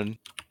it on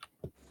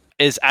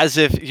is as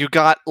if you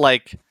got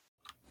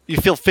you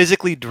feel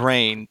physically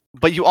drained,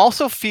 but you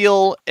also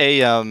feel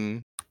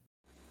a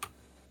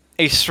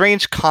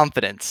strange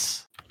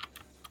confidence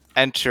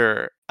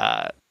enter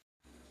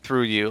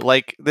through you,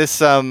 like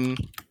this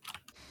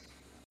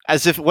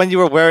as if when you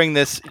were wearing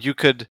this you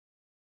could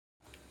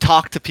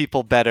talk to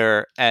people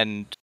better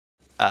and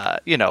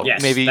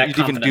Yes, maybe that you'd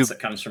even do confidence that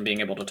comes from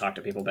being able to talk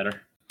to people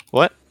better.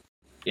 what?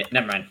 Yeah,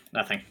 never mind.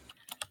 Nothing.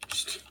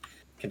 Just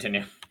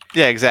continue.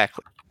 Yeah,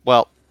 exactly.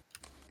 Well,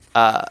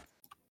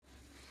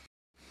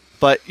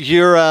 but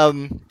you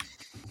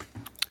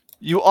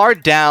are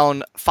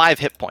down 5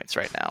 hit points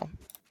right now.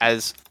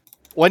 As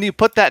when you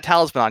put that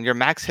talisman on, your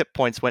max hit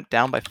points went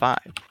down by 5.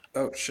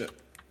 Oh shit.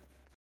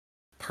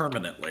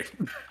 Permanently.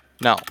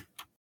 No.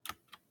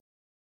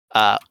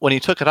 When you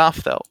took it off,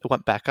 though, it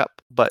went back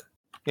up. But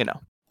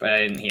But I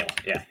didn't heal.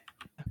 Yeah.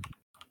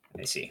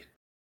 I see.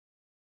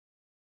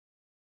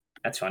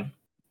 That's fun.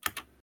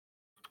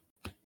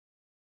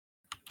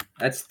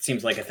 That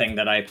seems like a thing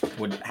that I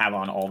would have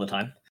on all the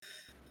time.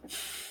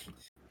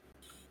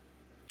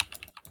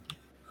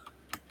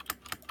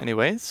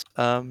 anyways,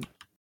 that's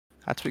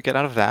what we get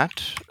out of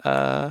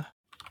that.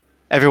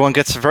 Everyone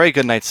gets a very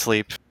good night's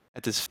sleep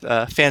at this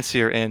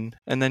fancier inn,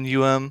 and then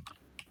you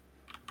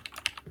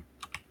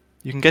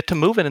can get to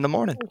moving in the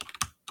morning.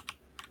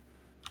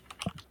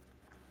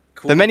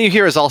 Cool. The menu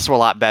here is also a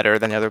lot better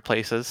than the other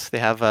places. They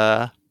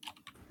have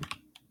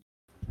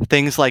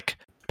things like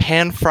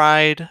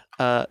pan-fried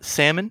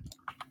salmon.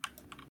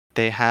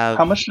 They have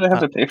How much did I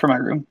have to pay for my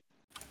room?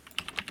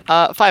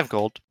 5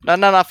 gold. No,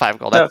 not 5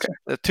 gold. That's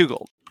 2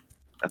 gold.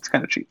 That's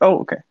kind of cheap. Oh,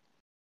 okay.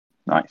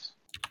 Nice.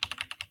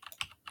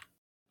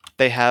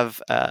 They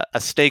have a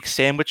steak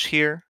sandwich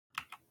here.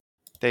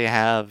 They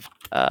have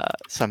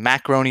some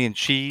macaroni and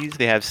cheese.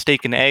 They have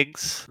steak and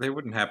eggs. They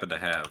wouldn't happen to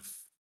have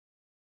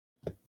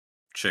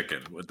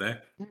chicken, would they?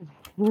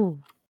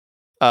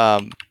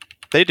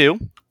 They do.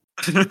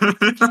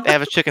 They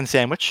have a chicken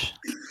sandwich.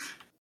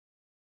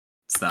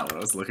 It's not what I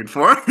was looking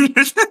for.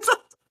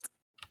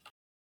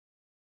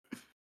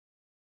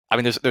 I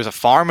mean, there's a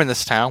farm in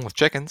this town with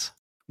chickens.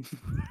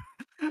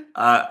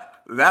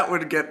 That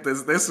would get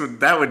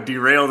that would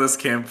derail this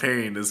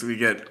campaign as we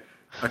get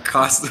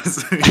accosted,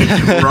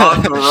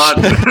 wrong to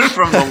run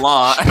from the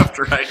law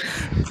after I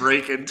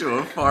break into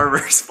a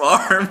farmer's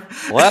farm.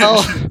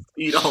 Well, and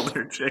eat all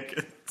their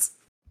chickens.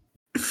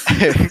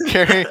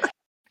 Carrie,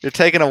 you're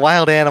taking a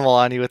wild animal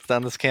on you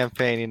on this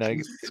campaign. You know,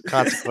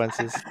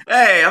 consequences.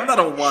 Hey, I'm not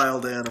a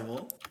wild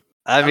animal.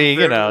 I mean,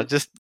 you know,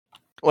 just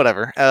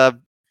whatever.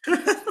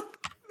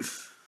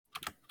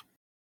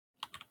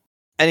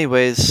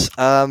 Anyways,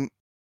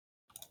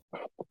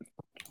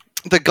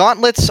 the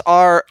gauntlets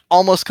are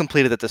almost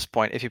completed at this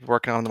point. If you've been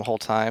working on them the whole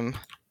time,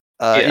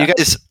 you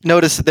guys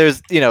notice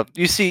there's,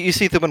 you see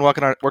Thuban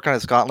working on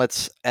his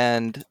gauntlets,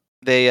 and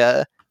they,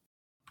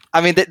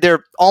 I mean,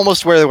 they're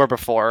almost where they were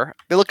before.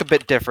 They look a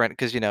bit different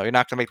because you're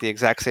not gonna make the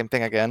exact same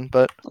thing again,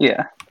 but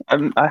yeah,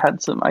 I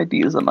had some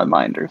ideas in my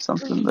mind or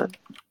something that.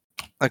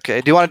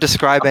 Okay. Do you want to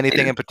describe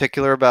anything in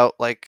particular about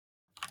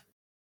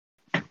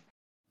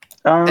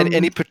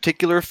any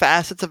particular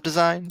facets of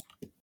design?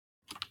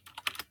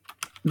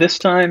 This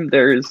time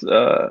there's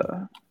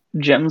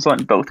gems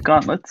on both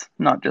gauntlets,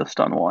 not just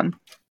on one.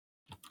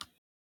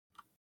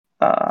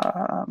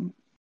 And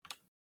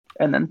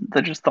then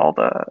just all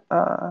the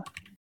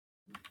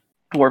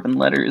dwarven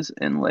letters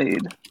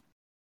inlaid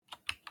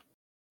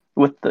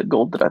with the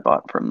gold that I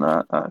bought from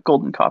the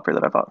gold and copper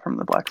that I bought from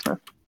the blacksmith.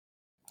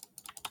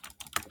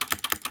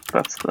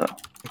 That's the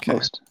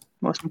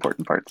most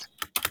important parts.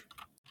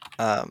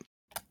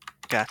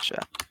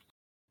 Gotcha.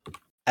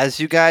 As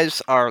you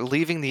guys are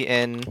leaving the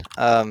inn,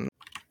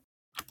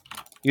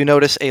 you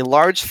notice a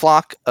large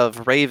flock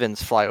of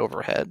ravens fly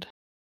overhead.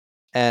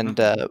 And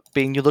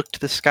being you look to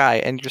the sky,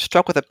 and you're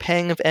struck with a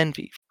pang of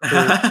envy.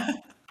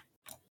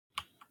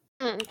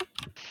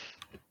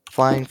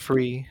 Flying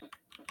free.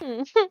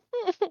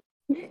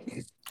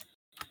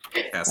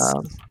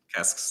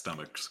 Cask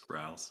stomach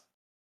growls.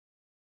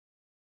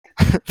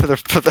 for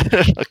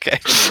the okay.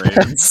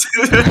 Ravens.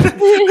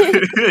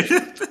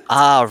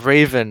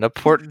 Raven, a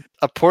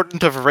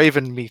portent of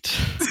raven meat.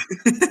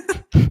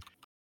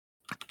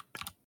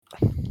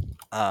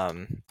 But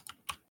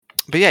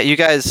yeah, you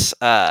guys,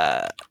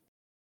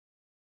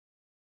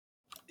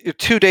 you're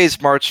 2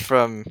 days march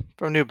from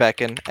New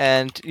Beacon,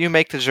 and you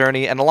make the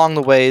journey. And along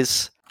the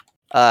ways,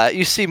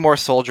 you see more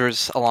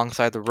soldiers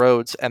alongside the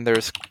roads, and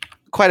there's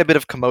quite a bit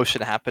of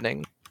commotion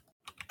happening.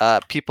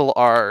 People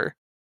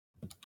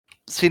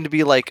seem to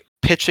be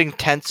pitching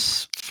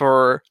tents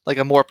for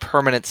a more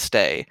permanent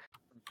stay.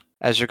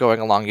 As you're going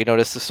along, you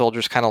notice the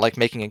soldiers kind of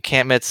making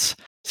encampments,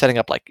 setting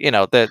up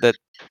the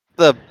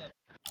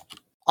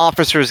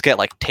officers get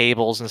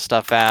tables and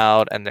stuff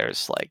out, and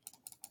there's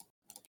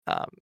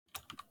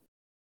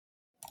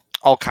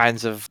all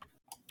kinds of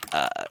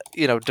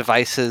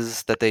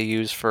devices that they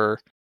use for,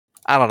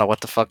 I don't know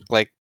what the fuck,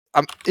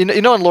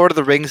 in Lord of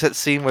the Rings, that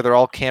scene where they're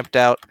all camped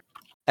out,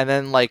 and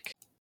then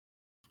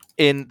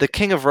in the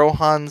King of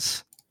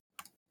Rohan's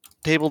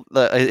table,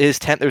 his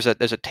tent, there's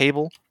a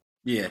table.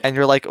 Yeah. And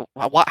you're like,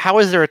 how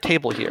is there a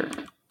table here?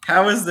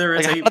 How is there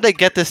a table? How did they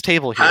get this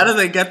table here? How did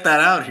they get that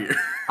out here?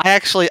 I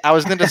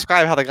was going to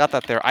describe how they got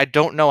that there. I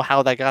don't know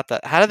how they got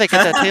that. How did they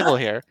get that table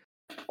here?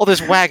 Oh,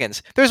 there's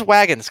wagons. There's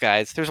wagons,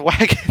 guys. There's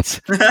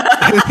wagons in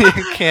the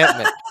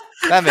encampment.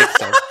 That makes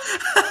sense.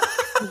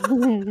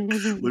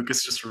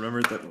 Lucas just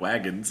remembered that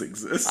wagons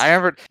exist. I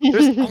remember.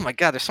 Oh my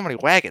god, there's so many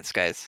wagons,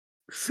 guys.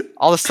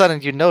 All of a sudden,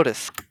 you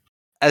notice,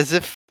 as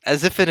if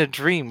in a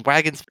dream,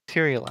 wagons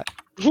materialize.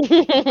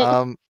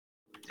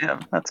 Yeah,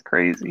 that's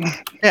crazy.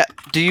 Yeah.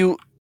 Do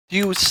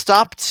you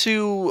stop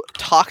to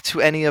talk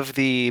to any of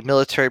the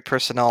military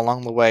personnel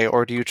along the way,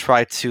 or do you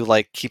try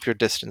to keep your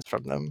distance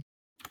from them?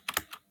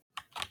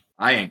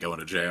 I ain't going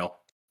to jail.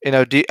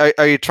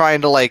 Are you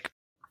trying to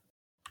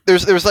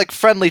There's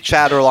friendly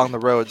chatter along the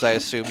roads. I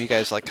assume you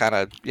guys kind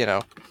of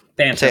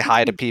say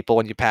hi to people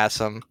when you pass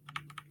them.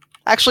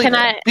 Actually,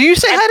 do you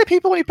say hi to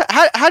people when you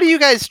pass? How do you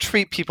guys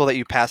treat people that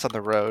you pass on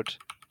the road?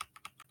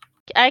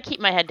 I keep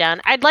my head down.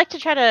 I'd like to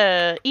try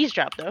to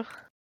eavesdrop though.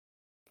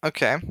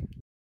 Okay.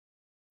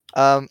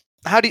 How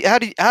do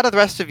the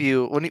rest of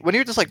you, when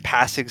you're just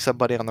passing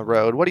somebody on the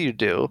road, what do you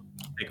do?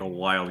 Take a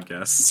wild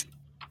guess.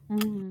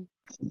 What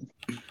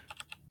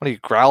do you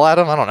growl at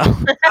them? I don't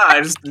know.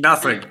 Just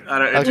nothing.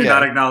 I do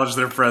not acknowledge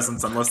their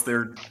presence unless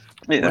they're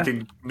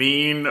looking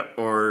mean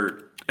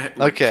or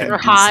or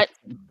hot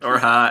or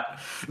hot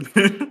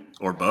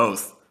or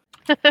both.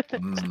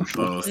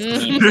 Both.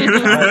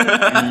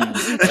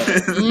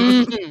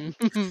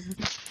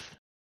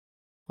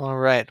 All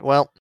right.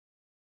 Well,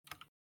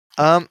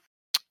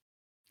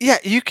 yeah,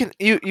 you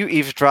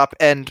eavesdrop,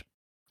 and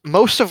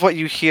most of what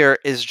you hear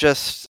is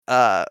just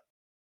a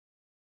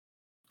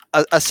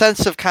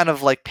sense of kind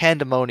of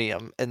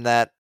pandemonium, in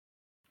that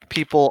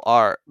people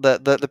are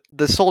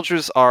the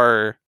soldiers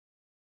are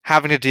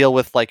having to deal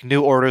with like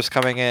new orders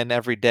coming in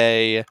every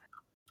day.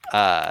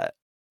 They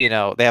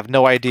have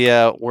no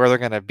idea where they're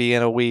gonna be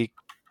in a week.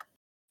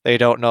 They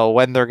don't know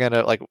when they're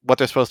gonna like what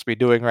they're supposed to be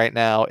doing right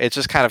now. It's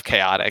just kind of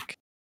chaotic,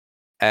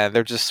 and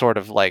they're just sort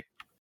of like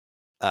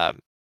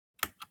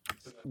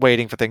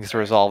waiting for things to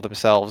resolve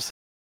themselves.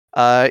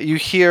 You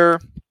hear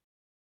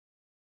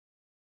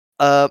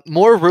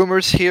more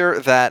rumors here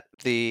that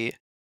the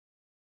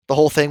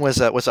whole thing was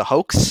a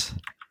hoax.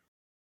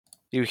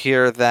 You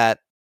hear that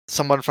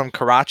someone from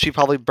Karachi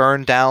probably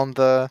burned down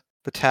the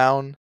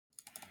town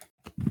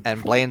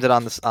and blamed it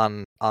on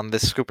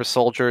this group of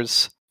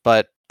soldiers,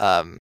 but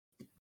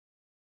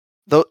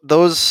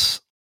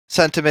those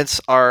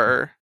sentiments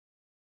are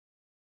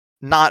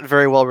not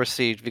very well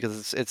received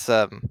because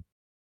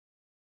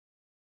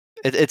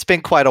it's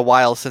been quite a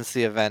while since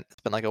the event.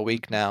 It's been like a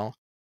week now,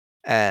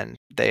 and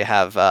they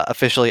have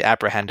officially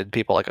apprehended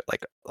people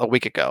like a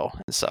week ago,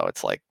 and so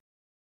it's like.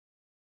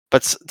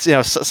 But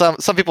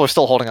some people are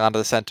still holding on to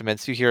the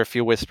sentiments. You hear a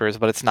few whispers,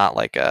 but it's not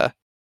like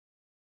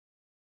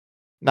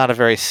not a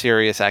very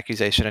serious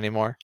accusation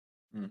anymore.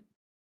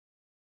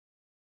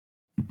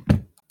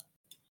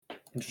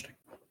 Interesting.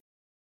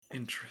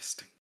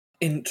 Interesting.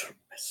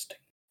 Interesting.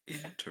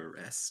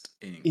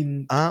 Interesting.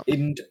 In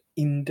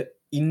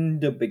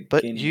the beginning.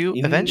 But you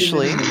In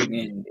eventually the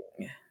beginning.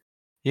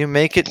 you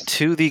make it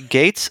to the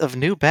gates of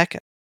New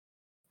Beacon,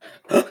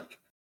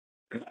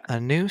 a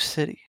new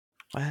city.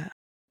 Wow.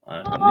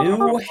 A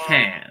new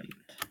hand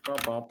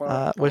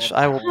Which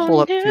I will pull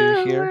up for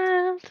you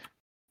here.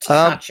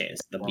 touches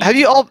the beat.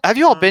 Have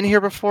you all been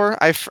here before?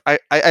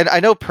 I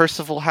know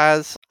Percival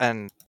has,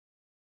 and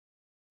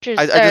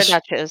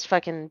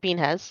fucking Bean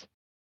has.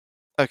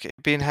 okay,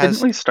 Bean has.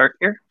 Didn't we start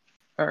here?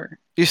 Or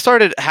You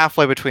started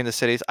halfway between the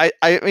cities. I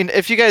mean,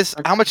 if you guys,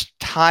 how much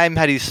time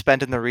had you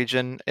spent in the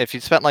region? If you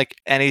spent like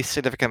any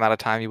significant amount of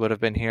time, you would have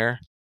been here.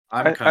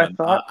 I thought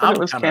that it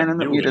was canon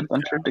that we'd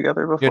adventured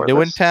together before. You're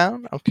new in this.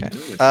 town? Okay.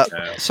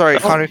 Sorry,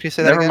 Connor, can you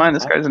say that Never again? mind,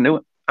 this guy's new.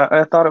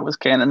 I thought it was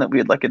canon that we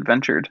had like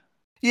adventured.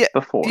 Yeah.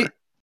 Before.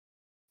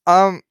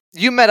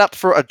 You met up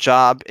for a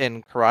job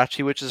in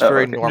Karachi, which is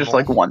very normal. Just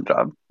like one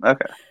job.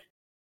 Okay.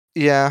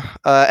 Yeah.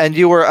 And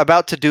you were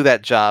about to do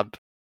that job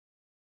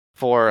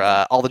for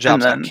all the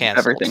jobs got canceled.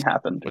 Everything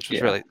happened, which was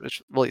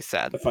really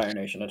sad. The Fire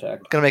Nation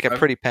attack. Gonna make a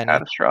pretty penny.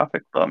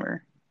 Catastrophic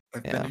bummer.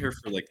 I've been here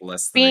for like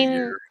less than a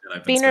year. And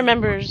I've been Bean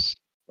remembers.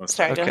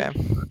 Sorry. Okay.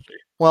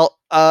 Well,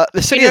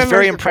 the city has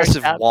very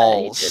impressive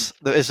walls.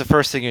 Is the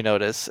first thing you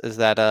notice is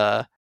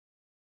that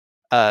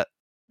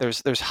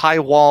there's high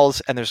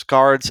walls and there's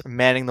guards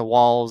manning the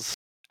walls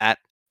at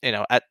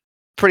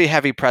pretty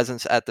heavy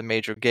presence at the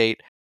major gate.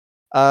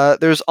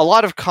 There's a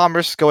lot of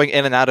commerce going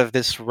in and out of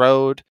this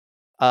road.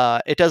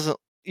 It doesn't.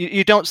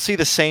 You don't see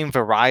the same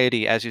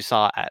variety as you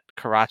saw at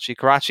Karachi.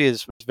 Karachi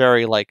is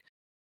very like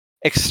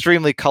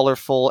extremely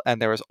colorful,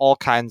 and there was all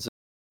kinds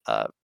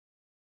of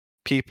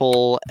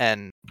people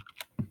and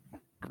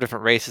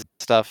different races and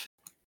stuff.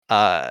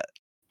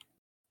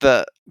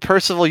 The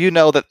Percival, you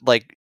know that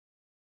like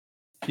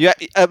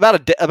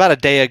about a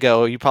day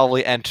ago, you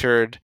probably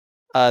entered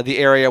the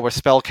area where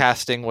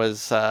spellcasting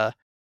was sort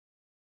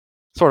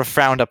of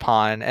frowned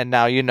upon, and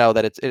now you know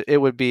that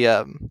it would be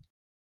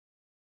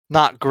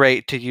not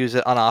great to use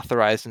it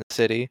unauthorized in the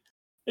city.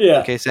 Yeah.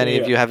 In case any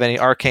of you have any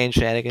arcane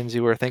shenanigans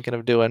you were thinking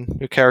of doing,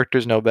 your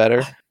characters know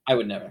better. I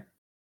would never.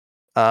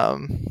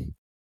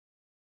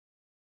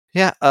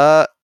 Yeah.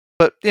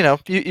 But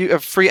you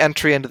have free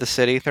entry into the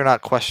city. They're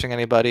not questioning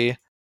anybody.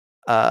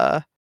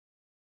 But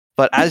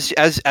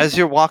as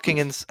you're walking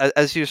in,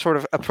 as you sort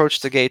of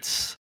approach the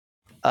gates,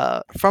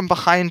 from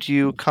behind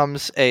you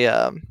comes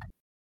a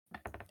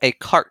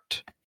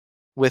cart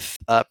with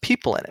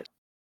people in it.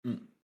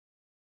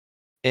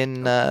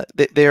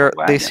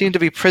 They seem to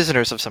be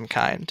prisoners of some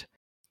kind.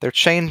 They're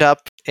chained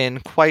up in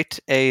quite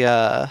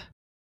an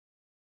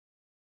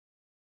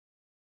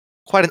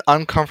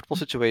uncomfortable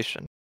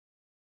situation.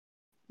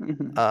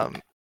 Mm-hmm.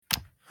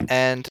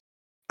 And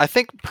I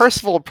think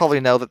Percival will probably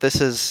know that this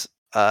is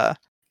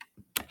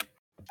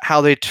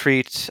how they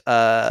treat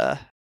like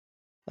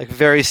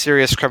very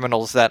serious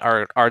criminals that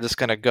are just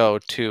gonna go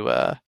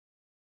to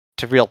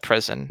real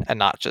prison and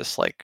not just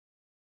like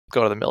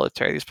go to the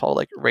military. These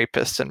probably like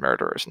rapists and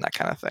murderers and that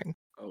kind of thing.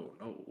 Oh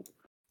no.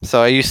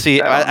 So you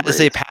see, as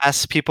they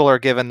pass, people are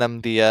giving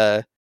them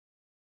the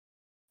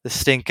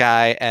stink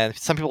eye, and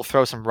some people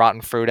throw some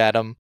rotten fruit at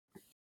them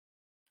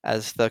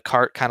as the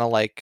cart kind of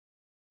like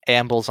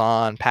ambles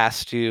on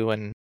past you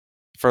and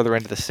further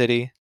into the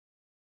city.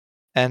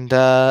 And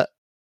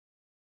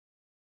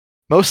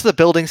most of the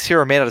buildings here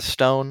are made out of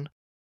stone.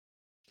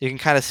 You can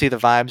kind of see the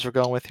vibes we're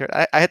going with here.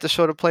 I had to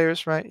show to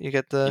players, right? You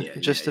get the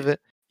gist of it.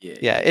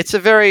 Yeah, it's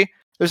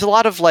there's a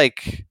lot of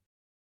like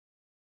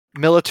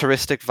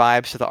militaristic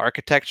vibes to the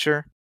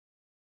architecture.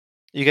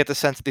 You get the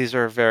sense that these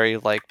are very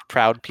like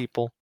proud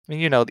people. I mean,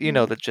 you know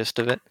the gist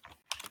of it.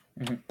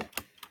 Mm-hmm.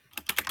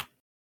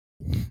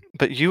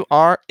 But you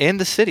are in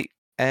the city,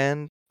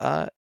 and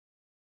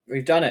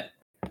we've done it.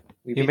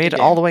 You made it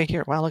all the way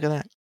here. Wow, look at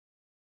that.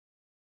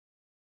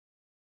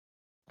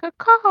 Good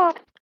call.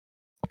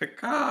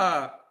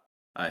 Pika.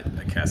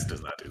 The cast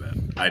does not do that.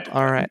 I do.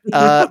 All right.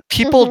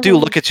 People do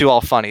look at you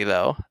all funny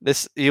though.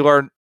 You I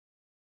want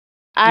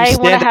to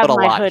stand have out a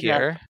my lot hood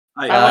here.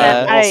 up.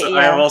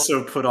 I have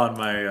also put on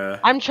my.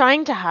 I'm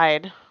trying to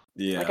hide.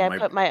 Yeah. Like I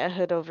put my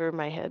hood over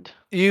my head.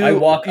 I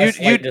walk a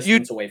slight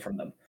distance away from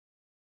them.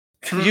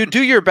 You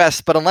do your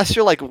best, but unless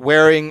you're like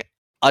wearing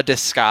a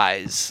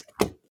disguise,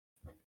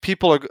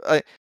 people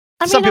are.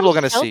 Some people are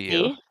going to see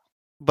you.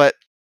 But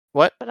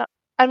what? But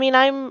I mean,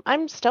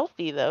 I'm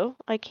stealthy though.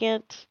 I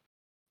can't.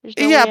 There's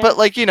no Yeah, way but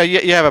like you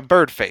have a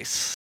bird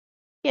face.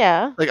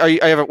 Yeah. Like, are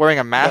you wearing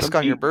a mask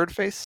on your bird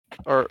face,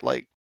 or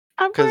like?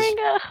 I'm wearing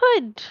a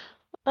hood.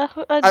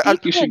 A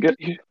deep You should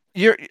hood.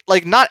 You're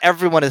like not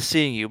everyone is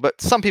seeing you, but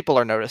some people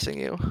are noticing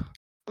you.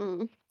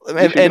 Mm. You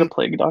should get a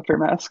plague doctor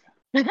mask.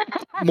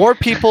 More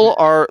people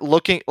are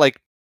looking. Like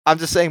I'm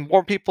just saying,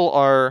 more people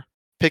are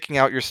picking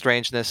out your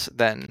strangeness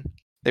than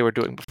they were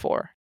doing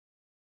before.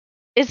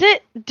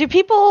 Do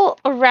people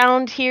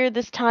around here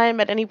this time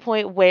at any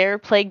point wear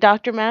plague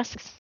doctor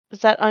masks? Is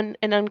that an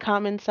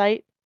uncommon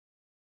sight?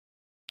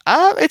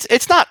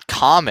 It's not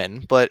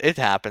common, but it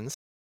happens.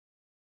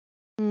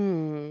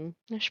 I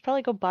should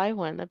probably go buy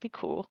one. That'd be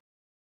cool.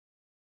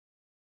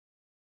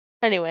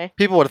 Anyway.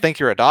 People would think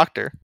you're a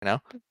doctor, you know?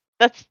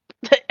 That's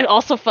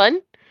also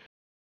fun.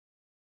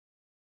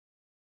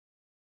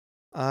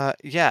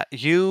 Yeah,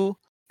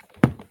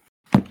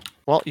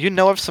 well, you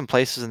know of some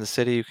places in the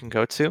city you can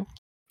go to.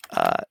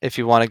 If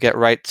you want to get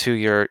right to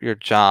your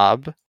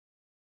job.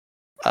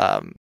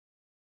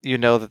 You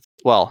know that,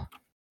 well,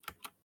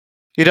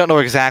 you don't know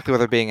exactly where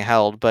they're being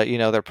held, but you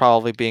know they're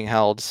probably being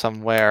held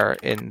somewhere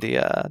in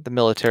the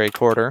military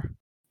quarter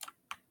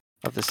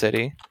of the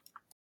city.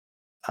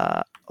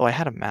 Oh, I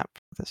had a map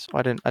for this. Oh,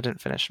 I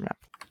didn't finish the map.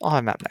 I'll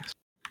have a map next.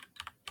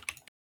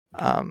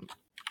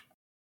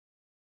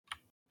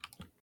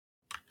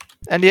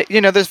 And you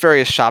know, there's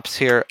various shops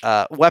here.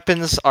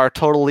 Weapons are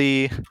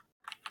totally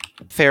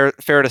fair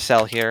to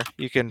sell here.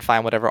 You can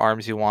find whatever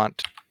arms you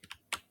want.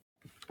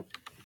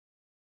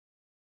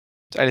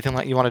 Is there anything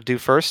that you want to do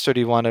first, or do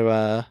you want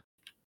to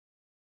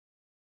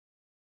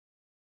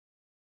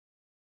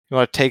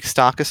take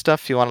stock of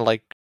stuff? You want to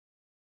like,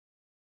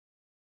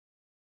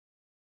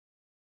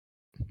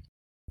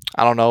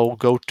 I don't know,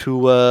 go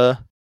to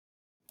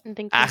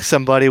ask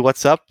somebody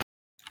what's up?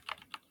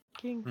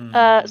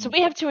 So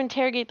we have to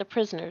interrogate the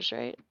prisoners,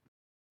 right?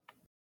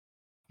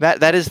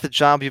 That is the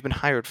job you've been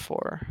hired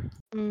for.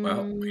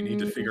 Well, we need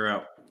to figure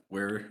out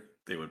where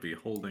they would be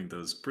holding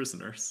those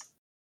prisoners,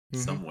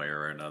 some way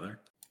or another.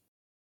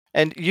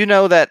 And you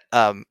know that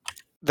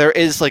there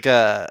is like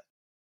the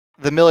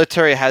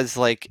military has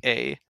like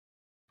a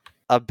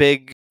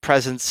big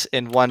presence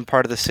in one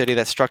part of the city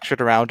that's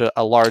structured around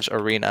a large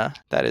arena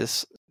that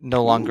is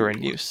no longer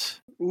in use.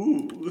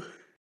 Ooh,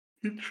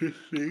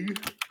 interesting.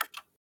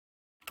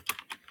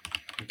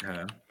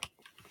 Okay.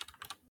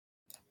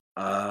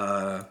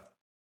 I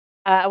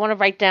want to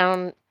write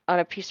down on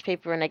a piece of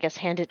paper and I guess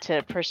hand it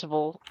to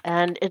Percival,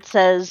 and it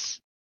says,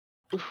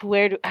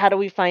 how do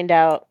we find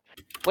out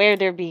where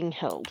they're being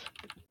held?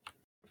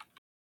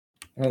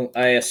 Well,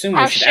 I assume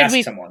we should ask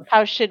someone.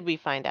 How should we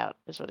find out,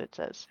 is what it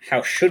says.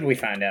 How should we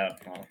find out?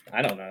 Well,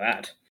 I don't know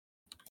that.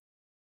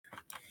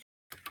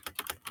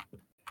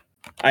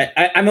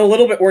 I'm a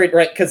little bit worried,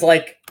 right? Because,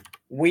 like,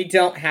 we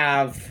don't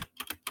have...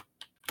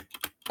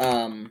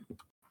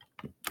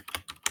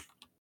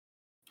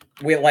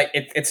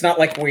 it's not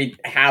like we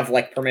have,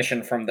 like,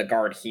 permission from the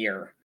guard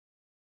here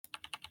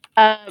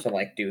to,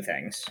 like, do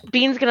things.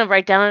 Bean's gonna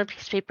write down on a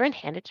piece of paper and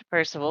hand it to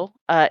Percival.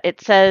 It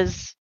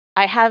says...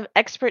 I have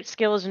expert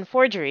skills in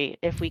forgery.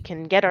 If we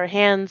can get our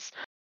hands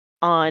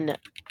on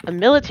a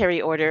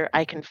military order,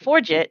 I can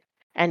forge it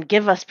and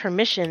give us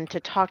permission to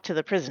talk to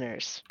the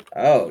prisoners.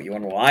 Oh, you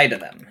want to lie to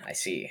them? I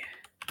see.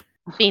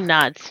 Bean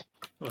nods.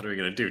 What are we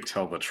gonna do?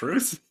 Tell the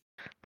truth?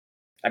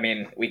 I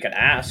mean, we could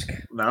ask.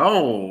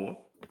 No.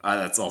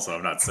 That's also,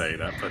 I'm not saying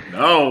that, but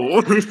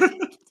no.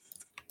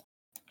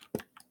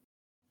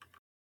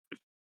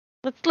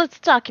 Let's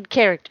talk in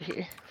character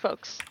here,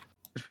 folks.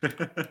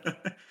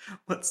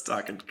 Let's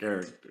talk in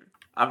character.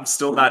 I'm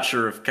still not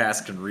sure if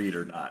Cass can read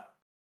or not.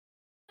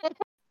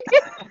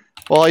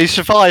 Well, you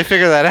should probably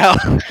figure that out.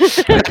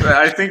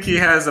 I think he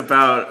has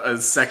about a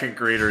second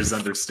grader's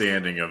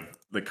understanding of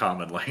the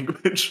common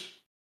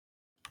language.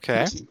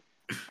 Okay.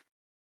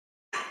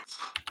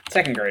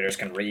 Second graders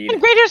can read.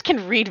 Second graders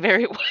can read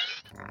very well.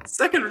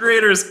 Second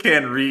graders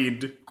can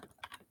read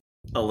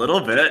a little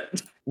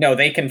bit. No,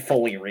 they can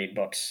fully read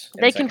books.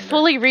 They can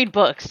fully read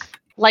books.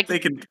 Like, they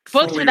can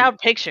books without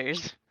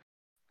pictures.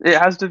 It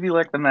has to be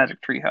like the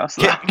Magic Tree House.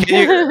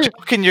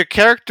 Can your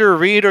character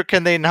read, or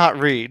can they not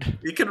read?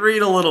 You can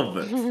read a little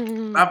bit.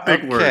 Not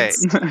big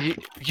words.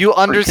 You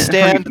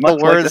understand the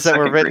words that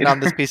were written on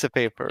this piece of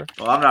paper.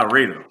 Well, I'm not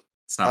reading them.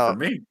 It's not for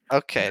me.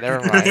 Okay, never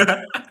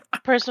mind.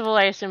 Percival,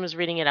 I assume, is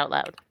reading it out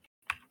loud.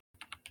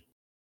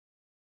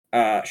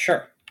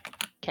 Sure.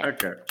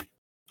 Okay.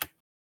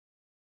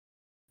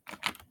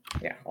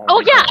 Yeah. Oh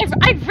read yeah, that.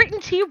 I've written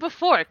to you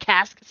before,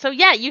 Cask. So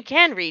yeah, you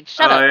can read.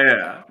 Shut up.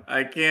 Yeah,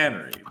 I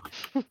can read.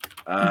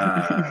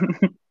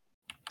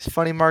 It's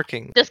funny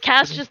marking. Does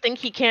Cask just think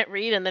he can't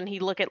read, and then he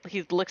looks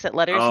at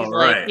letters? Oh, He's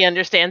like, right. he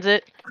understands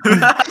it,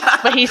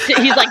 but he's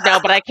like, no,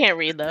 but I can't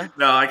read though.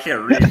 No, I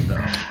can't read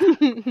though.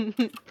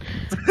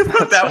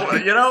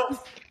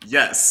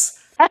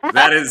 Yes,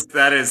 that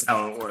is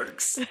how it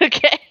works.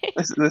 Okay.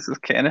 This is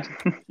canon.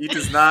 He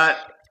does not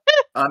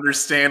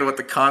understand what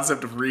the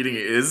concept of reading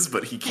is,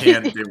 but he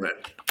can do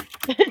it.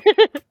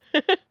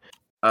 It's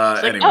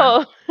like, Anyway.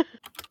 oh.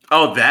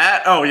 Oh,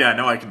 that? Oh, yeah,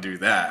 no, I can do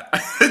that.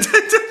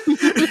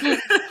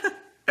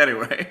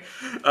 Anyway.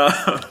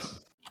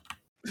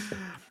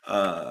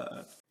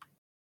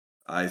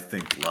 I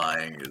think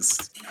lying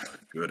is a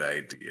good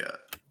idea.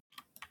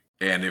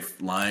 And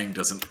if lying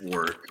doesn't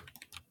work,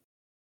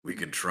 we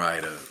can try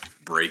to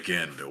break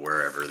into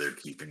wherever they're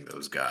keeping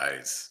those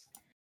guys.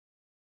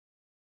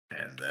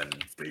 And then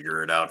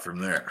figure it out from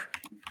there.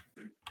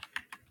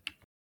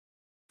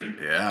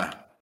 Yeah.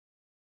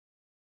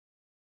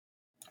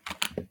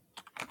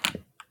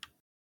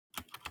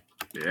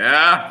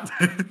 Yeah.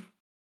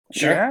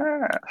 Sure.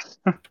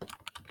 Yeah.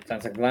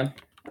 Sounds like fun.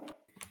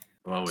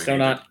 Well, we Still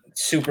need not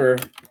super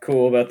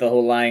cool about the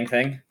whole lying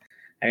thing.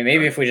 I mean,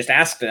 maybe if we just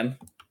asked them.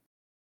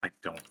 I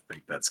don't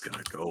think that's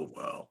gonna go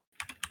well.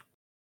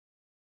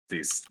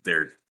 They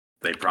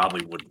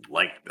probably wouldn't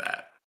like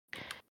that.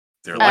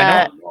 They're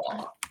like the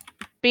law.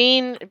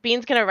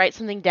 Bean's gonna write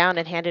something down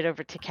and hand it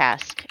over to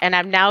Cask, and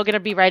I'm now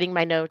gonna be writing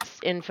my notes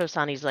in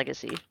Phosani's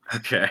legacy.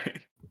 Okay.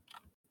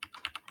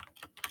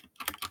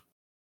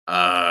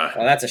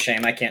 Well, that's a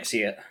shame. I can't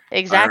see it.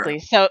 Exactly.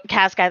 So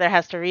Cask either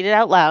has to read it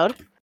out loud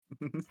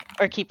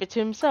or keep it to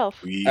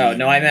himself. Oh,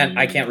 no, I meant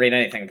I can't read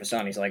anything in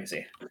Phosani's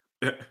legacy.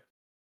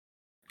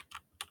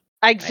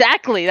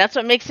 Exactly. That's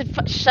what makes it.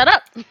 Shut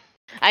up.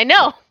 I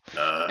know.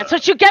 That's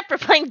what you get for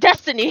playing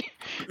Destiny.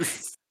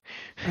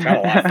 Got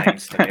a lot of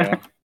things to do.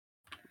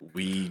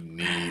 We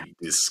need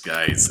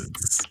disguises.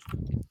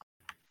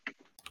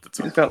 That's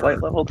He's what got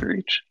light level to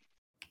reach.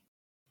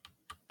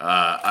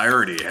 I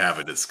already have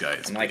a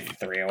disguise. I'm like Pete.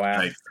 3 away.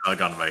 I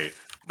hug on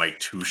my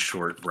too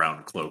short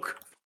brown cloak.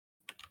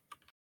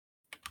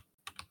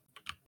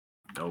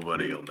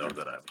 Nobody will know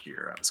that I'm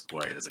here. I'm as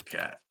quiet as a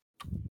cat.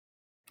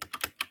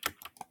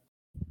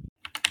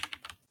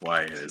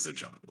 Quiet as a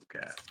jungle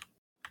cat.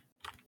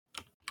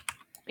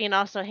 Bean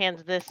also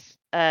hands this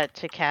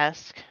to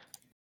Cask.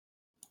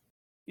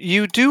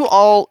 You do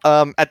all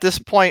at this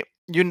point.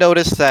 You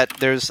notice that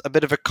there's a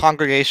bit of a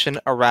congregation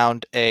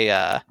around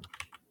a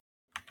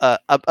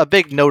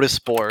big notice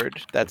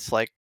board that's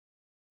like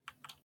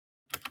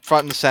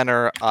front and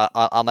center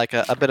on like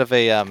a bit of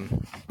a what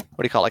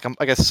do you call it?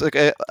 Like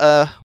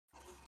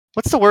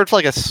what's the word for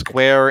like a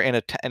square in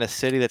a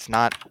city that's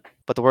not,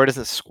 but the word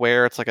isn't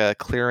square. It's like a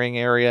clearing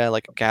area,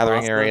 like a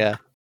gathering Plaza? area.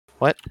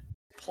 What?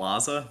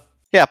 Plaza?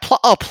 Yeah,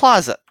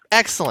 plaza.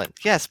 Excellent.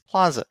 Yes,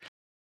 plaza.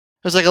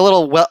 There's like a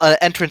little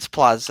entrance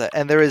plaza,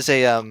 and there is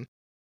a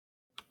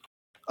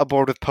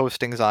board with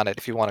postings on it.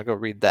 If you want to go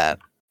read that.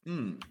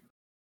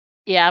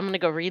 Yeah, I'm gonna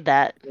go read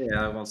that.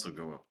 Yeah, I'll also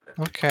go up there.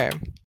 Okay.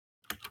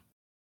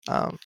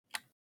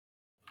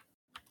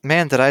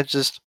 Man, did I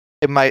just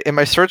in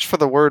my search for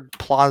the word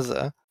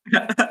plaza?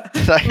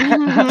 Did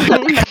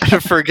I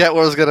forget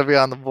what was gonna be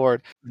on the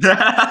board?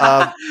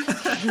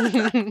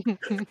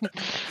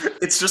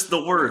 It's just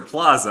the word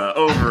plaza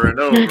over and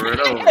over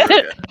and over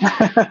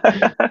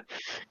again.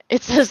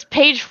 It says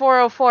page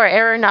 404,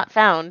 error not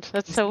found.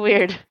 That's so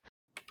weird.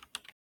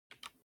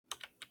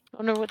 I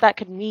wonder what that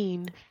could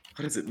mean.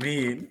 What does it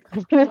mean?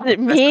 What does it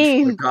Message from the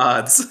mean?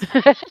 gods.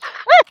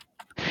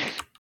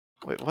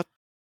 Wait, what?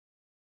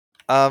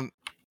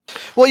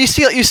 Well, you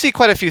see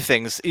quite a few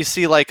things. You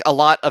see like a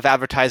lot of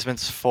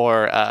advertisements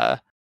for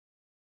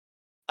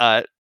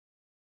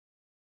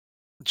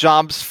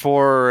jobs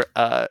for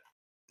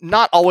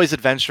not always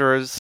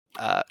adventurers.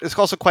 There's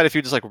also quite a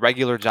few just like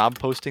regular job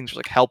postings,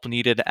 like help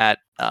needed at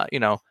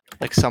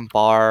like some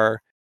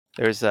bar.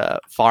 There's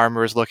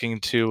farmers looking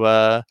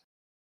to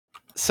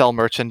sell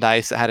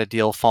merchandise that had a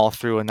deal fall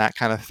through and that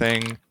kind of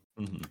thing.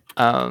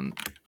 Mm-hmm.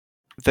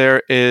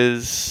 There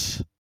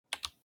is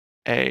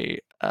a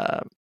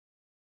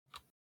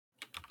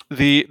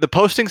the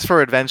postings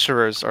for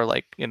adventurers are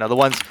like the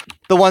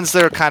ones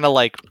that are kind of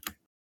like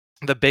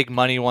the big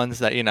money ones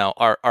that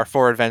are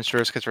for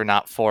adventurers, because they're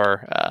not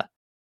for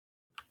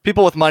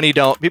people with money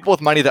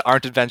that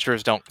aren't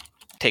adventurers don't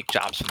take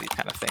jobs for these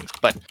kind of things.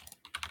 But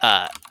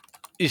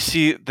you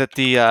see that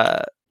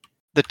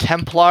the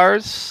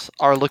Templars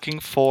are looking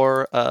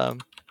for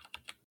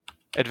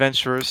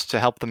adventurers to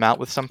help them out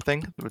with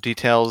something. The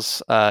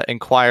details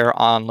inquire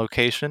on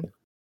location.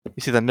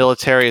 You see the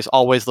military is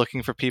always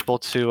looking for people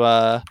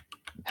to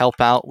help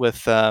out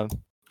with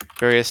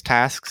various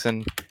tasks,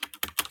 and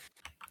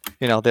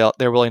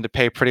they're willing to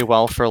pay pretty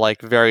well for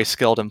like very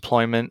skilled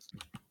employment.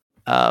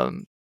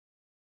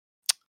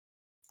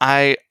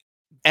 I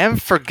am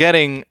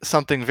forgetting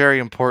something very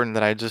important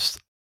that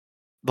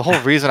the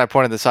whole reason I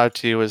pointed this out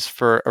to you is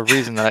for a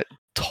reason that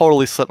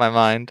totally slipped my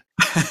mind.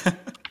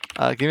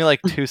 Give me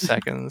like 2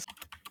 seconds.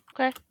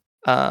 Okay.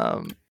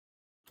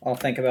 I'll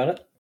think about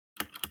it.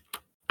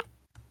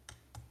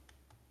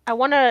 I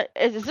wanna.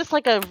 Is this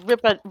like a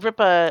rip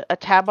a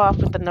tab off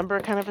with the number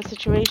kind of a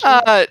situation?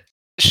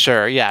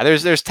 Sure. Yeah.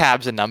 There's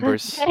tabs and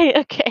numbers.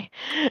 Okay.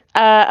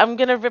 I'm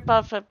gonna rip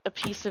off a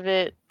piece of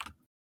it,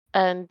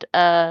 and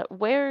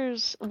where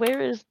is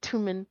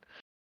Tumen?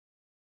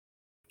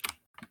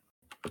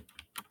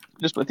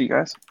 Just with you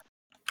guys.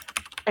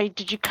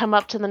 Did you come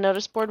up to the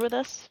notice board with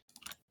us?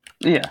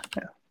 Yeah.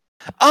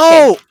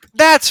 Oh,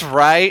 that's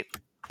right.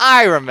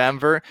 I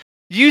remember.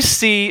 You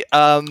see,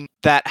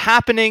 that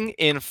happening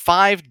in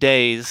 5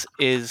 days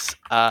is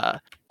a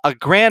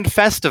grand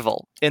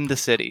festival in the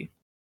city.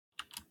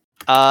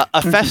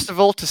 A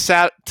festival to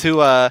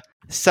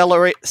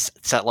celebrate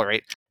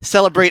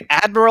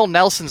Admiral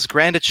Nelson's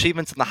grand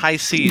achievements in the high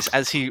seas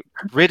as he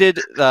ridded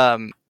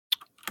the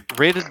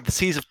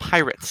seas of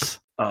pirates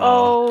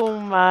Oh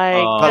my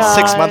god! about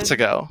 6 months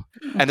ago,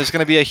 and there's going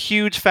to be a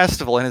huge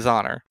festival in his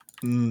honor.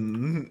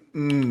 You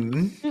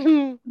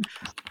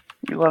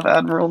love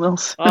Admiral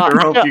Mills. I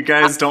hope you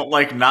guys don't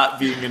like not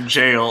being in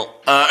jail.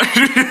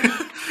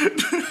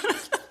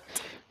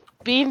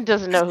 Bean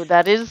doesn't know who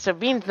that is, so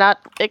Bean's not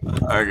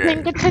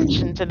paying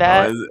attention to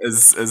that.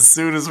 As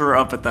soon as we're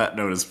up at that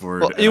notice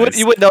board, Well,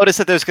 you would notice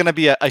that there's going to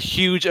be a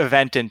huge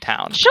event in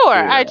town. Sure,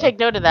 Yeah. I take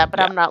note of that, but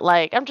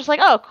Yeah. I'm just like,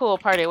 oh, cool,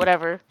 party,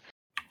 whatever.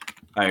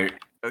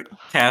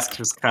 Cask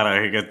just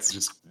kind of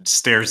just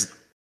stares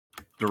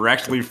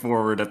directly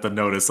forward at the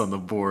notice on the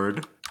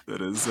board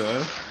that is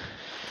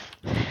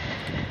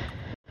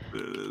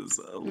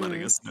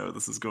letting us know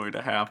this is going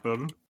to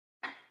happen.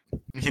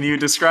 Can you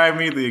describe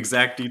me the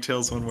exact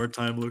details one more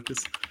time,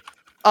 Lucas?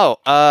 Oh,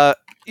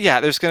 yeah.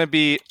 There's going to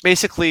be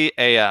basically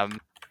a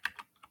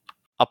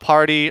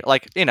party,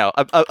 like, you know,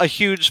 a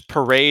huge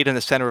parade in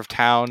the center of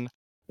town,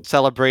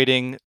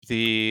 celebrating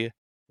the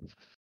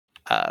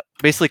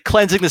basically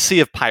cleansing the sea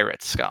of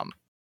pirate scum.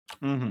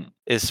 Mm-hmm.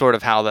 Is sort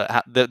of how the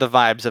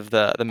vibes of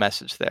the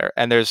message there.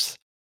 And they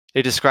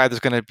describe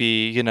there's going to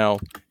be, you know,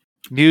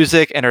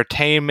 music,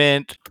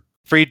 entertainment,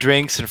 free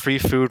drinks, and free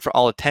food for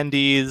all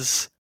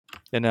attendees.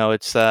 You know,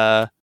 it's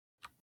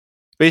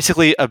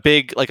basically a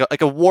big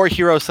like a war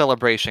hero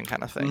celebration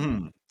kind of thing.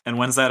 Mm-hmm. And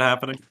when's that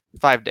happening?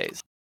 5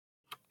 days.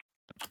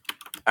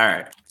 All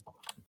right.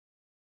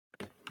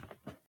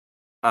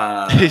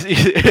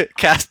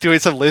 Cass doing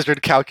some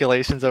lizard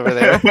calculations over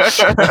there.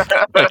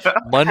 Like,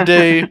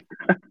 Monday,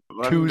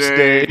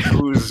 Tuesday.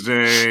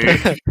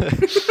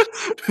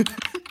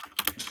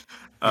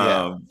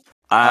 Yeah.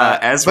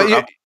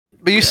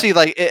 But you see,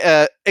 like,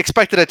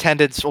 expected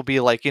attendance will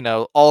be like, you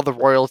know, all the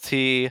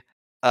royalty,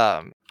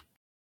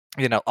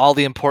 you know, all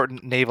the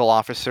important naval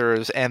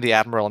officers and the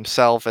admiral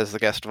himself as the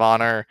guest of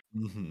honor,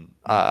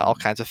 all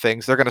kinds of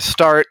things. They're going to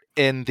start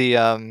in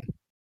the,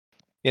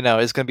 you know,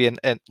 it's going to be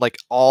an like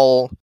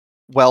all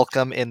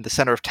welcome in the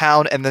center of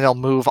town, and then they'll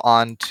move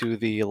on to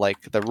the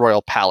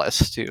royal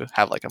palace to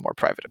have like a more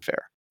private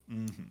affair.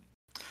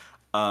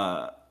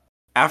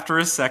 After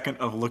a second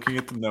of looking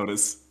at the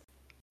notice,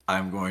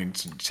 I'm going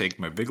to take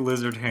my big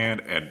lizard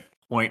hand and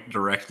point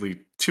directly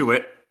to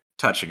it,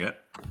 touching it,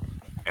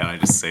 and I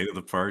just say to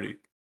the party,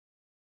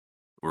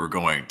 "We're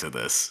going to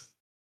this."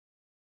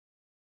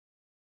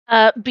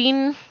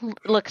 Bean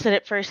looks at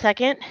it for a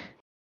second,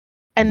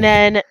 and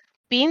then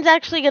Bean's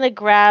actually gonna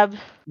grab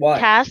Why?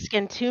 Cask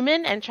and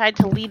Tumen and try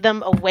to lead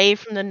them away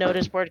from the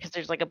notice board because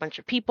there's like a bunch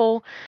of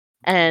people,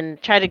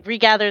 and try to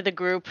regather the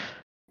group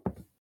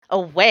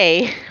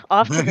away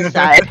off to the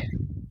side.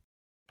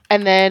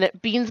 And then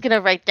Bean's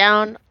gonna write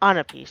down on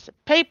a piece of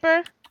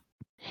paper,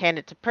 hand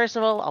it to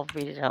Percival. I'll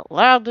read it out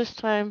loud this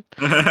time.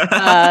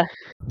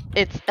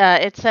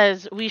 It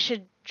says we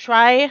should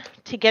try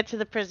to get to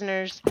the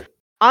prisoners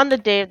on the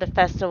day of the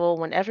festival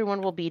when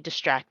everyone will be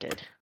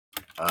distracted.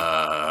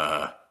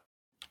 I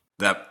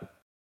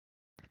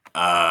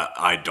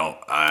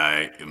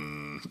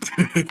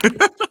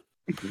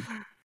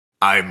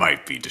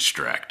might be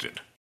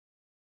distracted.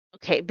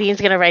 Okay, Bean's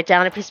gonna write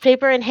down a piece of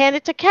paper and hand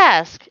it to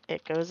Cask.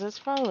 It goes as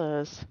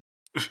follows.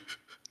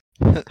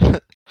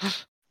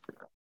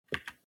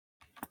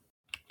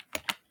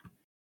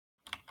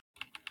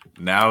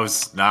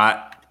 Now's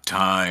not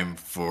time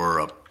for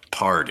a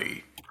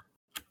party.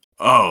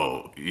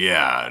 Oh,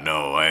 yeah,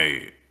 no,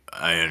 I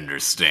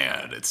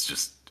understand. It's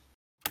just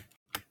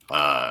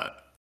I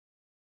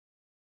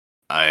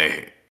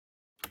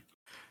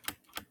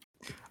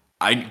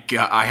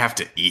have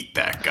to eat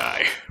that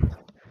guy.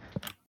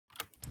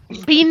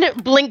 Bean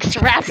blinks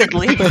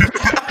rapidly.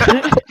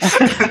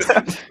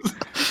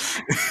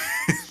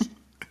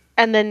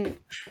 And then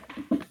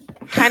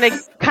kind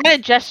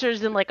of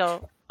gestures in like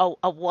a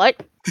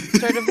what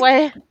sort of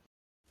way?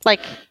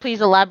 Like,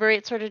 please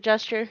elaborate sort of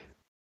gesture.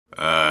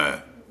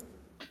 The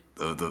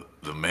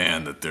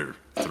man that they're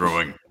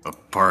throwing a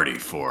party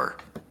for,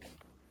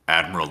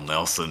 Admiral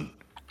Nelson.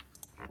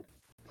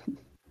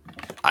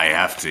 I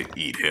have to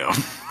eat him.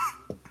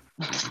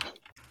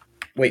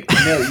 Wait,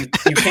 no,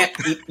 you can't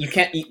eat. You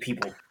can't eat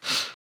people.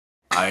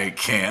 I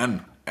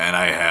can. and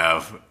I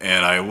have,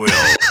 and I will.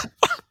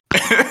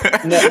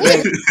 No,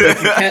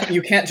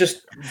 you can't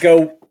just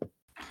go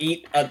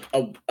eat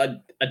a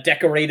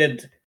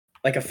decorated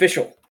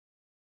official.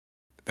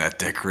 That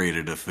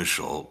decorated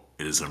official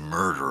is a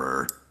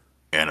murderer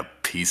and a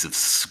piece of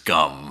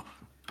scum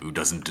who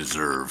doesn't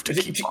deserve to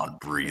keep on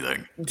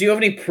breathing. Do you have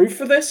any proof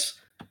for this?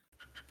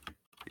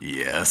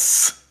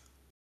 Yes.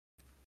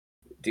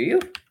 Do you?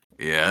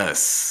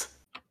 Yes.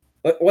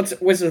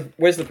 Where's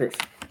the proof?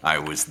 I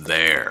was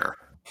there.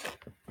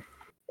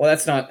 Well,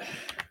 that's not.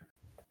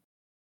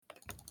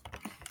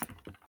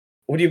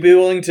 Would you be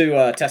willing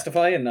to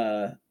testify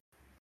in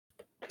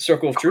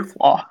Circle of Truth?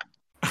 Law.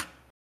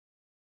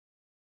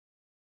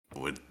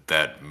 Would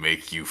that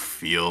make you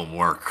feel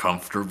more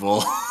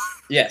comfortable?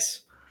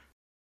 Yes.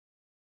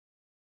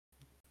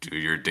 Do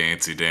your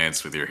dancey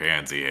dance with your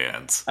handsy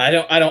hands. I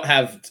don't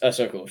have a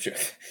Circle of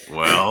Truth.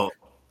 Well,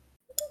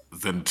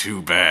 then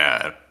too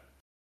bad.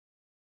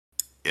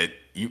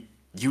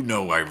 You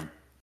know I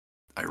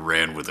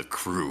ran with a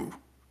crew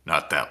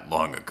not that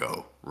long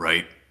ago,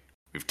 right?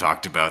 We've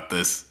talked about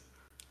this.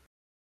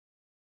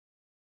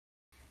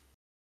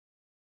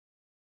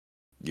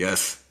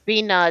 Yes.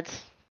 Bean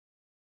nods.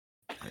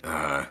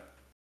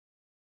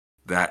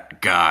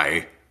 That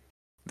guy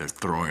they're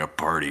throwing a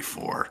party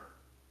for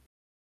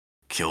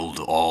killed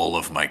all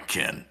of my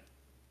kin.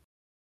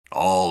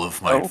 All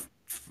of my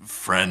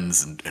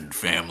friends and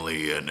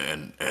family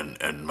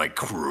and my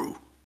crew.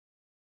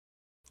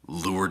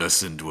 Lured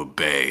us into a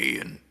bay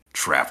and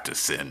trapped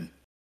us in,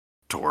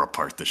 tore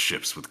apart the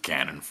ships with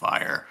cannon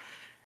fire,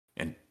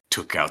 and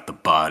took out the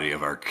body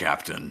of our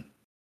captain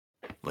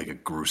like a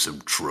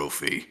gruesome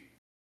trophy.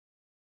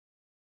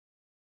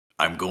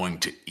 I'm going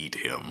to eat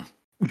him.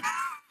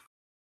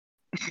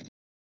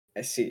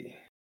 I see.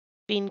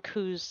 Bean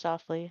coos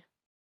softly.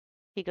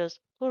 He goes,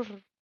 "Urr."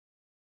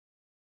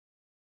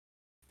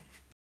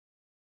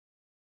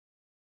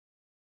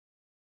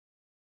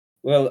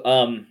 Well,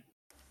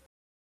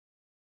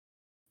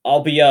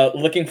 I'll be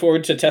looking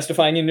forward to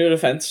testifying in your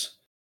defense.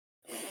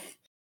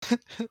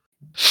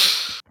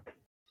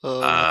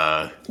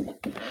 All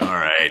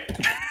right.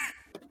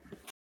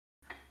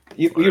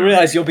 You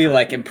realize you'll be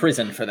in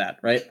prison for that,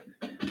 right?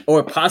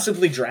 Or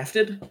possibly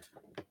drafted?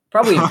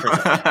 Probably in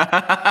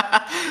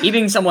prison.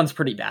 Eating someone's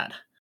pretty bad.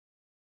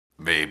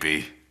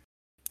 Maybe.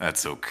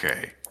 That's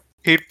okay.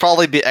 He'd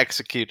probably be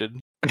executed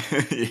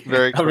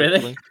very quickly. Oh,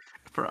 really?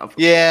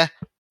 Probably. Yeah,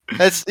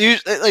 that's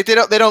usually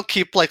they don't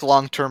keep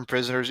long-term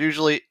prisoners.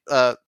 Usually,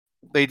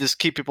 they just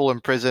keep people in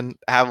prison.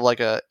 Have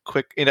a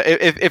quick,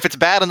 if it's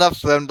bad enough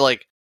for them to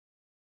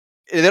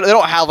they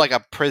don't have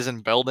a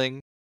prison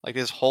building. They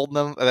just hold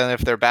them, and then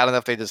if they're bad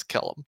enough, they just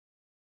kill them.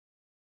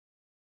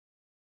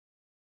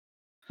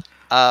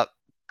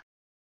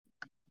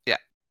 Yeah.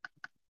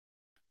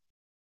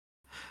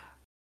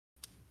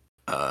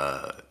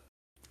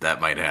 That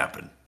might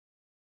happen.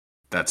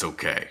 That's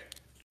okay.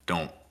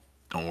 Don't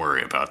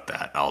worry about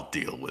that. I'll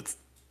deal with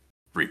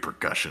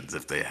repercussions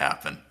if they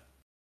happen.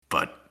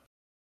 But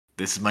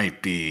this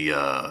might be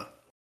I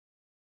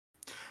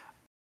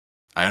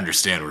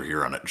understand we're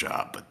here on a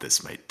job, but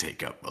this might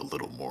take up a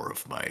little more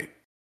of my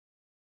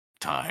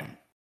time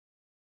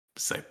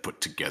as I put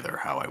together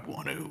how I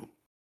want to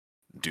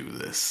do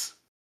this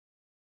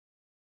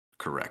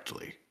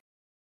correctly.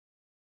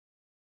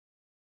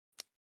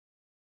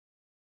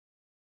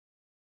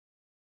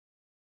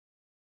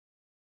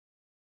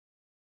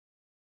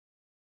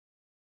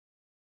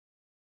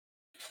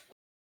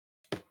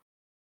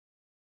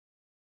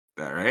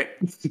 That right?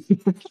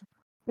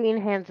 Bean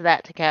hands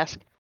that to Cask.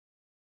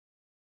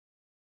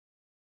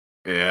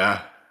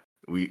 Yeah,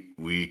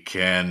 we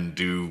can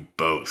do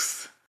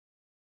both.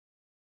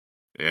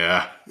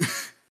 Yeah.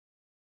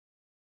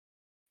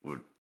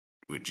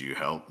 Would you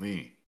help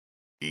me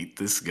eat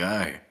this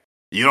guy?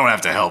 You don't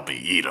have to help me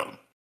eat him.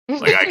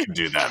 I can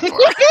do that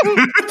part.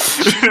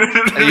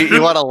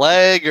 you want a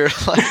leg or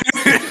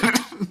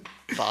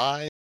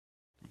thigh?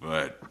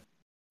 But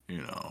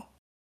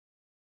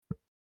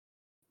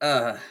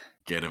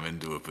get him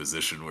into a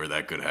position where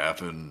that could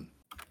happen.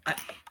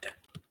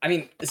 I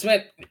mean, this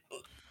might.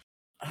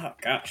 Oh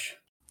gosh.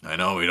 I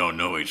know we don't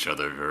know each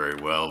other very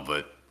well,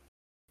 but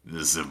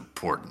this is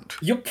important.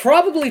 You're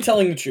probably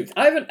telling the truth.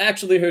 I haven't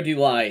actually heard you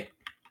lie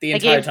the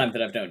entire time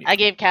that I've known you. I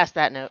gave Cass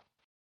that note.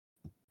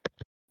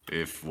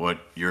 If what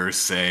you're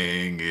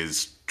saying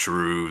is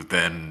true,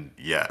 then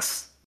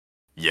yes.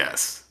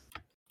 Yes.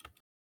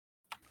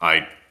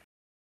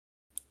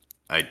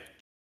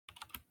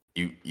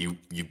 You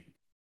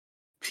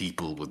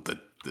people with the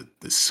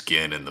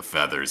skin and the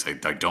feathers, I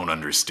don't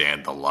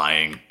understand the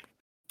lying.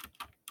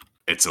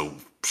 It's a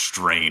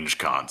strange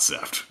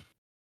concept.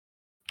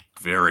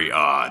 Very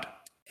odd.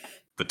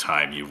 The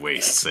time you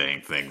waste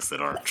saying things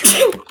that aren't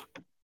true.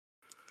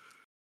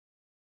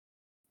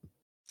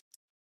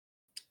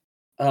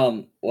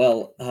 I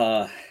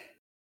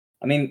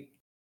mean,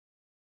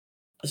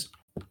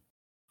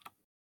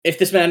 if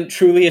this man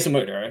truly is a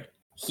murderer,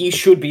 he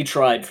should be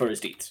tried for his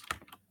deeds.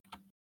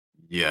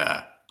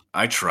 Yeah,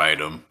 I tried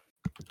him.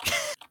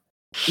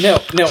 No,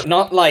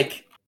 not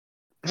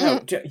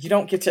No, you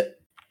don't get to.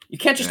 You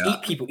can't just Yeah,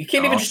 eat people. You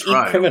can't even I'll just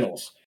try eat 'em.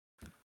 criminals.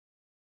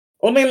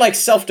 Only in like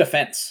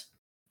self-defense.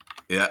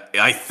 Yeah,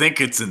 I think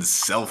it's in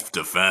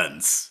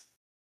self-defense.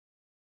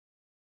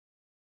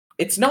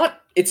 It's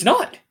not. It's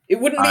not. It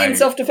wouldn't be in I-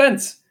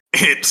 self-defense.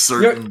 It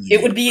certainly.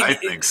 It would be. I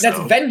think That's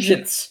so.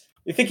 vengeance.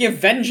 You're thinking of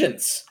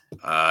vengeance.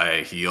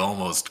 He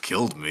almost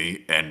killed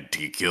me, and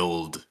he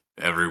killed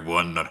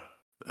everyone that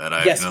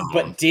I've Yes, known.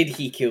 but did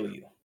he kill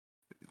you?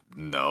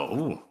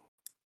 No,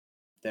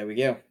 There we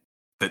go.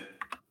 that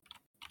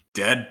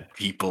dead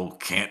people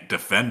can't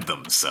defend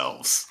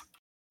themselves.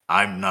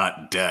 I'm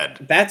not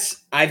dead.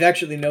 I've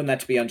actually known that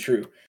to be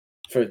untrue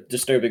for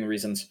disturbing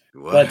reasons.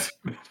 What?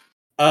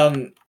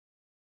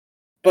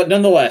 But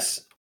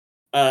nonetheless,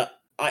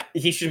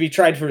 he should be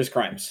tried for his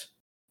crimes.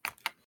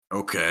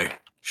 Okay,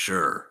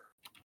 sure.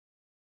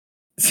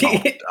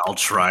 See, I'll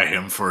try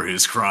him for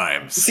his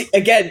crimes. see,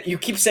 again, you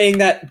keep saying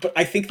that, but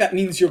I think that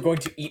means you're going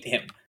to eat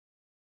him.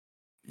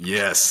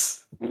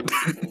 Yes.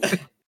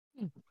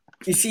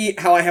 You see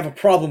how I have a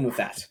problem with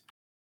that?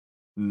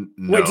 No.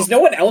 Wait, does no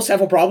one else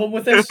have a problem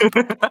with this?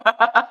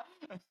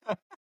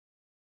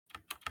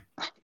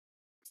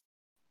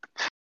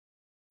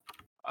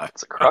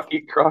 It's a croc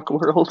eat croc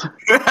world.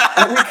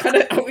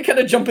 Are we kind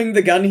of jumping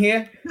the gun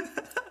here?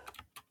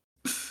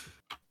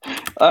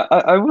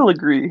 I will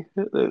agree.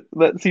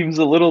 That seems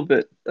a little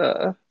bit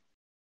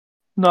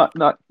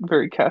not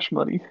very cash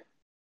money.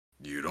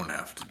 You don't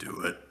have to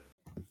do it.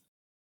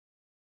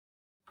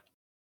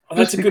 Oh,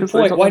 that's Just a good because I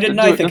point. don't Why have to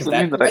didn't do I it think of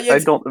doesn't mean that? that I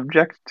don't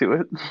object to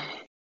it.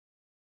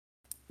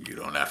 You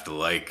don't have to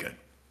like it.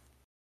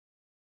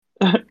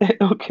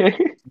 Okay.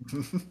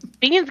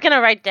 Bean's gonna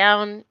write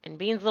down in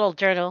Bean's little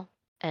journal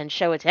and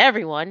show it to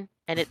everyone,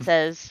 and it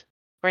says,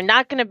 "We're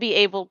not gonna be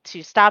able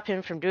to stop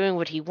him from doing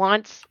what he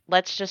wants.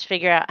 Let's just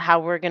figure out how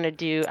we're gonna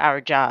do our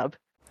job."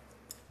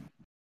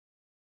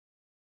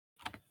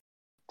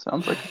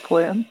 Sounds like a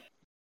plan.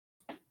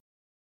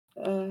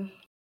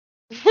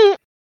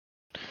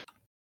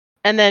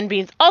 And then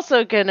Bean's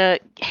also gonna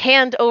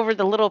hand over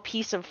the little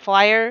piece of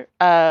flyer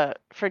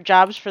for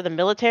jobs for the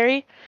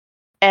military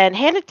and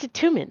hand it to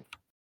Tumen.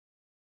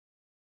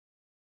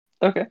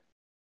 Okay.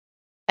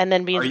 And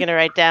then Bean's Are you- gonna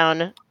write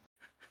down,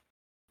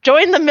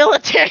 "Join the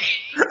military."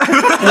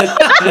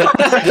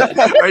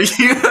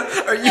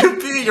 Are you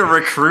being a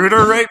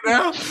recruiter right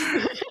now?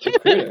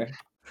 Recruiter.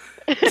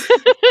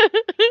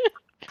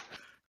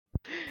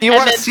 You And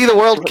want to then- see the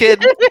world,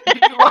 kid? You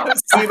want to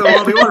see the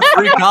world? You want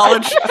free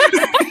college?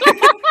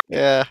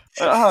 Yeah.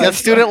 I Got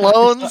student saw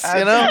loans, ads-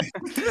 you know?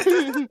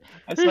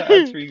 I saw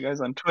ads for you guys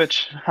on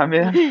Twitch. I'm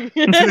in.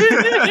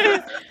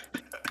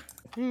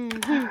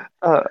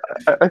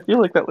 I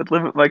feel like that would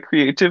limit my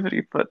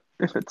creativity, but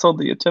if it's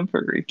only a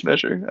temporary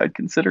measure, I'd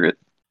consider it.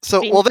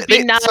 So, Bean, well,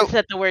 Bean nods so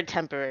at the word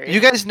temporary. you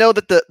guys know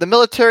that the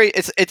military,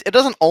 it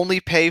doesn't only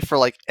pay for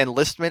like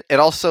enlistment. It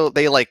also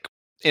they like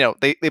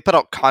they put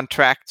out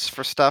contracts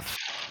for stuff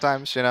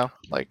sometimes.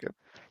 Like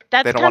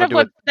That's they don't kind wanna of do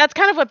what it. that's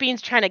kind of what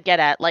Bean's trying to get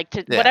at. Like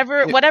to Yeah.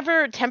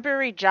 whatever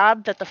temporary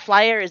job that the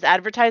flyer is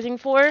advertising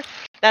for,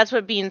 that's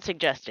what Bean's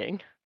suggesting.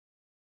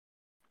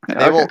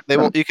 they will.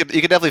 Okay, You could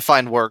definitely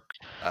find work.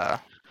 They'll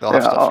have Yeah,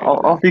 stuff for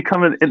you to I'll do.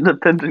 become an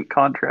independent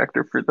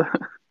contractor for the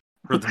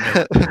For the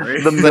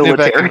military. The Send you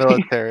back to military.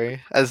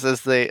 military as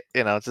they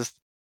just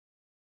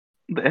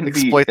the NV,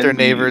 exploit their NV.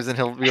 neighbors, and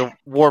he'll be a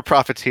war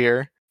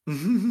profiteer.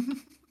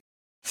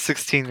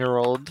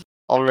 16-year-old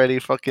already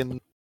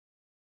fucking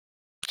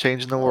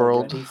changing the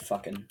world. Already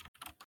fucking.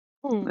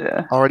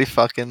 Yeah, Already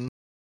fucking.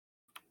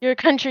 Your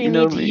country You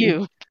know needs me.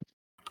 you.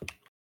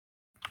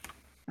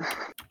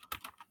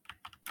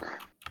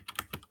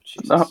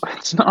 Jesus. no,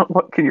 it's not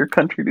what can your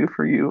country do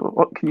for you.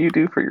 What can you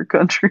do for your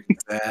country?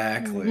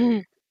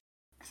 Exactly.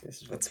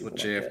 This is That's people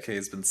what don't get.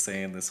 JFK's been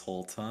saying this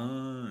whole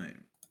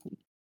time.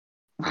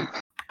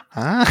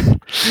 Huh?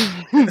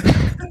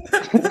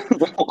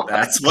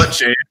 That's what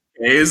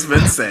JFK's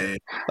been saying.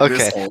 Okay.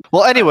 This whole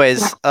Well,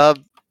 anyways,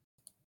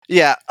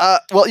 yeah.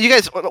 Well, you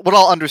guys would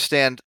all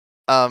understand,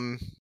 that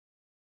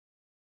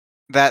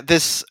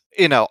this,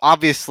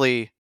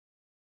 obviously,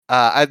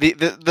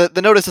 the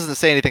notice doesn't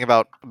say anything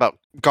about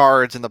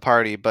guards in the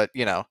party, but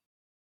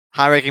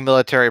high-ranking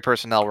military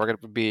personnel were going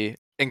to be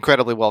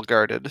incredibly well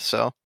guarded,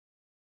 so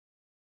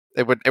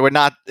it would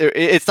not.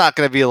 It's not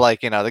going to be like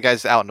the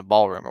guy's out in the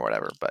ballroom or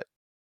whatever, but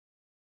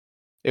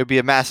it would be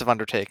a massive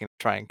undertaking to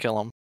try and kill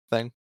him.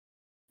 Thing,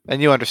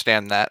 and you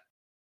understand that.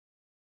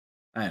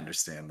 I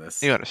understand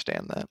this. You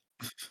understand that.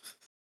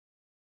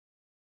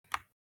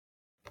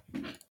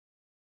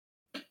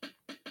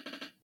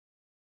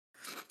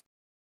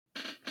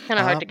 Kind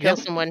of hard to kill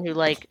Yep. someone who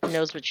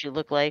knows what you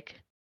look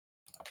like.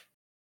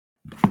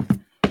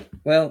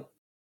 Well,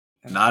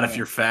 Not if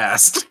you're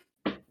fast.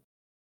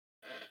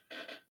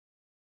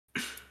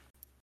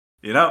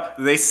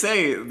 They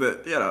say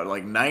that,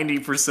 like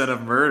 90%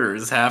 of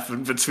murders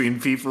happen between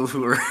people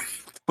who are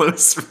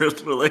close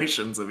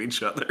relations of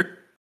each other.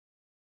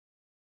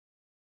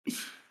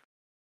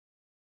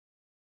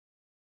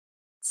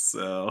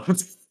 So,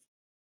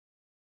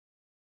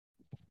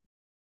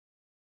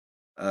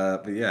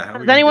 But yeah, how are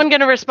we Is gonna anyone get-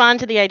 going to respond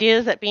to the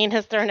ideas that Bean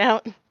has thrown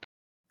out?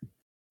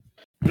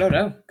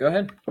 No. Go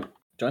ahead.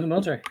 Join the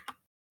military.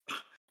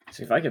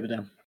 See if I give a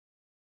damn.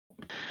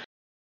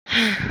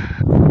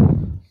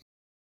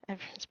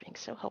 Everyone's being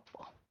so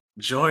helpful.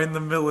 join the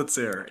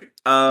military?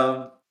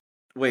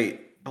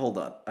 Wait, hold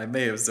on. I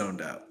may have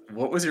zoned out.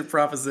 What was your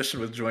proposition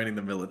with joining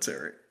the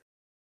military?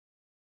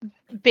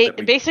 That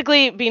we-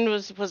 Basically, Bean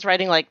was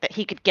writing like that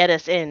he could get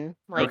us in.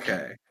 Like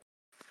Okay.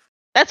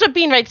 that's what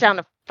Bean writes down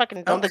on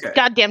the Okay.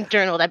 goddamn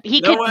journal. That he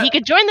You know could he what?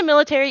 could join the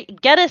military,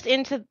 get us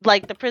into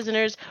like the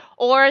prisoners,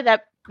 or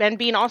that. And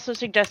Bean also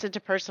suggested to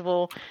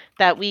Percival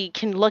that we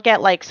can look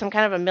at like some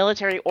kind of a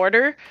military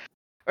order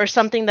or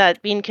something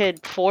that Bean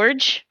could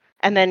forge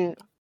and then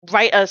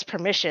write us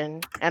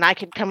permission, and I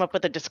could come up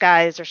with a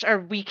disguise, or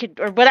we could,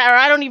 or whatever.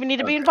 I don't even need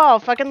to be Okay.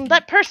 involved. Fucking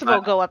let Percival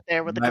My- go up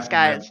there with a My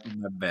disguise.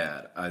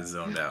 bad. I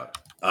zoned out.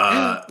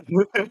 I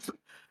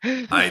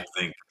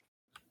think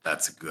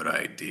that's a good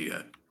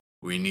idea.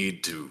 We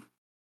need to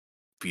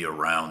be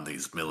around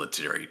these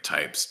military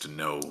types to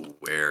know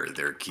where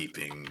they're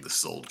keeping the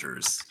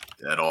soldiers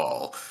at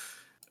all.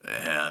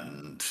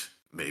 And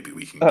maybe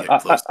we can get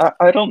close.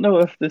 I don't know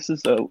if this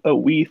is a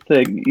we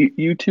thing.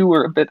 You two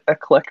are a bit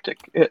eclectic.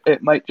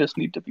 It might just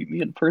need to be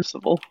me and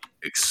Percival.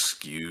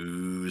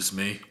 Excuse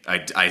me.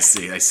 I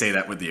say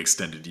that with the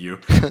extended U.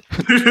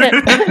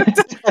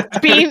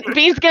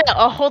 Bean's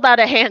gonna hold out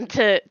a hand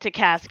to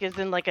Cask as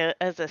in like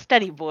as a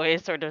steady boy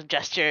sort of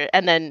gesture,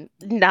 and then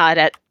nod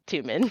at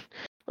Tumen.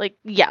 Like,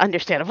 yeah,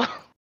 understandable.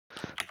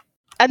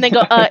 And then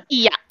go,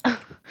 yeah.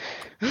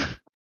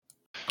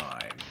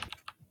 Fine.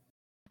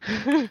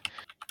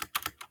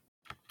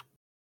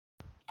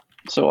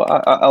 So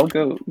I'll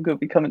go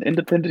become an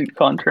independent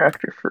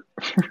contractor for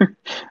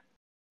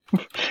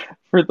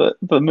for the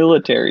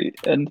military,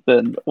 and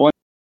then once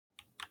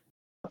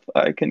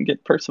I can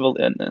get Percival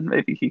in, and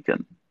maybe he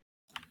can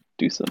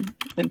do some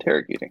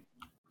interrogating.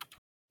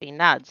 Bean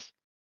nods.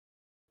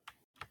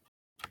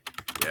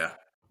 Yeah.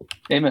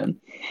 Amen.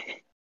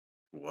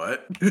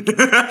 What?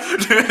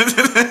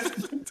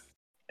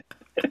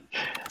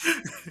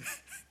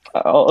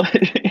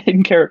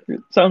 In character,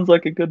 sounds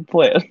like a good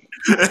plan.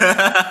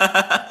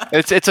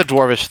 It's a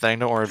dwarvish thing.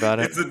 Don't worry about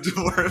it. It's a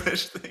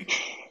dwarvish thing.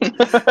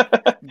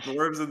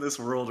 Dwarves in this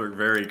world are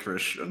very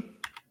Christian.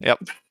 Yep.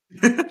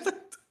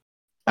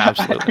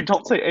 Absolutely. I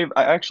don't say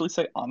I actually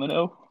say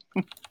amino.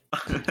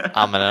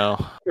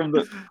 Amino. From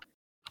the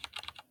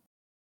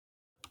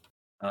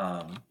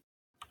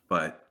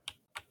But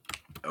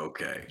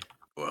okay.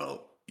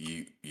 Well,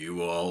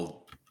 you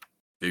all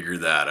figure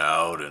that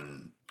out,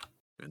 and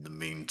in the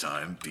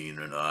meantime, Bean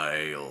and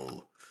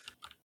I'll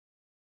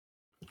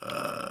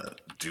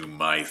do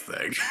my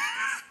thing.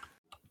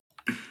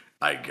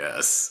 I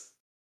guess.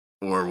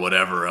 Or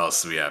whatever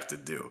else we have to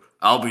do.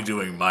 I'll be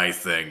doing my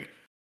thing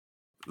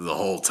the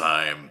whole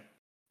time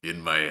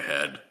in my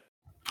head.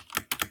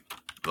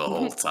 The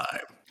whole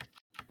time.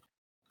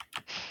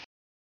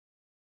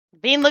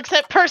 Bean looks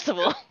at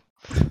Percival.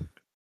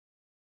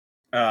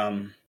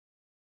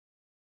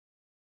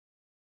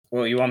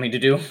 What you want me to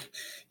do?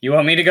 You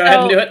want me to go ahead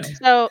and do it?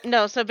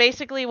 So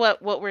basically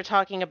what we're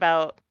talking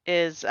about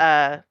is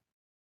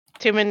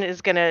Tumen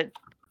is gonna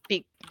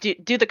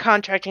do the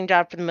contracting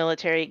job for the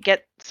military,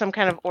 get some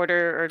kind of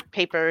order or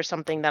paper or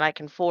something that I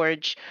can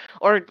forge,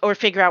 or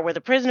figure out where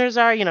the prisoners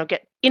are,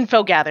 get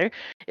info gather,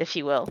 if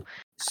you will.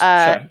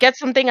 Sure. Get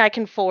something I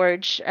can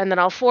forge, and then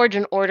I'll forge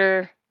an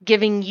order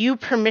giving you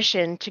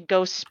permission to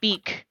go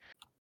speak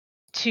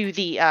to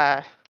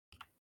the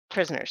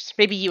prisoners.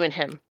 Maybe you and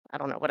him. I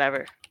don't know,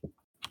 whatever.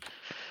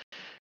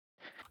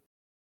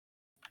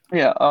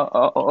 yeah,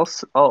 I'll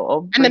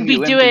And then bring we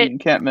you do into the it-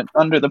 encampment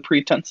under the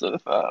pretense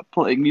of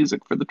playing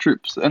music for the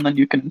troops, and then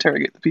you can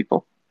interrogate the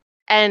people.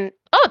 And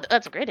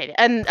that's a great idea.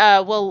 And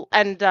we'll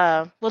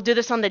do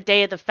this on the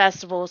day of the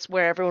festivals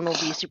where everyone will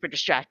be super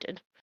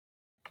distracted.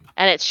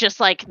 And it's just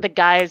like the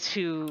guys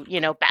who,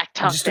 back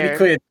talk Just to be their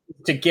clear,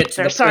 to get to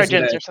their the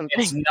sergeants president, or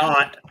something. it's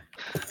not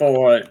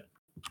for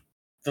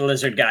the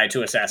lizard guy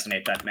to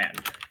assassinate that man.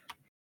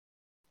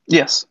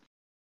 Yes.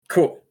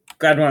 Cool.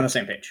 Glad we're on the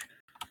same page.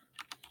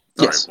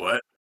 Yes. Sorry,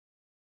 what?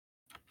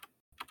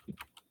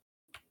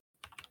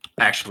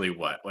 Actually,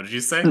 what? What did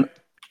you say?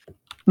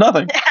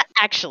 Nothing.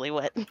 Actually,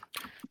 what?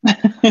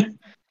 I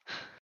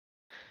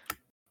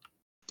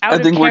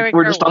think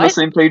we're just on the what?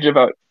 same page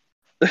about.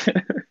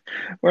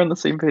 We're on the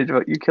same page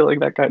about you killing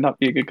that guy not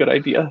being a good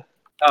idea.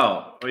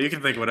 Oh, well, you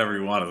can think whatever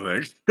you want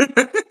to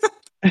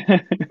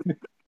think.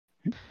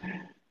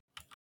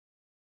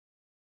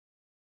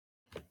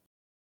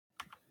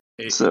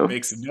 It So-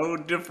 makes no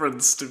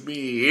difference to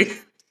me.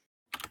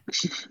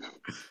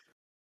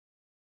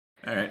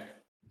 All right.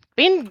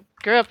 Bean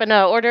grew up in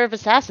an order of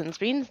assassins.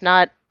 Bean's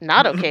not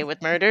okay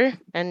with murder,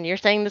 and you're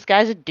saying this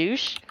guy's a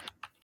douche?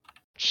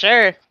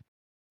 Sure.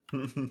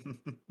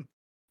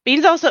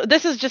 Bean's also,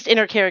 this is just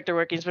inner character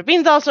workings, but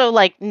Bean's also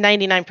like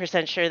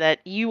 99% sure that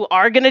you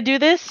are going to do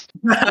this,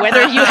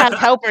 whether you have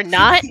help or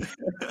not.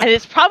 And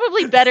it's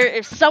probably better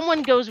if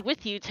someone goes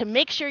with you to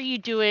make sure you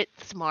do it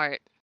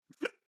smart.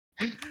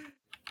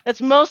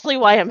 That's mostly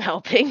why I'm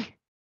helping.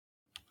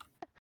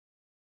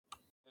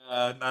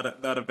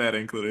 Not a bad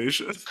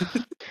inclination.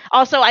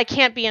 Also, I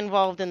can't be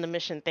involved in the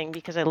mission thing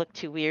because I look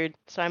too weird,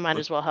 so I might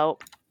as well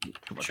help.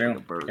 Too much True. like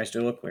a bird. You guys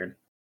do look weird.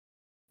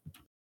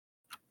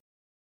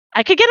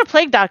 I could get a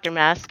plague doctor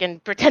mask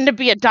and pretend to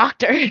be a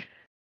doctor.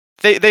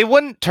 They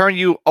wouldn't turn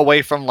you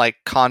away from like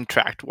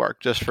contract work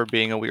just for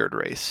being a weird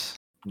race.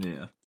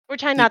 Yeah. We're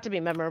trying not to be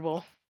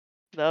memorable,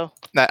 though.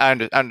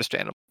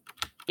 Understandable.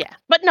 Yeah,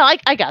 but no,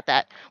 I got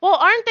that. Well,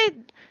 aren't they?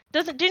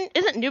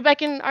 Isn't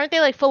Newbecken? Aren't they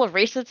like full of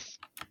racists?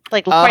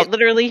 Like quite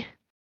literally.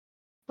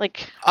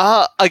 Like.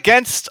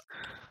 Against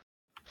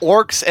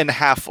orcs and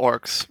half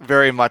orcs,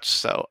 very much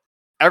so.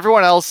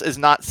 Everyone else is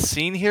not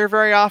seen here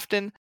very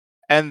often,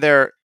 and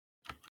they're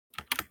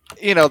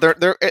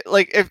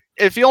like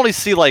if you only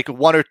see like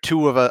one or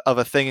two of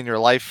a thing in your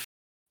life,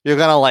 you're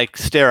gonna like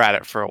stare at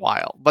it for a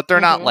while. But they're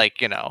not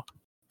like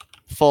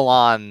full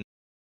on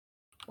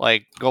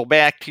like go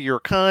back to your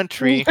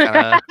country kind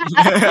of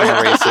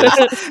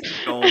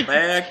racist. Go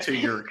back to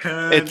your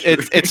country.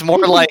 It's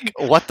more like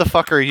what the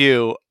fuck are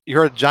you?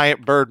 You're a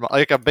giant bird,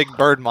 like a big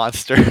bird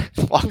monster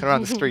walking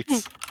around the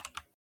streets.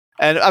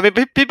 And I mean,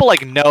 people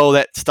like know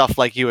that stuff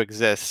like you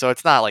exists, so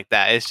it's not like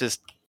that. It's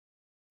just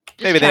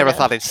maybe they never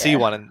thought they'd see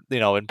one,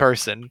 in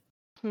person.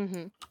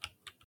 Mm-hmm.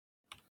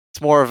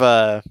 It's more of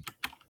a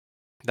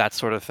that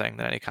sort of thing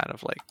than any kind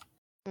of like.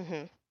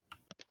 Mm-hmm.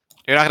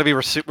 You're not going to be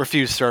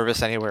refused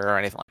service anywhere or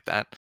anything like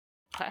that.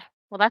 Okay.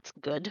 Well, that's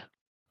good.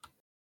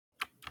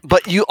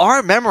 But you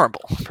are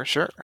memorable for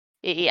sure.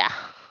 Yeah.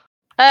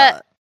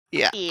 Yeah.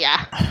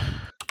 Yeah.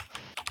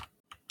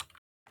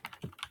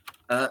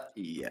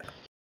 Yeah.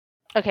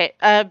 Okay.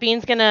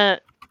 Bean's gonna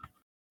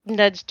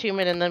nudge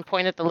Tumen and then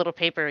point at the little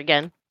paper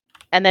again,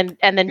 and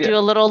then do a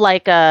little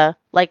like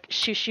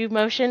shoo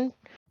motion,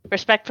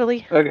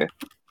 respectfully. Okay.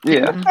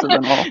 Yeah. So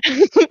then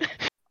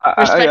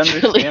I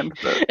understand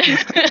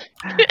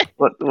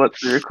what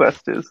the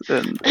request is,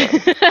 and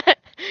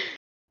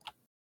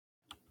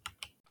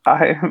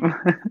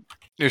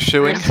You're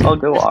shooing. I'll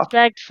go off.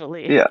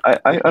 Respectfully. Yeah,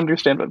 I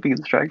understand what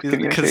Bean's trying to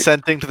communicate.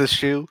 Consenting to the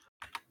shoe.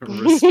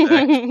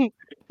 Respect.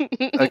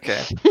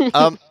 Okay.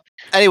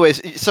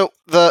 Anyways, so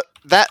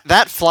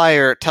that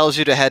flyer tells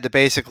you to head to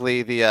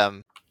basically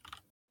the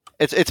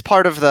it's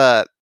part of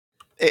the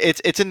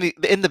it's in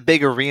the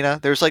big arena.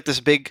 There's like this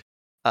big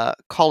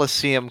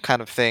coliseum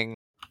kind of thing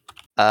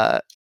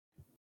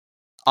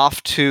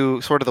off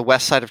to sort of the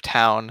west side of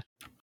town,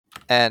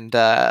 and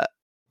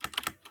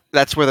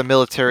that's where the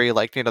military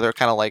they're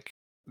kind of like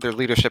their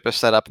leadership is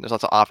set up, and there's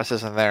lots of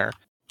offices in there.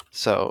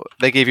 So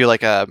they gave you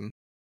like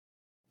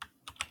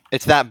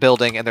it's that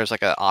building, and there's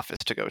like an office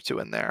to go to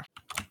in there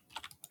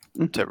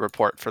to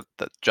report for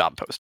the job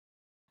post.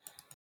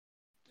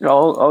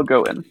 I'll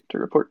go in to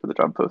report for the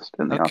job post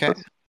in the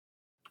office.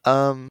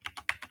 All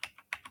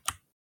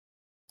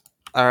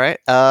right.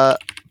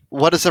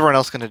 What is everyone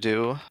else gonna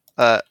do?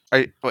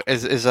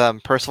 Is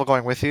Percival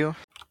going with you?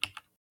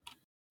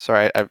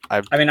 Sorry,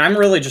 I mean, I'm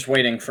really just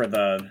waiting for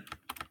the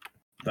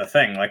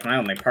thing. Like, my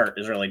only part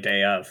is really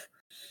day of.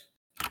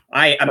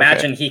 I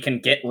imagine he can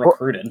get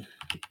recruited.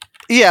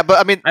 Yeah, but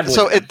I mean,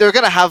 so they're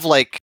gonna have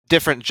like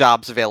different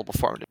jobs available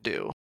for him to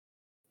do,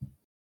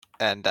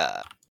 and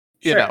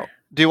you know,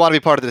 do you want to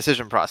be part of the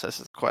decision process?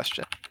 Is the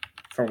question.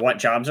 For what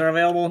jobs are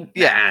available?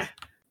 Yeah, nah.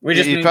 We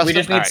just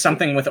need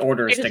something with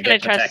orders to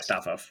get the text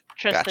off of.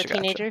 Trust the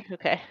teenager.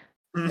 Okay.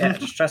 Yeah,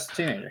 just trust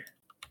the teenager.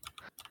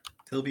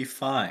 He'll be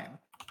fine.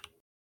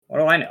 What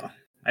do I know?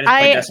 I just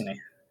play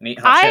Destiny. Neat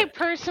hot I shit.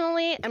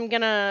 personally am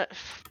gonna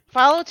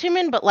follow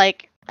Tumen, but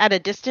like at a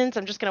distance.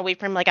 I'm just gonna wait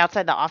for him like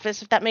outside the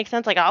office, if that makes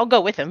sense. Like I'll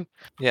go with him.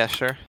 Yeah,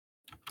 sure.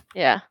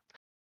 Yeah.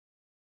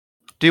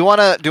 Do you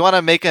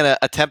wanna make an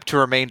attempt to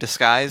remain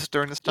disguised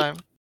during this time?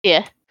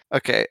 Yeah.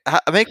 Okay.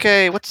 Make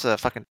what's a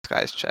fucking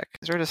disguise check?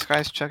 Is there a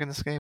disguise check in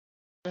this game?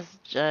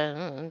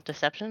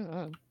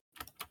 Deception.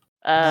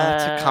 No,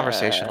 it's like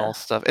conversational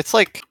stuff. It's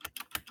like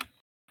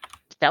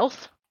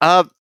stealth.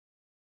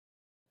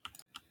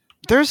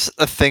 There's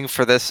a thing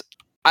for this.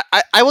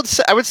 I would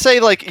say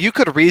like you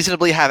could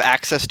reasonably have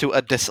access to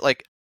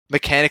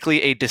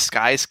mechanically a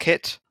disguise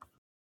kit.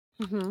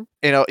 Mm-hmm.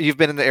 You know, you've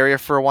been in the area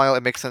for a while.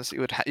 It makes sense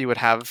that you would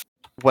have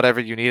whatever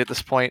you need at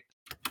this point.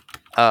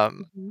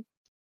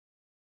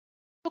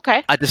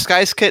 Okay. A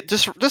disguise kit.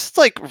 Just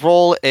like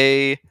roll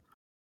a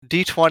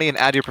d20 and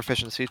add your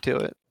proficiency to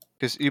it,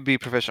 because you'd be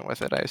proficient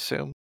with it, I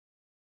assume.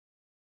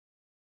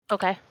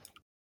 Okay.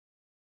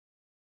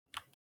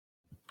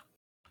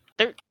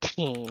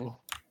 13.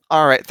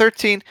 All right,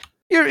 13.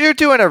 You're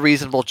doing a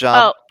reasonable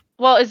job. Oh,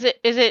 well, is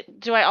it?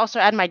 Do I also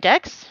add my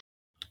dex?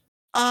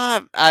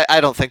 I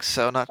don't think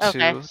so. Not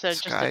okay, to so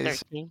disguise.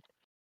 just a 13.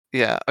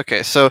 Yeah.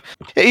 Okay. So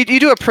you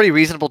do a pretty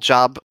reasonable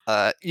job.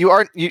 You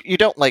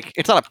don't like.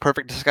 It's not a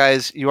perfect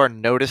disguise. You are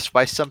noticed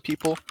by some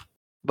people,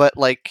 but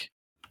like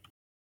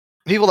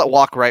people that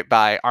walk right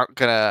by aren't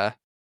gonna,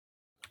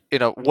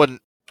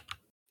 wouldn't.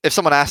 If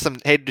someone asked them,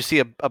 "Hey, did you see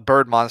a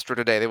bird monster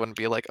today?" They wouldn't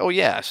be like, "Oh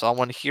yeah, I saw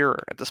one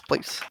here at this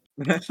place."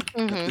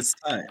 Mm-hmm. This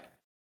time.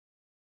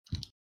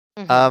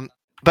 Mm-hmm.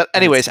 But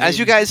And it's anyways, as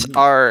you made- guys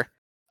are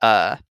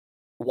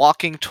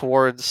walking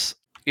towards,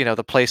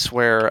 the place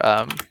where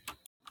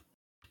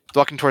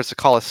walking towards the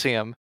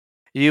Colosseum,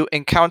 you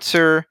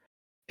encounter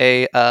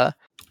a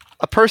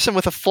person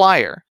with a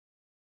flyer.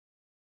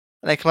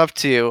 And they come up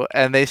to you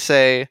and they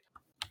say,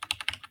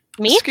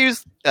 Me?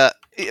 "Excuse."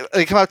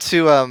 They come up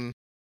to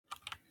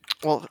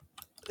well,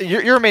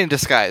 you're remaining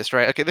disguised,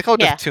 right? Okay, they call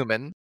it Yeah.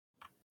 Tumen,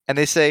 and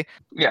they say,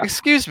 Yeah.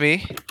 "Excuse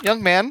me,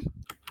 young man.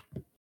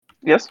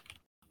 Yes.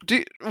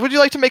 Would you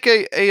like to make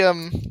a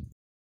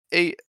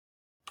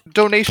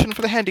donation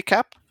for the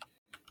handicap?"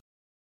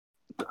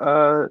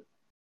 Uh.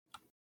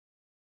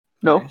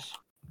 No. Nice.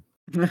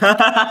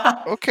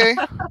 Okay.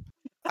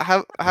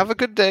 Have a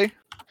good day.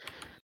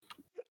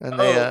 And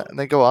Oh.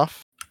 they go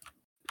off.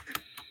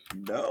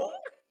 No.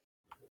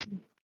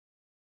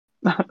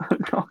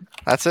 No.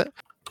 That's it.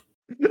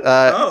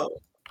 Oh.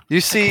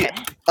 You see,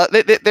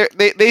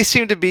 Okay. they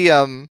seem to be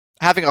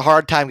having a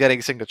hard time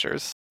getting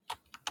signatures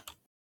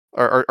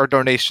or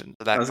donations.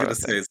 That I was sort gonna of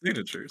thing. say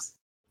signatures.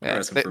 Yeah, They're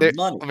asking for they're-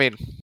 money. I mean,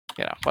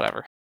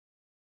 whatever.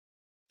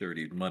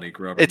 Dirty money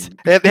grubbing.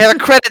 They have a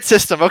credit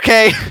system,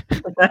 okay?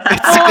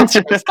 Oh,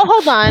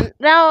 hold on.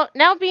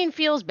 Now Bean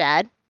feels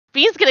bad.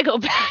 Bean's gonna go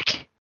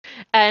back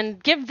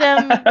and give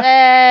them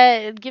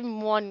a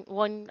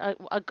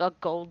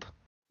gold.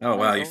 Oh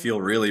wow, you Gold.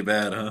 feel really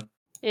bad, huh?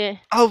 Yeah,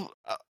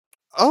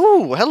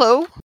 Oh,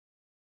 hello.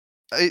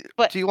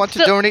 but Do you want to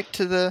still- donate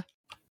to the?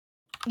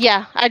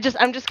 Yeah, I'm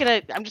just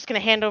gonna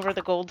hand over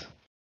the gold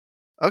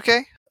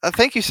Okay.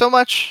 Thank you so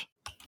much.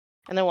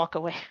 and then walk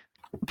away.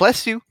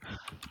 Bless you.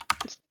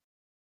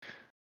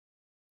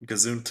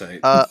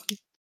 Gesundheit.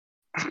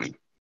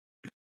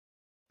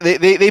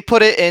 They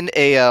put it in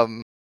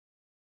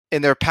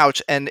in their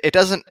pouch, and it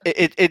doesn't.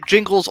 It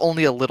jingles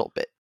only a little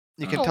bit.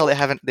 You can tell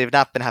they've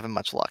not been having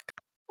much luck.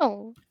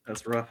 Oh,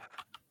 That's rough.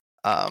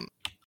 Um,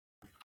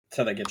 That's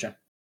how they get you.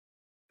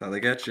 How they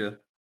get you.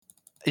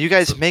 you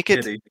guys It's a make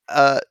it. pity.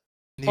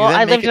 You well, then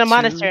I make lived in it a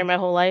monastery to- my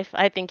whole life.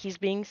 I think he's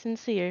being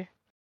sincere.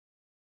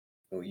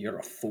 Oh, you're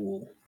a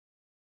fool.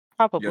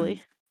 Probably.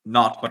 You're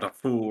not but a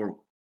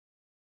fool.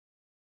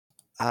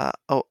 I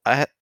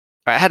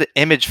had an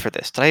image for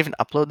this. Did I even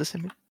upload this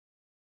image?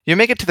 You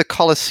make it to the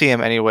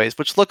Colosseum, anyways,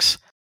 which looks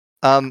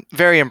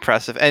very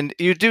impressive. And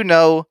you do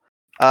know,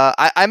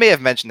 I may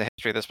have mentioned the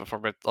history of this before,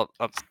 but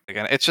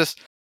again, it's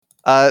just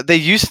they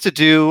used to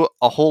do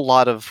a whole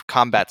lot of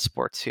combat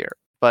sports here,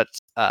 but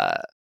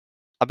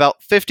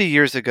about 50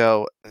 years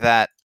ago,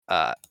 that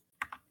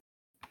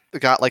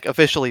got like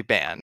officially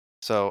banned.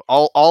 So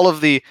all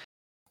of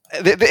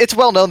it's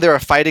well known there are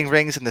fighting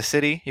rings in the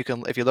city. You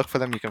can, if you look for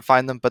them, you can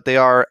find them, but they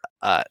are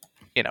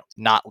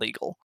not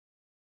legal.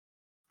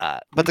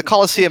 But the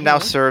Colosseum now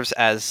Mhm. serves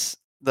as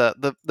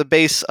the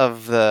base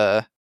of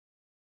the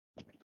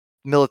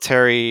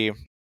military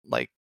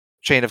like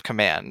chain of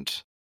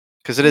command,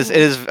 because it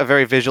is a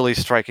very visually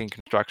striking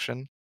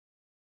construction.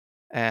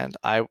 And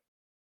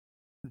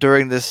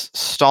during this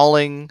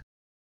stalling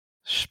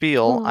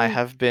spiel, I Mhm.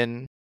 have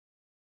been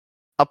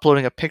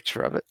uploading a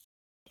picture of it.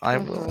 I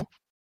Mhm. will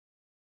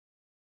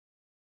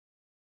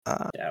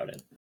Doubt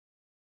it.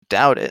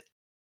 doubt it.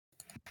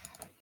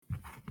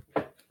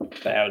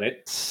 Doubt it.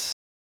 It's,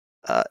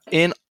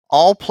 in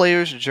all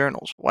players'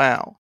 journals.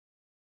 Wow.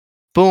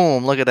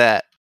 Boom! Look at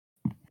that.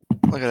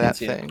 Look at Can't that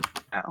see it. thing.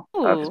 Wow.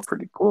 Ooh. That's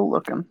pretty cool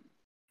looking.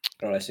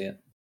 How do I see it?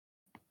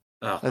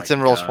 Oh That's my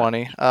in roll God.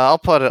 20. I'll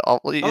put it. Oh,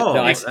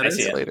 No, I that is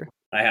see it. later.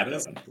 I have it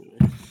That's open.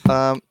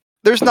 cool.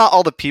 There's not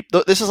all the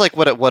people. This is like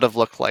what it would have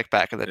looked like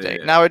back in the day.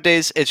 Yeah.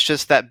 Nowadays, it's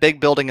just that big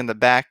building in the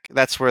back.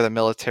 That's where the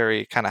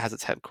military kind of has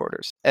its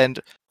headquarters, and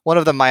one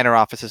of the minor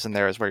offices in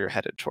there is where you're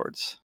headed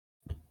towards.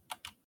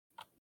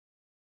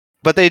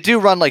 But they do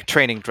run like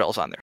training drills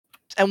on there,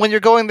 and when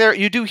you're going there,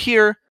 you do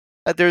hear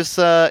that there's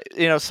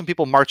some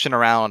people marching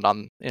around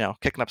on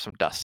kicking up some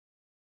dust.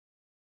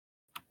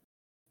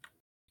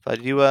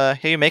 But you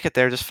make it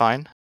there just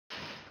fine.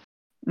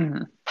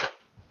 Hmm.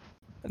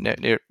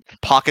 Your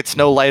pockets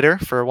no lighter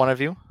for one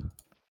of you.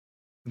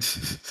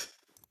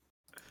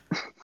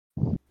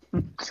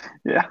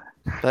 Yeah.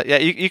 But yeah,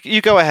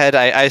 you go ahead.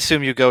 I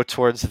assume you go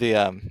towards the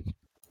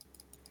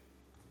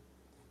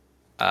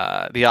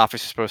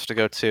office you're supposed to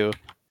go to.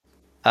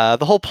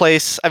 The whole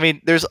place. I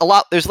mean, there's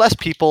less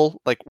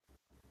people like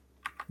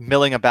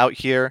milling about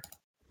here.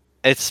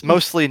 It's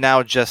mostly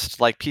now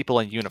just like people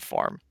in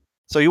uniform.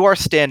 So you are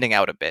standing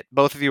out a bit.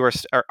 Both of you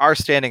are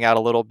standing out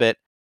a little bit.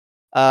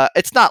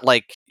 It's not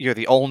like you're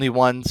the only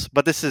ones,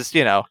 but this is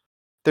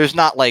there's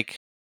not like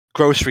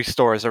grocery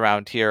stores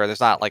around here. There's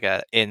not like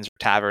inns or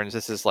taverns.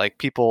 This is like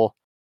people.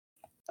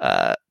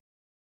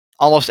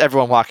 Almost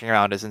everyone walking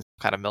around is in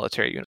some kind of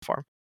military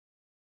uniform.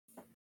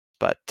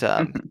 But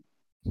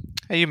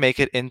you make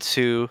it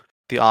into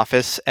the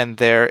office, and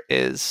there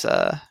is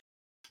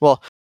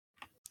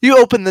you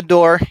open the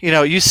door.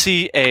 You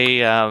see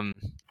a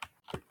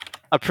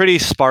pretty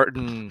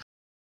Spartan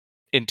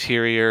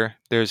interior.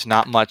 There's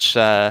not much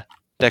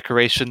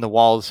decoration. The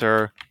walls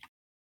are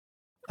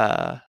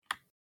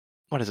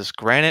what is this?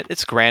 Granite?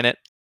 It's granite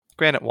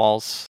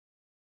walls.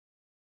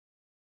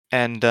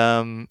 and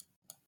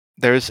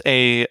there's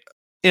a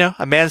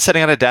man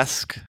sitting at a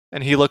desk,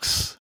 and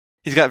he's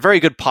got very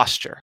good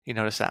posture. You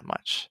notice that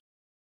much.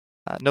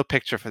 No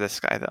picture for this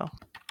guy though.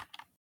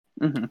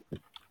 Mm-hmm.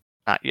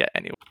 Not yet,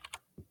 anyway.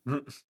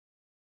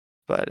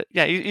 But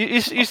yeah,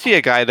 you see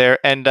a guy there,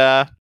 and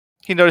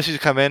he notices you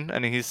come in,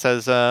 and he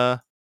says, "Oh,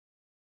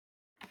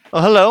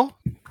 hello.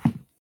 Do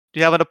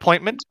you have an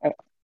appointment?"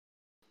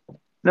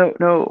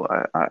 No,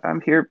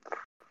 I'm here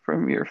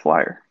from your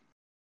flyer.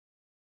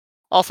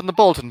 All from the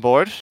bulletin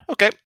board.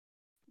 Okay.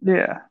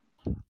 Yeah.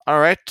 All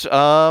right.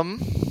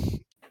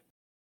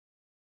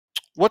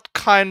 What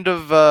kind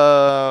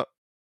of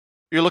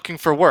you're looking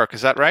for work?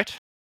 Is that right?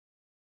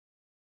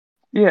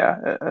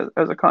 Yeah,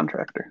 as a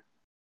contractor.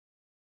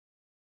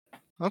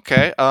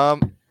 Okay.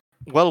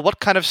 Well, what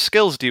kind of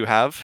skills do you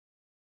have?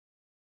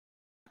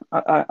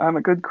 I'm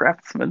a good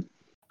craftsman.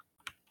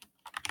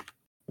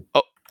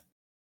 Oh.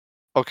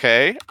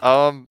 Okay.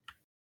 I'm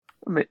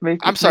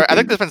sorry. I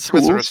think there's been some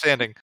tools.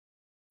 misunderstanding.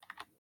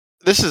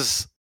 This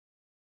is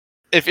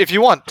if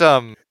you want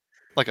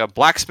like a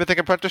blacksmithing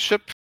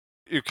apprenticeship,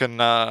 you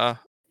can I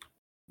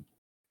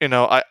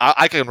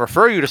can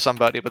refer you to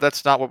somebody, but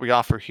that's not what we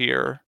offer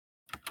here.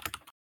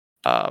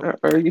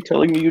 Are you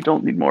telling me you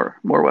don't need more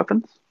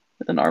weapons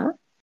and armor?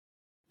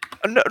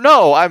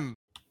 No,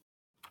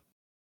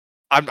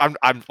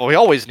 we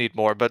always need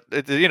more, but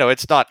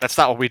that's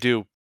not what we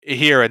do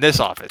here in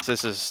this office.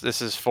 This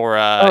is for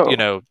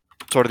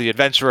sort of the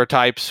adventurer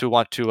types who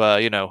want to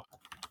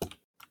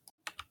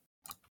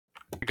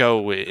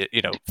go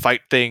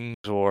fight things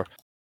or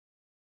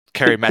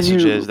carry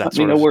messages, that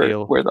sort of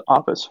deal. Where the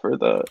office for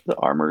the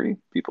armory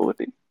people would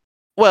be?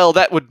 Well,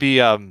 that would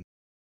be I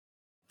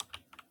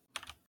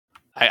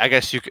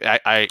guess you could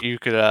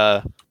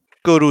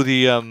go to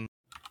the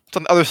it's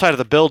on the other side of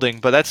the building,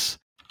 but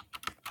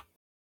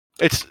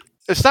it's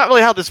not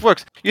really how this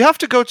works. You have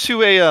to go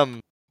to a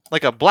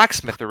like a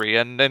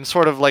blacksmithery and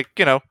sort of like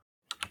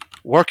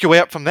work your way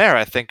up from there.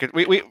 I think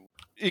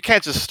you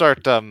can't just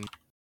start.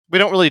 We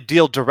don't really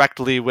deal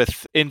directly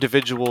with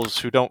individuals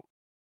who don't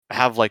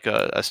have like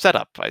a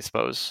setup, I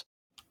suppose.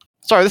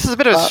 Sorry, this is a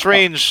bit of a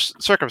strange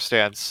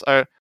circumstance.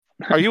 Are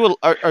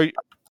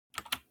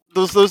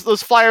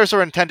those flyers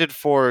are intended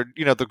for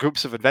the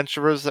groups of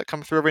adventurers that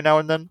come through every now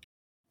and then?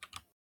 I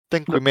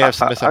think we may have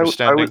some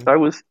misunderstanding. I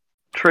was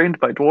trained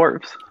by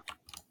dwarves.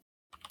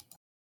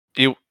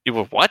 You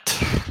were what?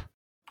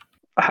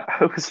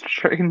 I was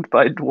trained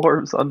by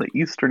dwarves on the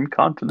eastern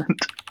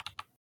continent.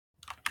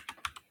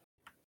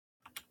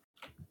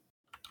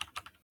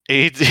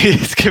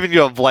 He's giving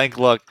you a blank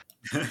look.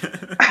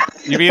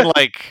 You mean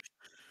like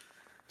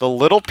the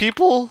little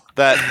people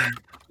that?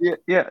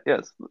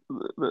 Yes,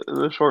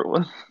 the short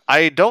one.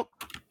 I don't.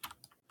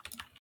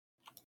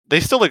 They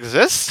still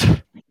exist?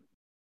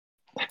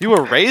 You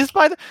were raised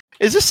by them?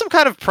 Is this some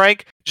kind of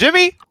prank?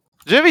 Jimmy,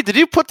 did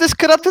you put this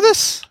kid up to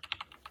this?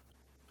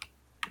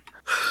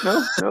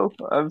 No,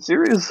 I'm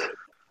serious.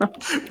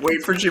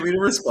 Wait for Jimmy to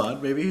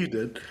respond. Maybe he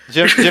did.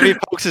 Jimmy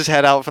pokes his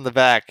head out from the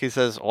back. He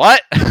says,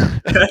 "What?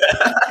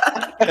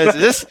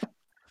 Is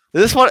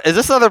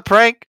this another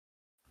prank?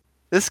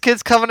 This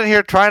kid's coming in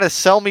here trying to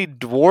sell me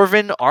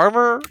dwarven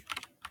armor?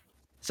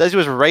 Says he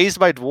was raised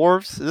by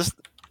dwarves? Is this...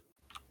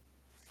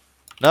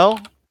 No?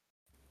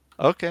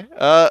 Okay.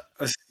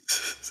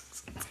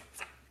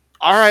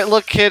 Alright,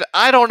 look, kid,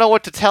 I don't know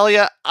what to tell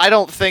you. I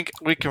don't think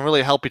we can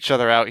really help each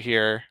other out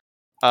here.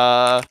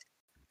 But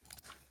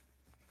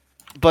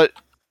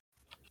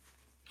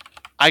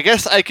I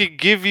guess I could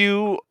give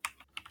you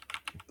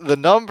the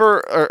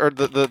number or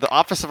the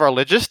office of our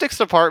logistics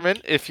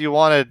department if you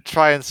want to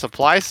try and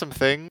supply some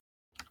things.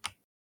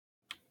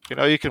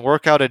 You can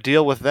work out a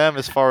deal with them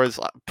as far as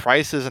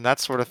prices and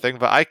that sort of thing,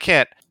 but I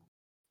can't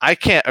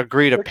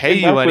agree to pay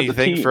you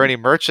anything for any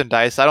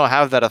merchandise. I don't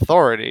have that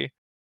authority.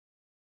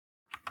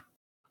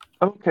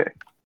 Okay.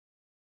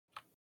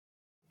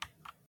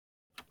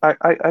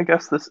 I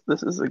guess this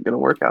isn't gonna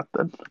work out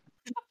then.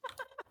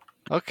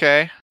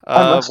 Okay.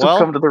 I must have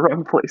come to the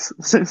wrong place.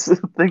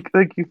 Thank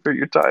you for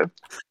your time.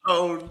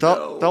 Oh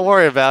no! Don't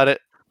worry about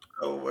it.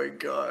 Oh my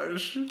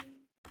gosh.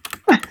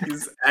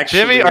 He's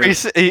actually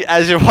Jimmy,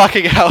 as you're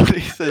walking out, he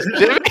says,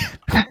 "Jimmy,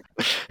 what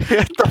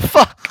the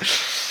fuck?"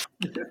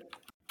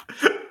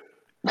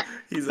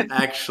 He's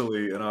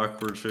actually an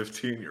awkward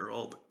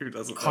 15-year-old who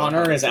doesn't.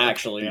 Connor is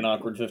actually an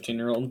awkward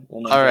 15-year-old.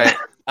 All right.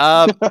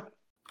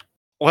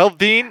 Well,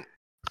 Bean,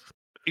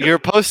 you're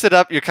posted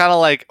up. You're kind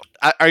of like,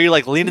 are you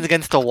like leaning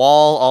against a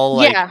wall, all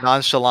like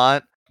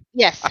nonchalant?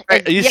 Yes.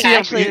 Right, you see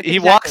him. He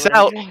walks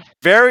out.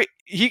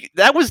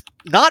 That was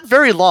not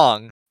very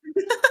long.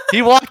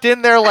 He walked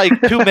in there like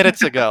 2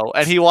 minutes ago,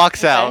 and he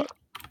walks out.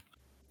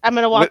 I'm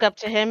gonna walk up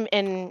to him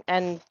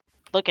and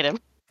look at him.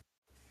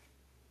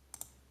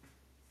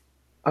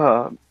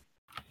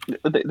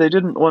 They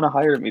didn't want to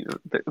hire me.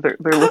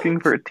 They're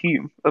looking for a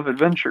team of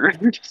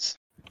adventurers.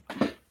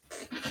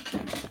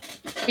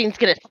 Bean's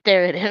gonna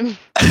stare at him,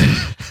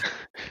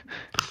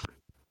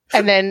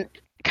 and then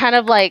kind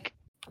of like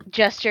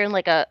gesture in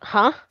like a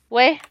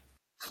way.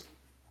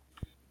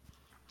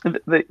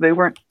 They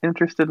weren't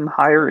interested in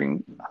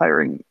hiring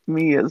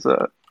me as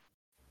a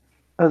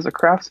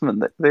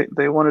craftsman.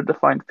 They wanted to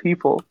find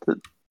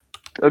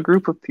a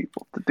group of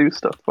people to do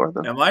stuff for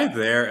them. Am I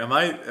there? Am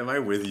I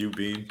with you,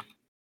 Bean?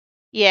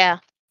 Yeah,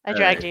 I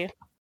dragged Alright.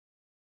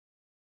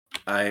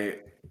 you. I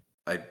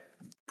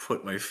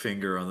put my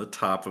finger on the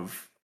top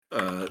of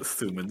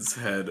Thuman's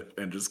head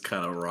and just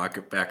kind of rock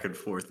it back and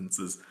forth and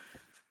says,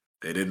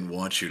 "They didn't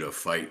want you to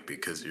fight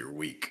because you're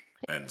weak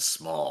and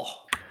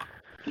small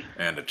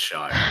and a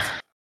child."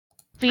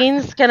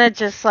 Bean's gonna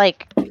just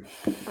like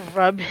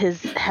rub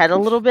his head a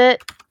little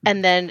bit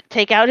and then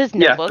take out his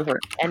Yeah, notebook go for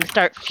it. and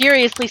start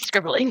furiously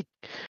scribbling.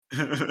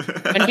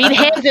 When Bean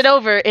hands it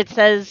over, it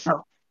says,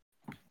 Oh.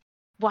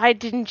 "Why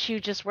didn't you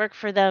just work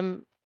for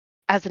them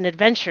as an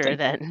adventurer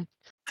then?"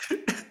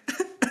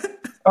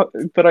 Oh,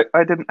 but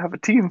I didn't have a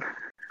team.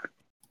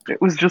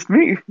 It was just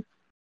me.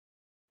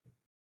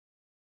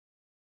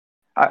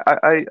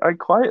 I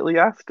quietly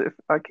asked if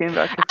I came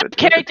back with a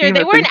Character, team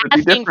they of weren't things would be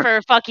asking different. for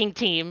a fucking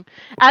team.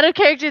 Out of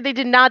character, they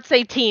did not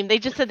say team. They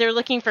just said they're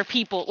looking for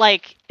people.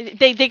 Like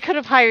they could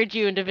have hired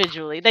you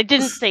individually. They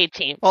didn't say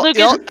team. Well,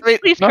 Lucas, I mean,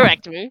 please no.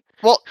 correct me.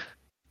 well,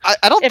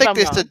 I don't If think I'm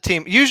they wrong. said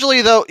team.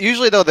 Usually though,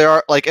 there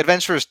are like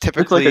adventurers It's like a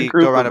typically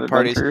group go around of in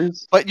parties.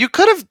 adventurers. But you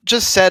could have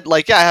just said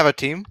like, "Yeah, I have a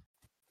team."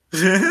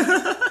 You're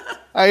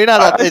not.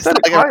 I It's said not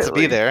it like you have to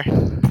be quietly. there.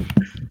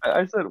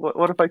 I said,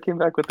 what if I came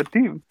back with a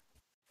team?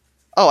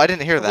 Oh, I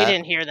didn't hear We that.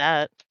 didn't hear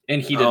that.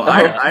 And he did Oh,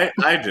 not.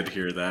 I did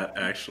hear that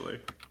actually.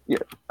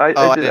 I I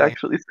did didn't.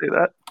 actually say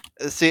that.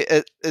 See,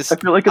 it's. I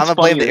feel like I'm it's gonna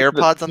blame funny the that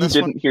AirPods on you this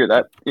one. didn't hear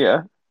that.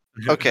 Yeah,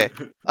 Okay.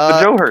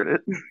 but Joe heard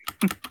it.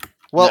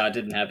 Well, No, it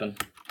didn't happen.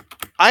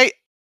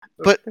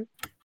 But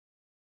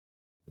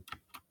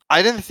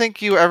I didn't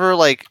think you ever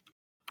like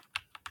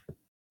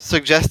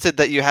suggested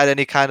that you had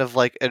any kind of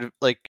like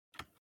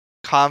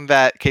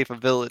combat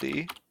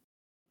capability.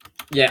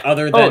 Yeah,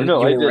 other Oh, than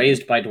no, I you were didn't.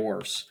 raised by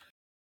dwarves.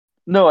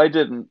 No, I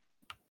didn't.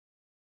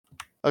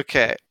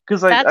 Okay.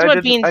 Because That's I what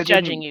didn't. Bean's I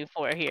judging didn't. you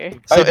for here.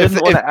 So I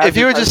didn't wanna if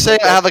you were just saying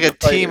advertise I have like a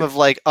myself as a team fighter. of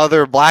like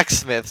other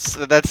blacksmiths,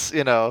 that's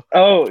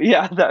Oh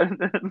yeah, that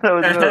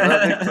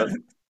makes sense.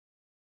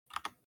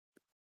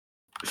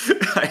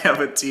 I have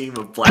a team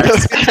of you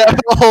blacksmiths.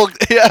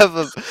 have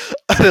an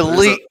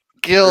elite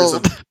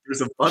guild.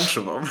 There's a bunch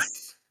of them.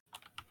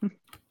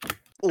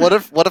 What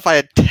if I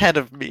had 10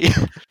 of me?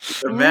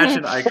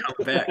 Imagine I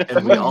come back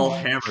and we all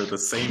hammer the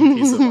same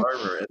piece of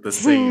armor at the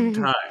same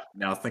time.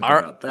 Now think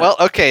about that. Well,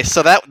 okay,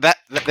 so that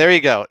there you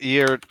go. He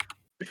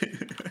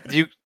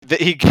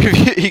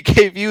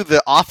gave you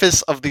the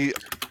office of the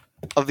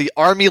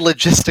Army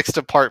Logistics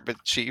Department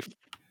chief,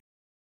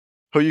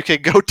 who you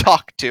can go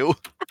talk to.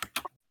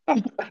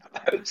 I'm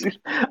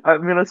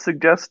gonna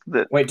suggest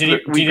that. Wait,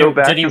 that we go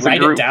back did he as a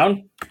write it group.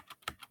 down?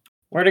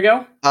 Where to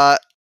go? Yeah,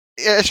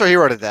 sure, he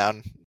wrote it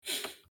down.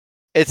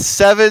 It's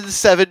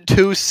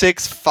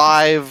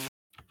 77265.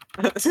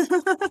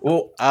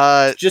 Well,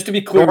 Uh, just to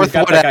be clear, we've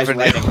got Northwood that guy's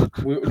Avenue.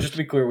 writing. Just to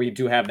be clear, we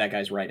do have that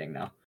guy's writing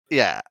now.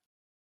 yeah.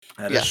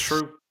 That is Yes.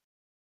 true.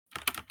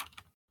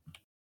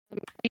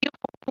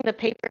 The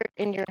paper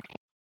in your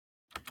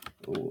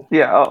Ooh.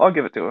 Yeah, I'll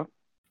give it to him.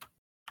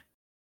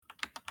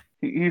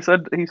 He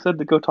said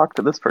to go talk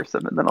to this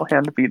person, and then I'll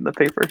hand Bean the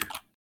paper.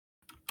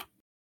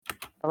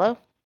 hello.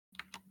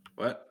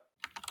 What?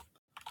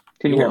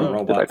 Can You you were hear a me?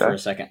 Did I robot for die? a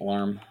second,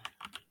 Alarm.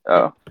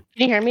 Oh, Can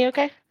you hear me?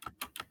 Okay.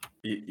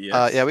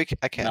 Yes. Yeah,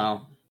 I can.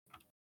 No.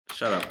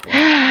 Shut up.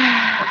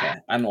 Okay,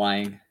 I'm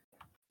lying.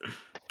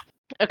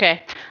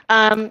 Okay.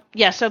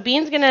 Yeah, so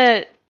Bean's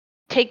gonna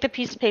take the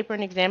piece of paper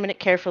and examine it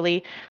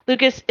carefully.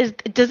 Lucas,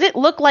 does it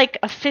look like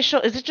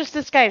official? Is it just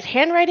this guy's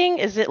handwriting?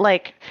 Is it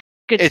like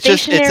good It's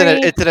just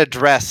stationery? it's an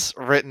address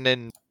written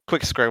in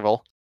quick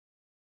scribble.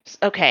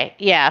 Okay,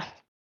 yeah.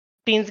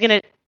 Bean's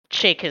gonna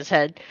shake his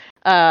head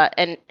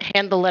and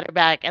hand the letter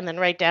back and then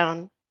write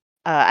down,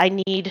 I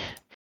need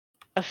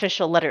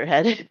official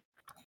letterhead.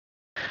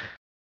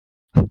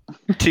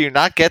 Do you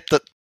not get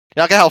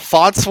how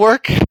fonts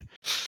work?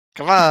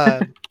 Come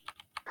on.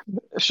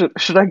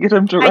 should I get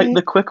him to write I-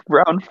 the quick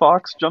brown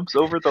fox jumps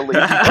over the lazy?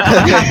 No,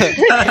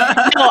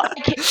 I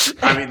can't.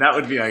 I mean, that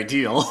would be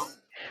ideal.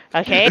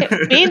 Okay,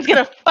 Bean's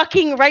gonna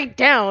fucking write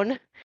down.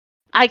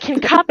 I can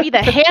copy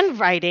the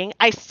handwriting.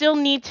 I still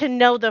need to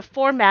know the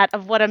format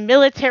of what a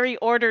military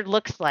order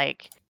looks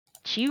like.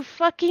 Which you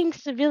fucking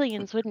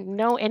civilians wouldn't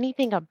know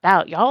anything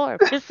about. Y'all are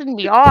pissing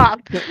me off.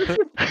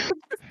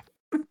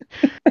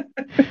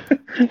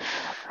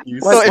 You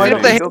Why- So if why you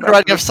don't have the we go back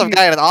handwriting to of the some team?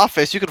 guy in an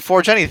office, you can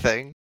forge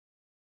anything.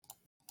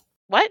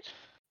 What?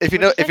 If you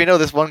What'd you know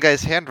say? this one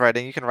guy's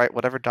handwriting, you can write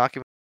whatever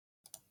document.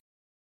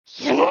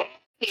 I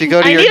If you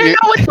go to need your- to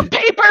know what the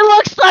paper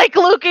looks like,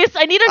 Lucas.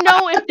 I need to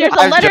know if there's a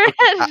I'm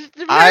letterhead.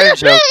 I'm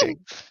joking.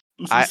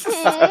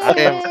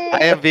 I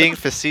am being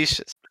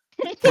facetious.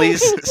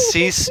 Please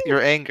cease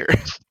your anger.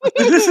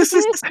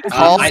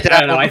 Calm I down,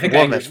 don't know. I think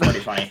woman. anger's pretty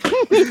funny.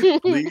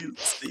 Please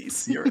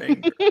cease your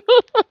anger.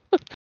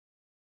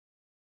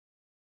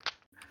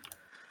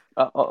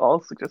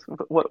 I'll suggest.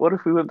 What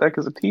if we went back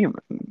as a team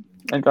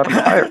and got him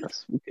to hire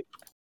us?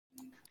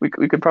 We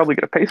could probably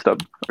get a pay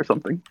stub or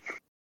something.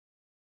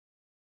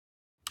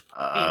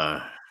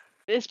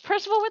 Is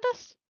Percival with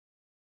us?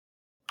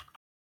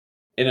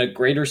 In a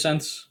greater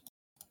sense.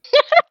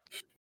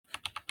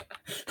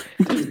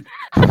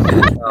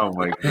 Oh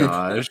my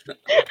gosh.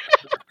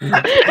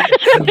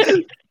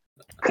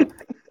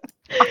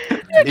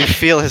 You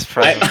feel his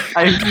presence.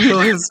 I feel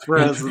his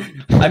presence.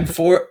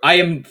 I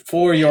am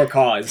for your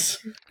cause.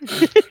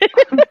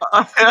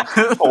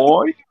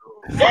 Boy,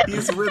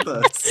 He's with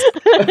us.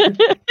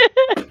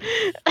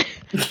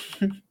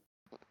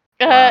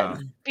 Wow.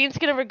 Bean's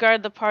gonna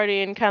regard the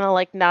party and kind of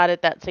like nod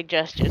at that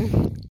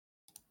suggestion.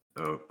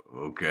 Oh,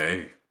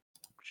 okay.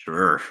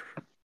 Sure.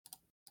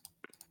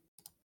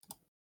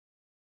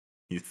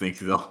 You think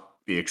they'll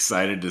be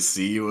excited to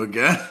see you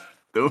again?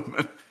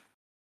 Thuman?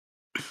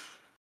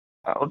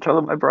 I'll tell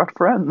them I brought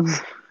friends.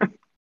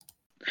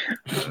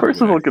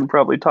 Percival can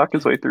probably talk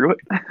his way through it.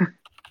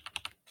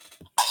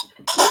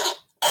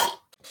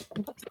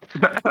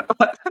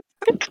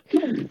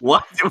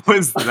 What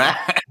was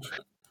that?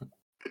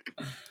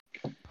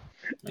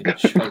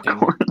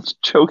 Corin's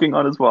choking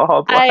on his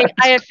Baja Blast.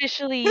 I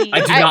officially.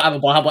 I do not have a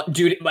Baja Blast.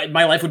 Dude,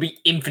 my life would be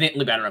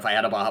infinitely better if I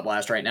had a Baja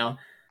Blast right now.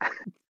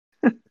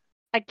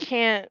 I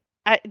can't.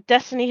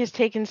 Destiny has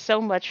taken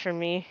so much from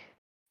me.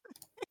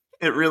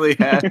 It really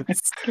has.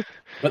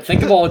 But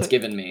think of all it's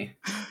given me.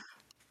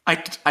 I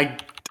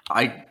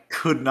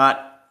could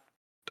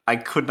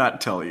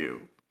not tell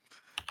you.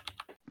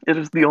 It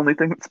is the only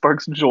thing that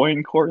sparks joy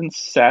in Corin's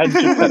sad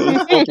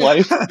Geppetto's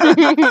life.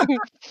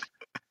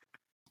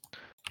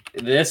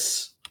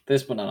 This,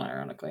 but not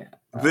ironically.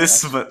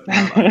 This, but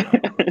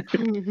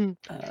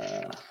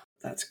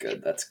that's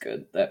good. That's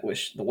good. The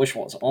wish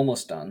was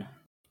almost done.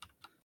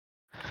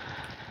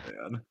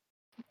 man.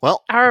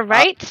 Well, All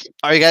right.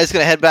 are you guys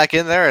gonna head back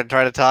in there and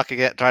try to talk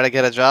again? Try to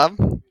get a job?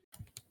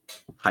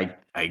 I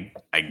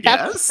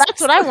guess That's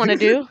what I want to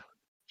do.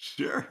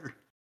 Sure.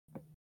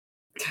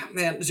 God,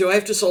 man, do I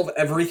have to solve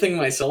everything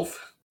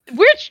myself?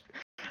 Which,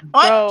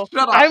 What? bro,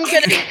 Shut up. I'm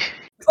gonna.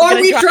 Are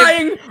we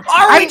trying?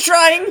 Are we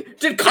trying?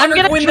 Did Connor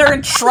go in there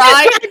and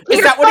try?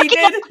 Is that what he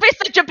did? Office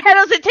of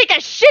Geppetto's and take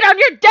a shit on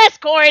your desk,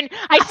 Corin.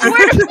 I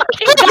swear to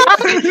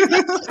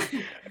fucking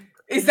God.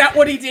 Is that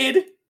what he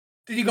did?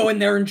 Did he go in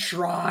there and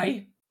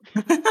try?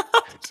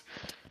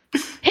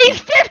 He's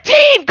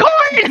 15,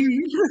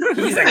 Corin.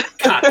 He's a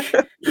cuck.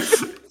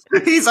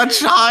 He's a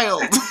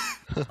child.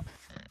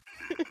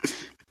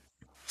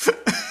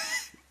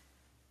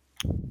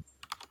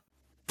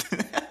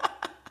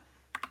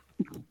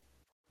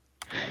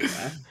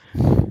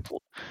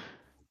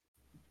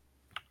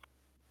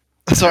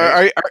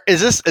 So is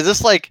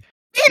this like,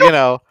 you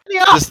know,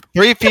 just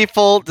three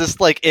people just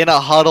like in a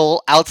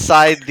huddle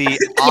outside the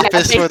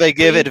office where they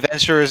give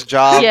adventurers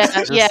jobs? Yeah,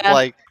 just yeah.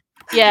 like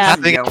Yeah.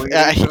 having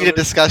a heated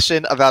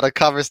discussion about a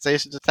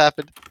conversation just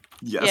happened.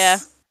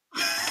 Yes.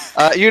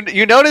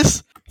 You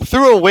notice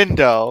through a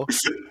window,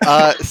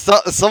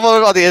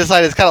 someone on the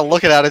inside is kind of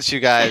looking out at you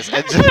guys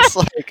and just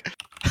like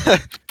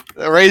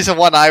raising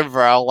one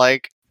eyebrow,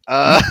 like,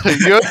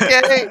 you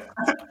okay?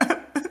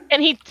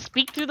 Can he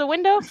speak through the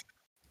window?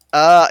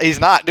 He's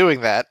not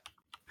doing that.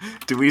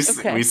 Do we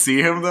Okay. we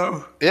see him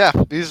though? Yeah,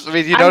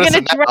 you notice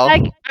him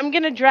now. I'm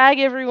gonna drag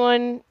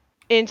everyone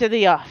into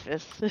the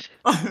office,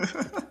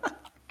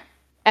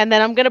 and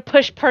then I'm gonna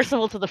push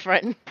Percival to the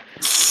front.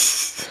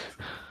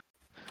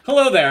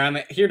 Hello there. I'm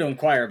here to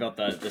inquire about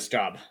this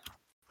job.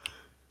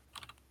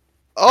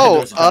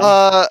 Oh,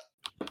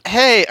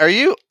 hey, are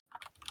you?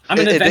 I'm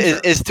an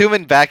adventurer. Is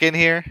Tumen back in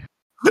here?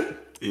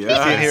 Yeah.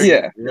 Is he in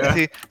here? Yeah. Is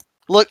he-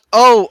 Look,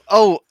 oh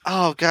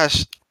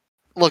gosh,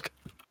 look,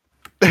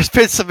 there's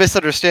been some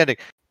misunderstanding.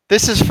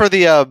 This is for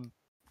the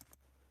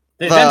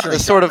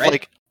adventurers sort job, of right?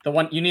 like, The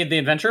one you need the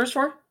adventurers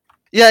for?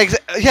 yeah,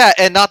 yeah,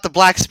 and not the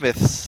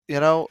blacksmiths, you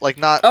know, like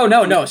not. Oh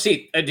no.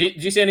 See, do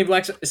you see any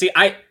blacks? See,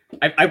 I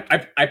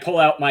pull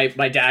out my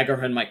dagger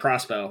and my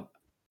crossbow,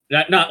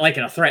 not like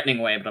in a threatening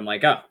way, but I'm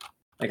like, oh,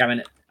 like I'm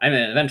an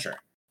adventurer.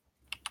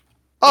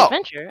 Oh,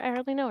 Adventure? I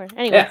hardly know her.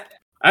 Anyway. Yeah,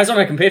 as are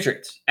my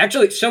compatriots.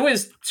 Actually, so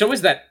is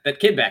that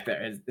kid back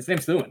there. His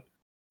name's Thuman.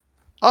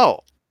 oh,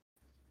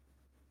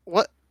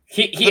 what?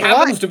 He Then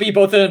happens why? to be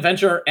both an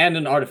adventurer and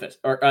an artificer,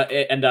 or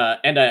and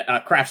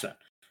a craftsman.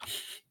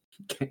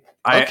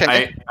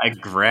 Okay. I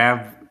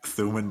grab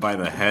Thuman by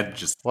the head,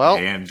 just Well,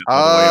 hand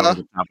all the way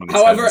over the top of his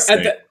However, head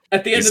and say,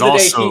 at the end he's of the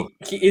also- day,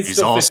 he is he's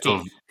still also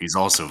 15. he's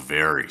also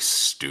very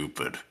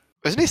stupid.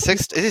 Isn't he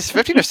 16? Is he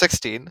 15 or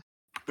 16?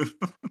 I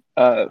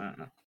I don't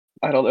know.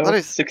 I don't know. What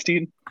is-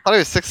 16. I thought he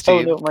was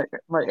 16. Oh no,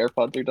 my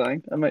AirPods are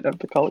dying. I might have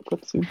to call it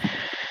quits soon.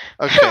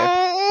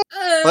 Okay.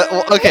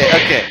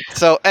 Okay.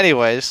 So,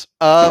 anyways,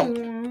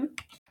 Being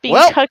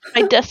well- cucked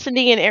by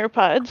Destiny and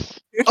AirPods.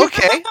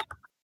 okay.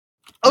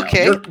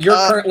 Okay. No, you're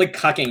currently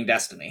cucking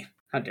Destiny.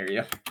 How dare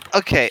you?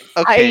 Okay.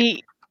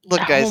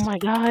 Look, Oh guys. my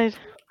God.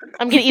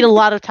 I'm gonna eat a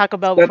lot of Taco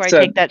Bell before That's, I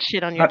take that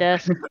shit on your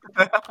desk.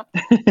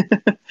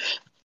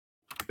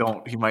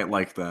 Don't. He might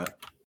like that.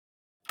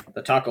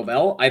 The Taco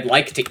Bell? I'd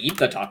like to eat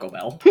the Taco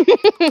Bell.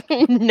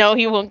 No,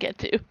 he won't get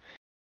to.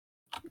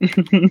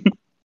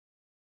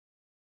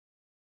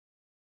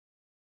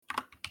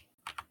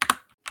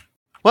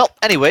 Well,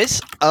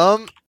 anyways,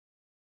 one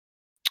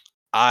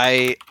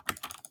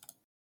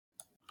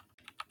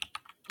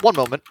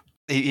moment.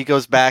 He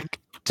goes back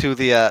to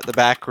the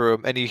back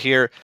room, and you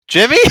hear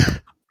Jimmy.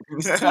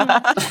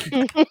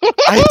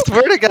 I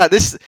swear to God,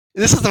 this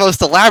is the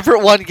most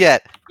elaborate one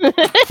yet.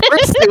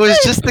 First, it was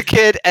just the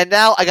kid, and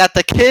now I got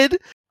the kid,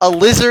 a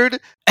lizard,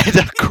 and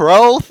a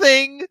crow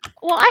thing.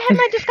 Well, I had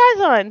my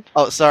disguise on.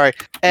 Oh, sorry,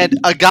 and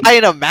a guy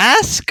in a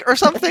mask or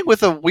something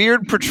with a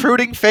weird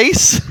protruding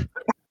face.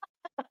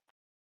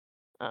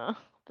 Oh,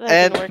 that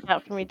And- didn't work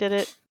out for me, did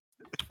it?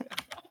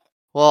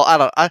 Well, I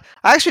don't. I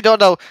actually don't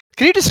know.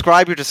 Can you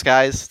describe your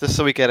disguise just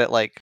so we get it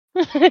like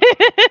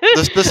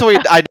just so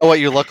I know what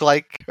you look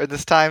like at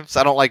this time, so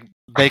I don't like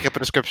make up a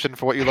description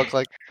for what you look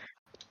like.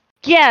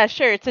 Yeah,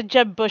 sure. It's a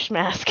Jeb Bush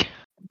mask.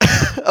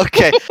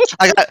 Okay,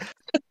 I got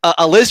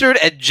a lizard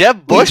and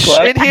Jeb Bush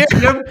What? in here.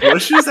 Jeb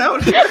Bush is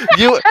out.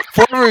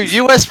 Former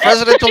U.S.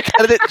 presidential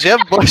candidate Jeb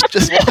Bush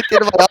just walked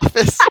into my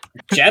office.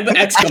 Jeb for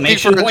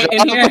exclamation a point in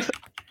job. here.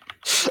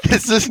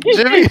 Is this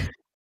Jimmy?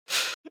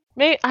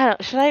 Maybe I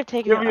don't. Should I have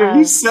taken Jimmy, it? are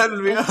you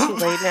setting me It's too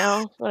up? late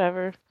now.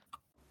 Whatever.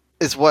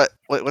 Is what?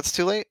 What's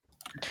too late?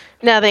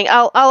 Nothing.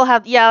 I'll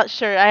have. Yeah,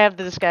 sure. I have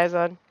the disguise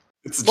on.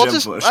 It's Well, Jeb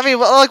just Bush. I mean,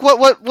 like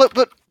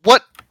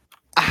what?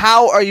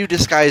 How are you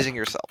disguising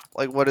yourself?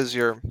 Like, what is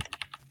your?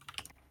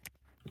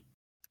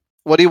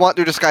 What do you want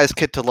your disguise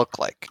kit to look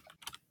like?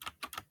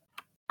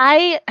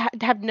 I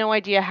have no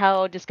idea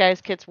how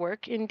disguise kits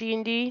work in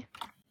D&D.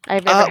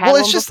 I've never had Well,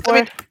 one it's just before. I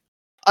mean,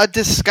 a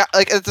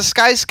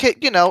disguise kit.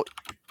 You know,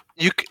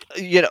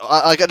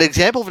 like an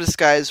example of a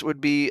disguise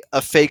would be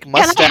a fake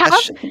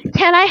mustache.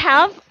 Can I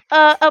have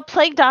a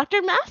plague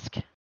doctor mask?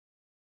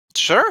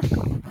 Sure.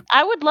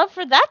 I would love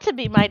for that to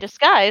be my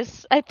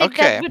disguise. I think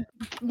Okay. that would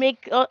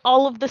make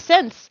all of the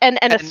sense. And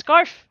a And-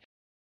 scarf.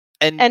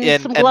 And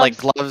some like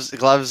gloves.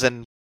 gloves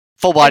and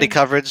full body And-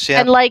 coverage. Yeah.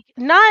 And like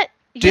not.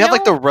 Do you have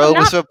like the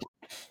robes?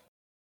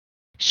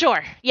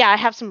 Sure. Yeah, I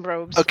have some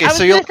robes. Okay, I was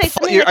so you're, gonna say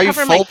something to are you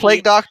cover my full plague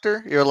feet.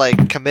 doctor? You're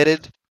like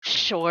committed.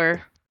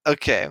 Sure.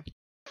 Okay.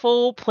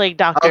 Full plague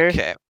doctor.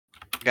 Okay.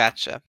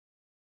 Gotcha.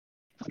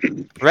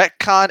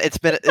 Retcon. It's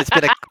been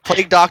a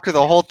plague doctor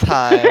the whole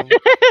time.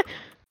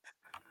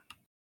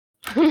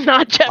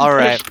 Not Jeb All Bush.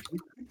 right.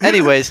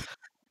 Anyways,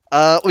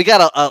 we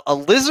got a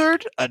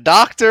lizard, a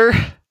doctor,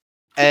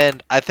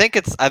 and I think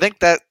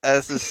that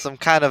this is some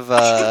kind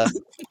of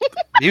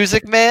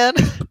music man.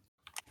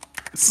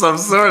 Some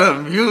sort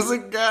of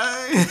music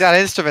guy. He's got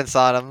instruments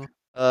on him.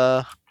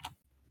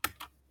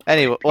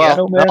 Anyway, well,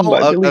 Piano Man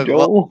by Billy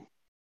Joel. well,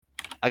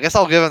 I guess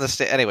I'll give him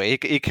the anyway.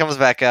 He comes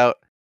back out.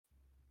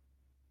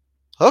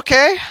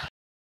 Okay.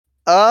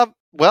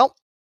 Well,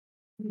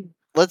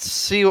 let's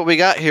see what we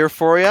got here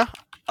for you.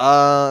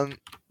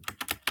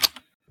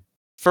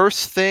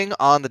 First thing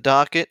on the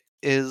docket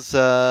is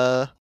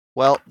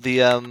well,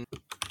 the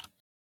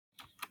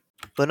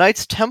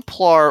Knights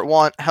Templar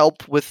want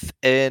help with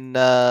an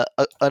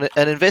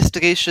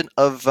investigation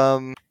of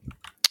some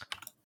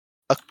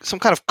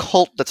kind of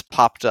cult that's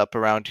popped up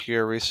around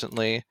here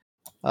recently.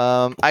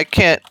 I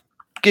can't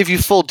give you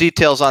full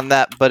details on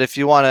that, but if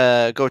you want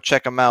to go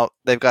check them out,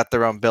 they've got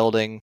their own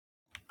building.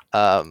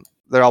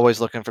 They're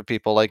always looking for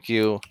people like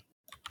you.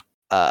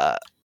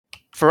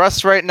 For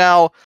us right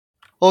now,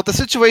 well, the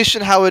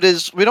situation how it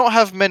is, we don't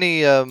have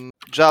many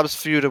jobs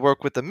for you to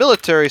work with the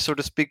military, so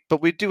to speak,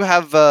 but we do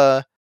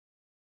have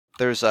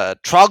there's a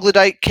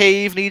troglodyte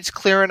cave needs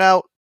clearing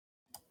out.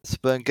 It's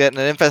been getting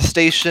an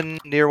infestation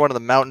near one of the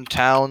mountain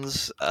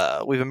towns.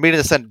 We've been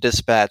meaning to send a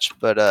dispatch,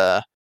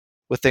 but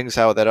with things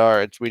how that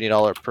are, we need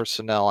all our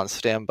personnel on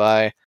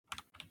standby.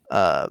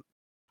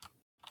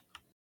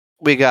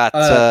 We got. Do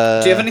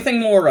you have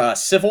anything more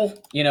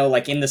civil? You know,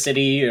 like in the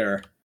city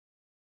or.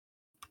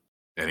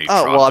 Any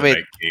Oh, well, I mean-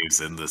 troglodyte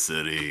caves in the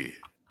city.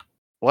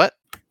 What?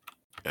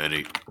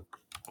 Any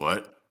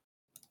what?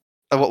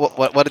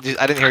 What did you?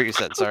 I didn't hear what you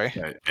said. Sorry.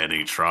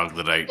 Any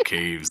troglodyte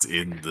caves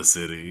in the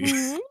city.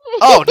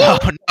 Oh no.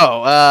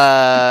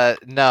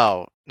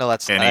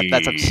 That's Any,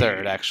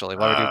 absurd. Actually,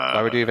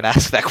 why would you even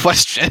ask that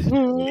question?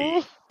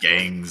 Any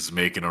gangs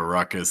making a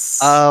ruckus.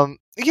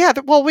 Yeah.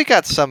 Well, we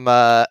got some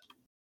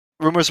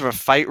rumors of a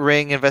fight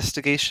ring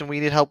investigation we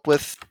need help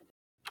with.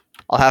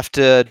 I'll have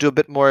to do a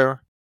bit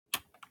more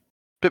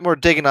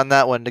digging on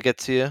that one to get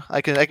to you.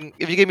 I can.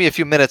 If you give me a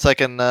few minutes, I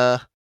can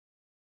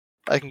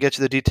get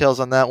you the details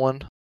on that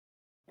one.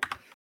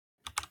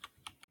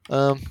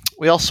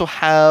 We also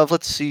have.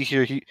 Let's see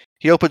here.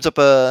 He opens up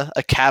a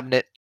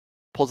cabinet,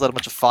 pulls out a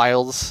bunch of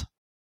files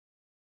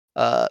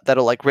that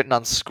are like written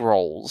on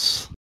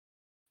scrolls,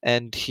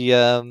 and he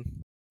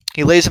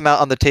lays them out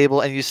on the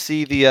table, and you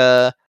see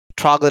the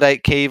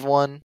troglodyte cave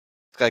one.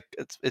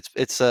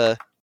 It's a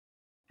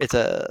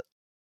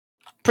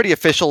pretty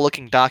official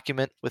looking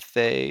document with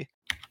a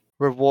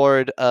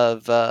reward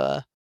of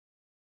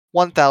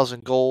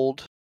 1,000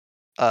 gold.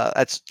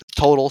 That's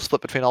total,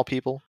 split between all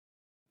people.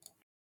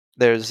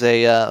 There's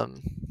a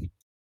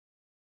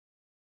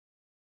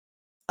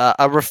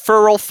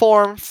referral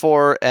form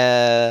for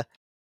an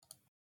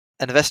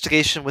an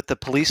investigation with the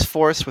police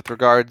force with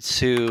regards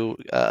to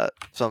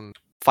some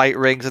fight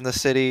rings in the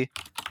city.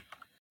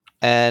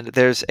 And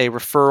there's a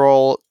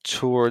referral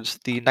towards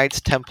the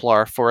Knights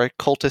Templar for a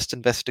cultist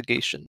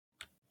investigation.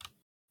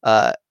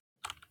 And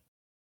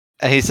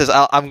he says,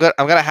 I'm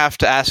gonna have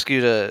to ask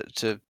you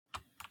to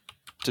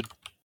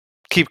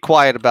keep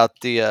quiet about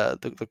the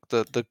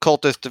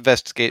cultist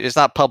investigation. It's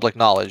not public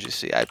knowledge, you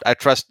see. I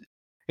trust,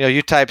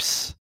 you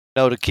types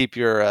know to keep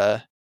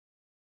your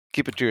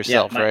keep it to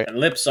yourself, my right?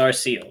 lips are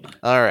sealed.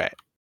 All right.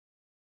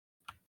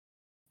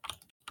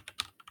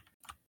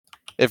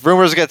 If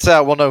rumors gets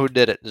out, we'll know who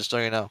did it. Just so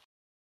you know.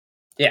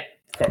 Yeah,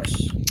 of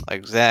course.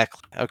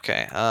 Exactly.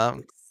 Okay.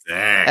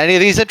 Zach, Any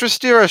of these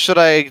interest you, or should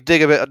I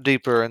dig a bit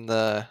deeper in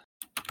the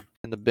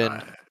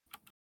bin?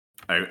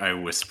 I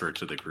whisper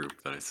to the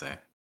group that I say,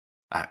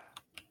 I'd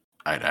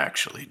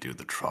actually do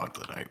the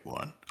troglodyte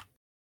one.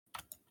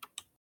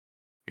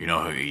 You know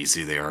how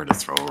easy they are to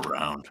throw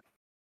around.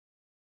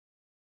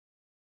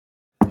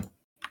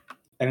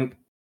 And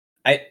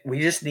we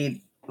just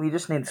need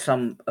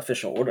some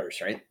official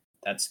orders, right?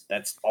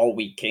 That's all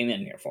we came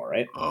in here for,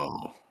 right?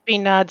 Oh,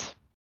 Bean nods.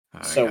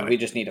 So we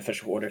just need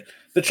official orders.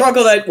 The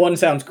troglodyte one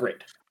sounds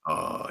great.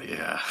 Oh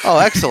yeah. Oh,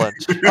 excellent.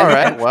 All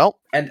right. Well,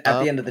 And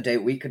at the end of the day,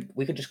 we could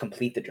just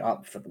complete the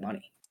job for the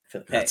money, for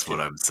the pay. That's what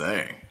I'm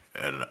saying.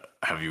 And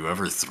have you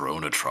ever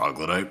thrown a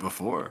troglodyte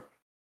before?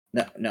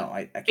 No,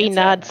 I can't. Bean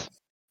say I nods. have.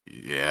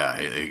 Yeah,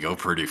 they go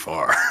pretty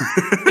far.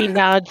 Bean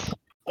nods.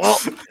 well,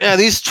 yeah.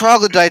 These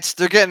troglodytes,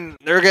 they're getting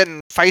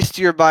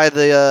feistier by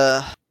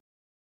the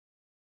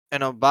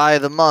by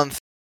the month.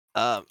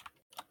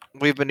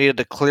 We've been needed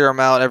to clear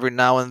them out every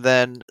now and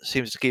then.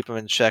 Seems to keep them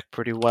in check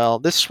pretty well.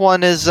 This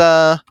one is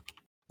all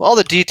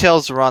the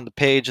details are on the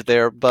page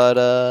there,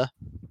 but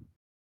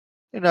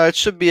it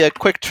should be a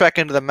quick trek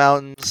into the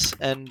mountains,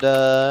 and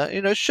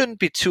it shouldn't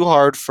be too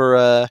hard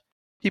for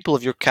people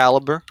of your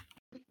caliber.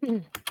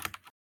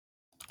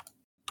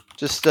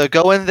 Just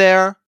go in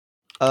there,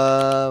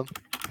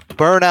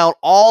 burn out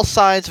all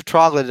signs of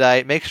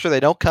troglodyte, make sure they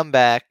don't come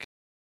back,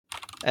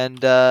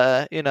 and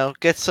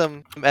get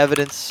some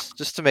evidence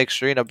just to make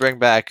sure. Bring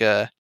back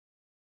a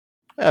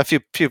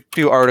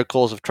few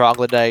articles of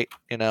troglodyte,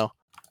 and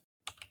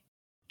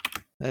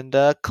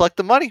collect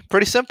the money.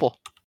 Pretty simple.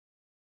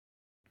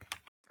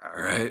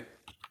 All right.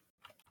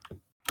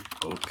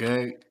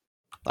 Okay.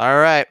 All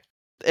right.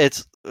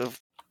 It's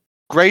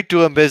great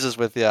doing business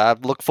with you. I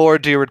look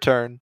forward to your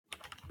return.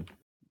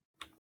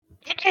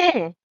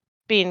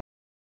 Bean.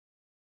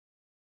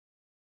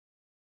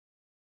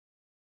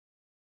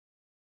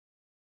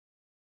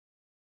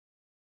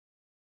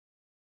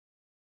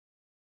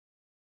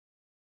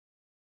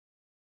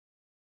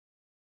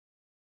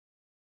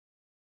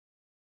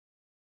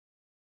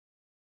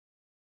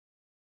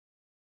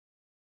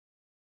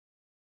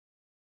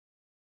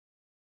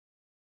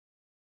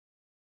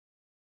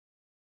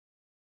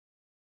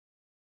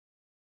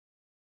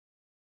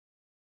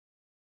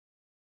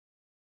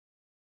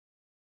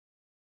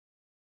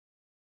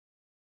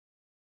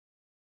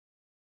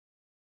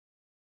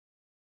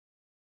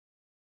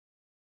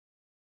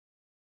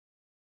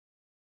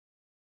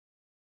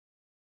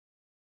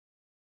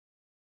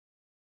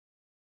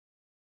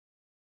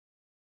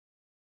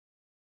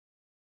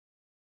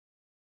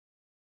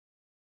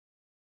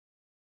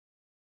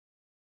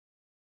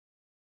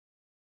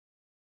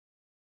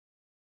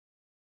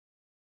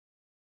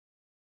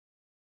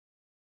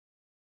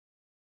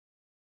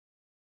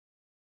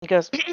 He goes,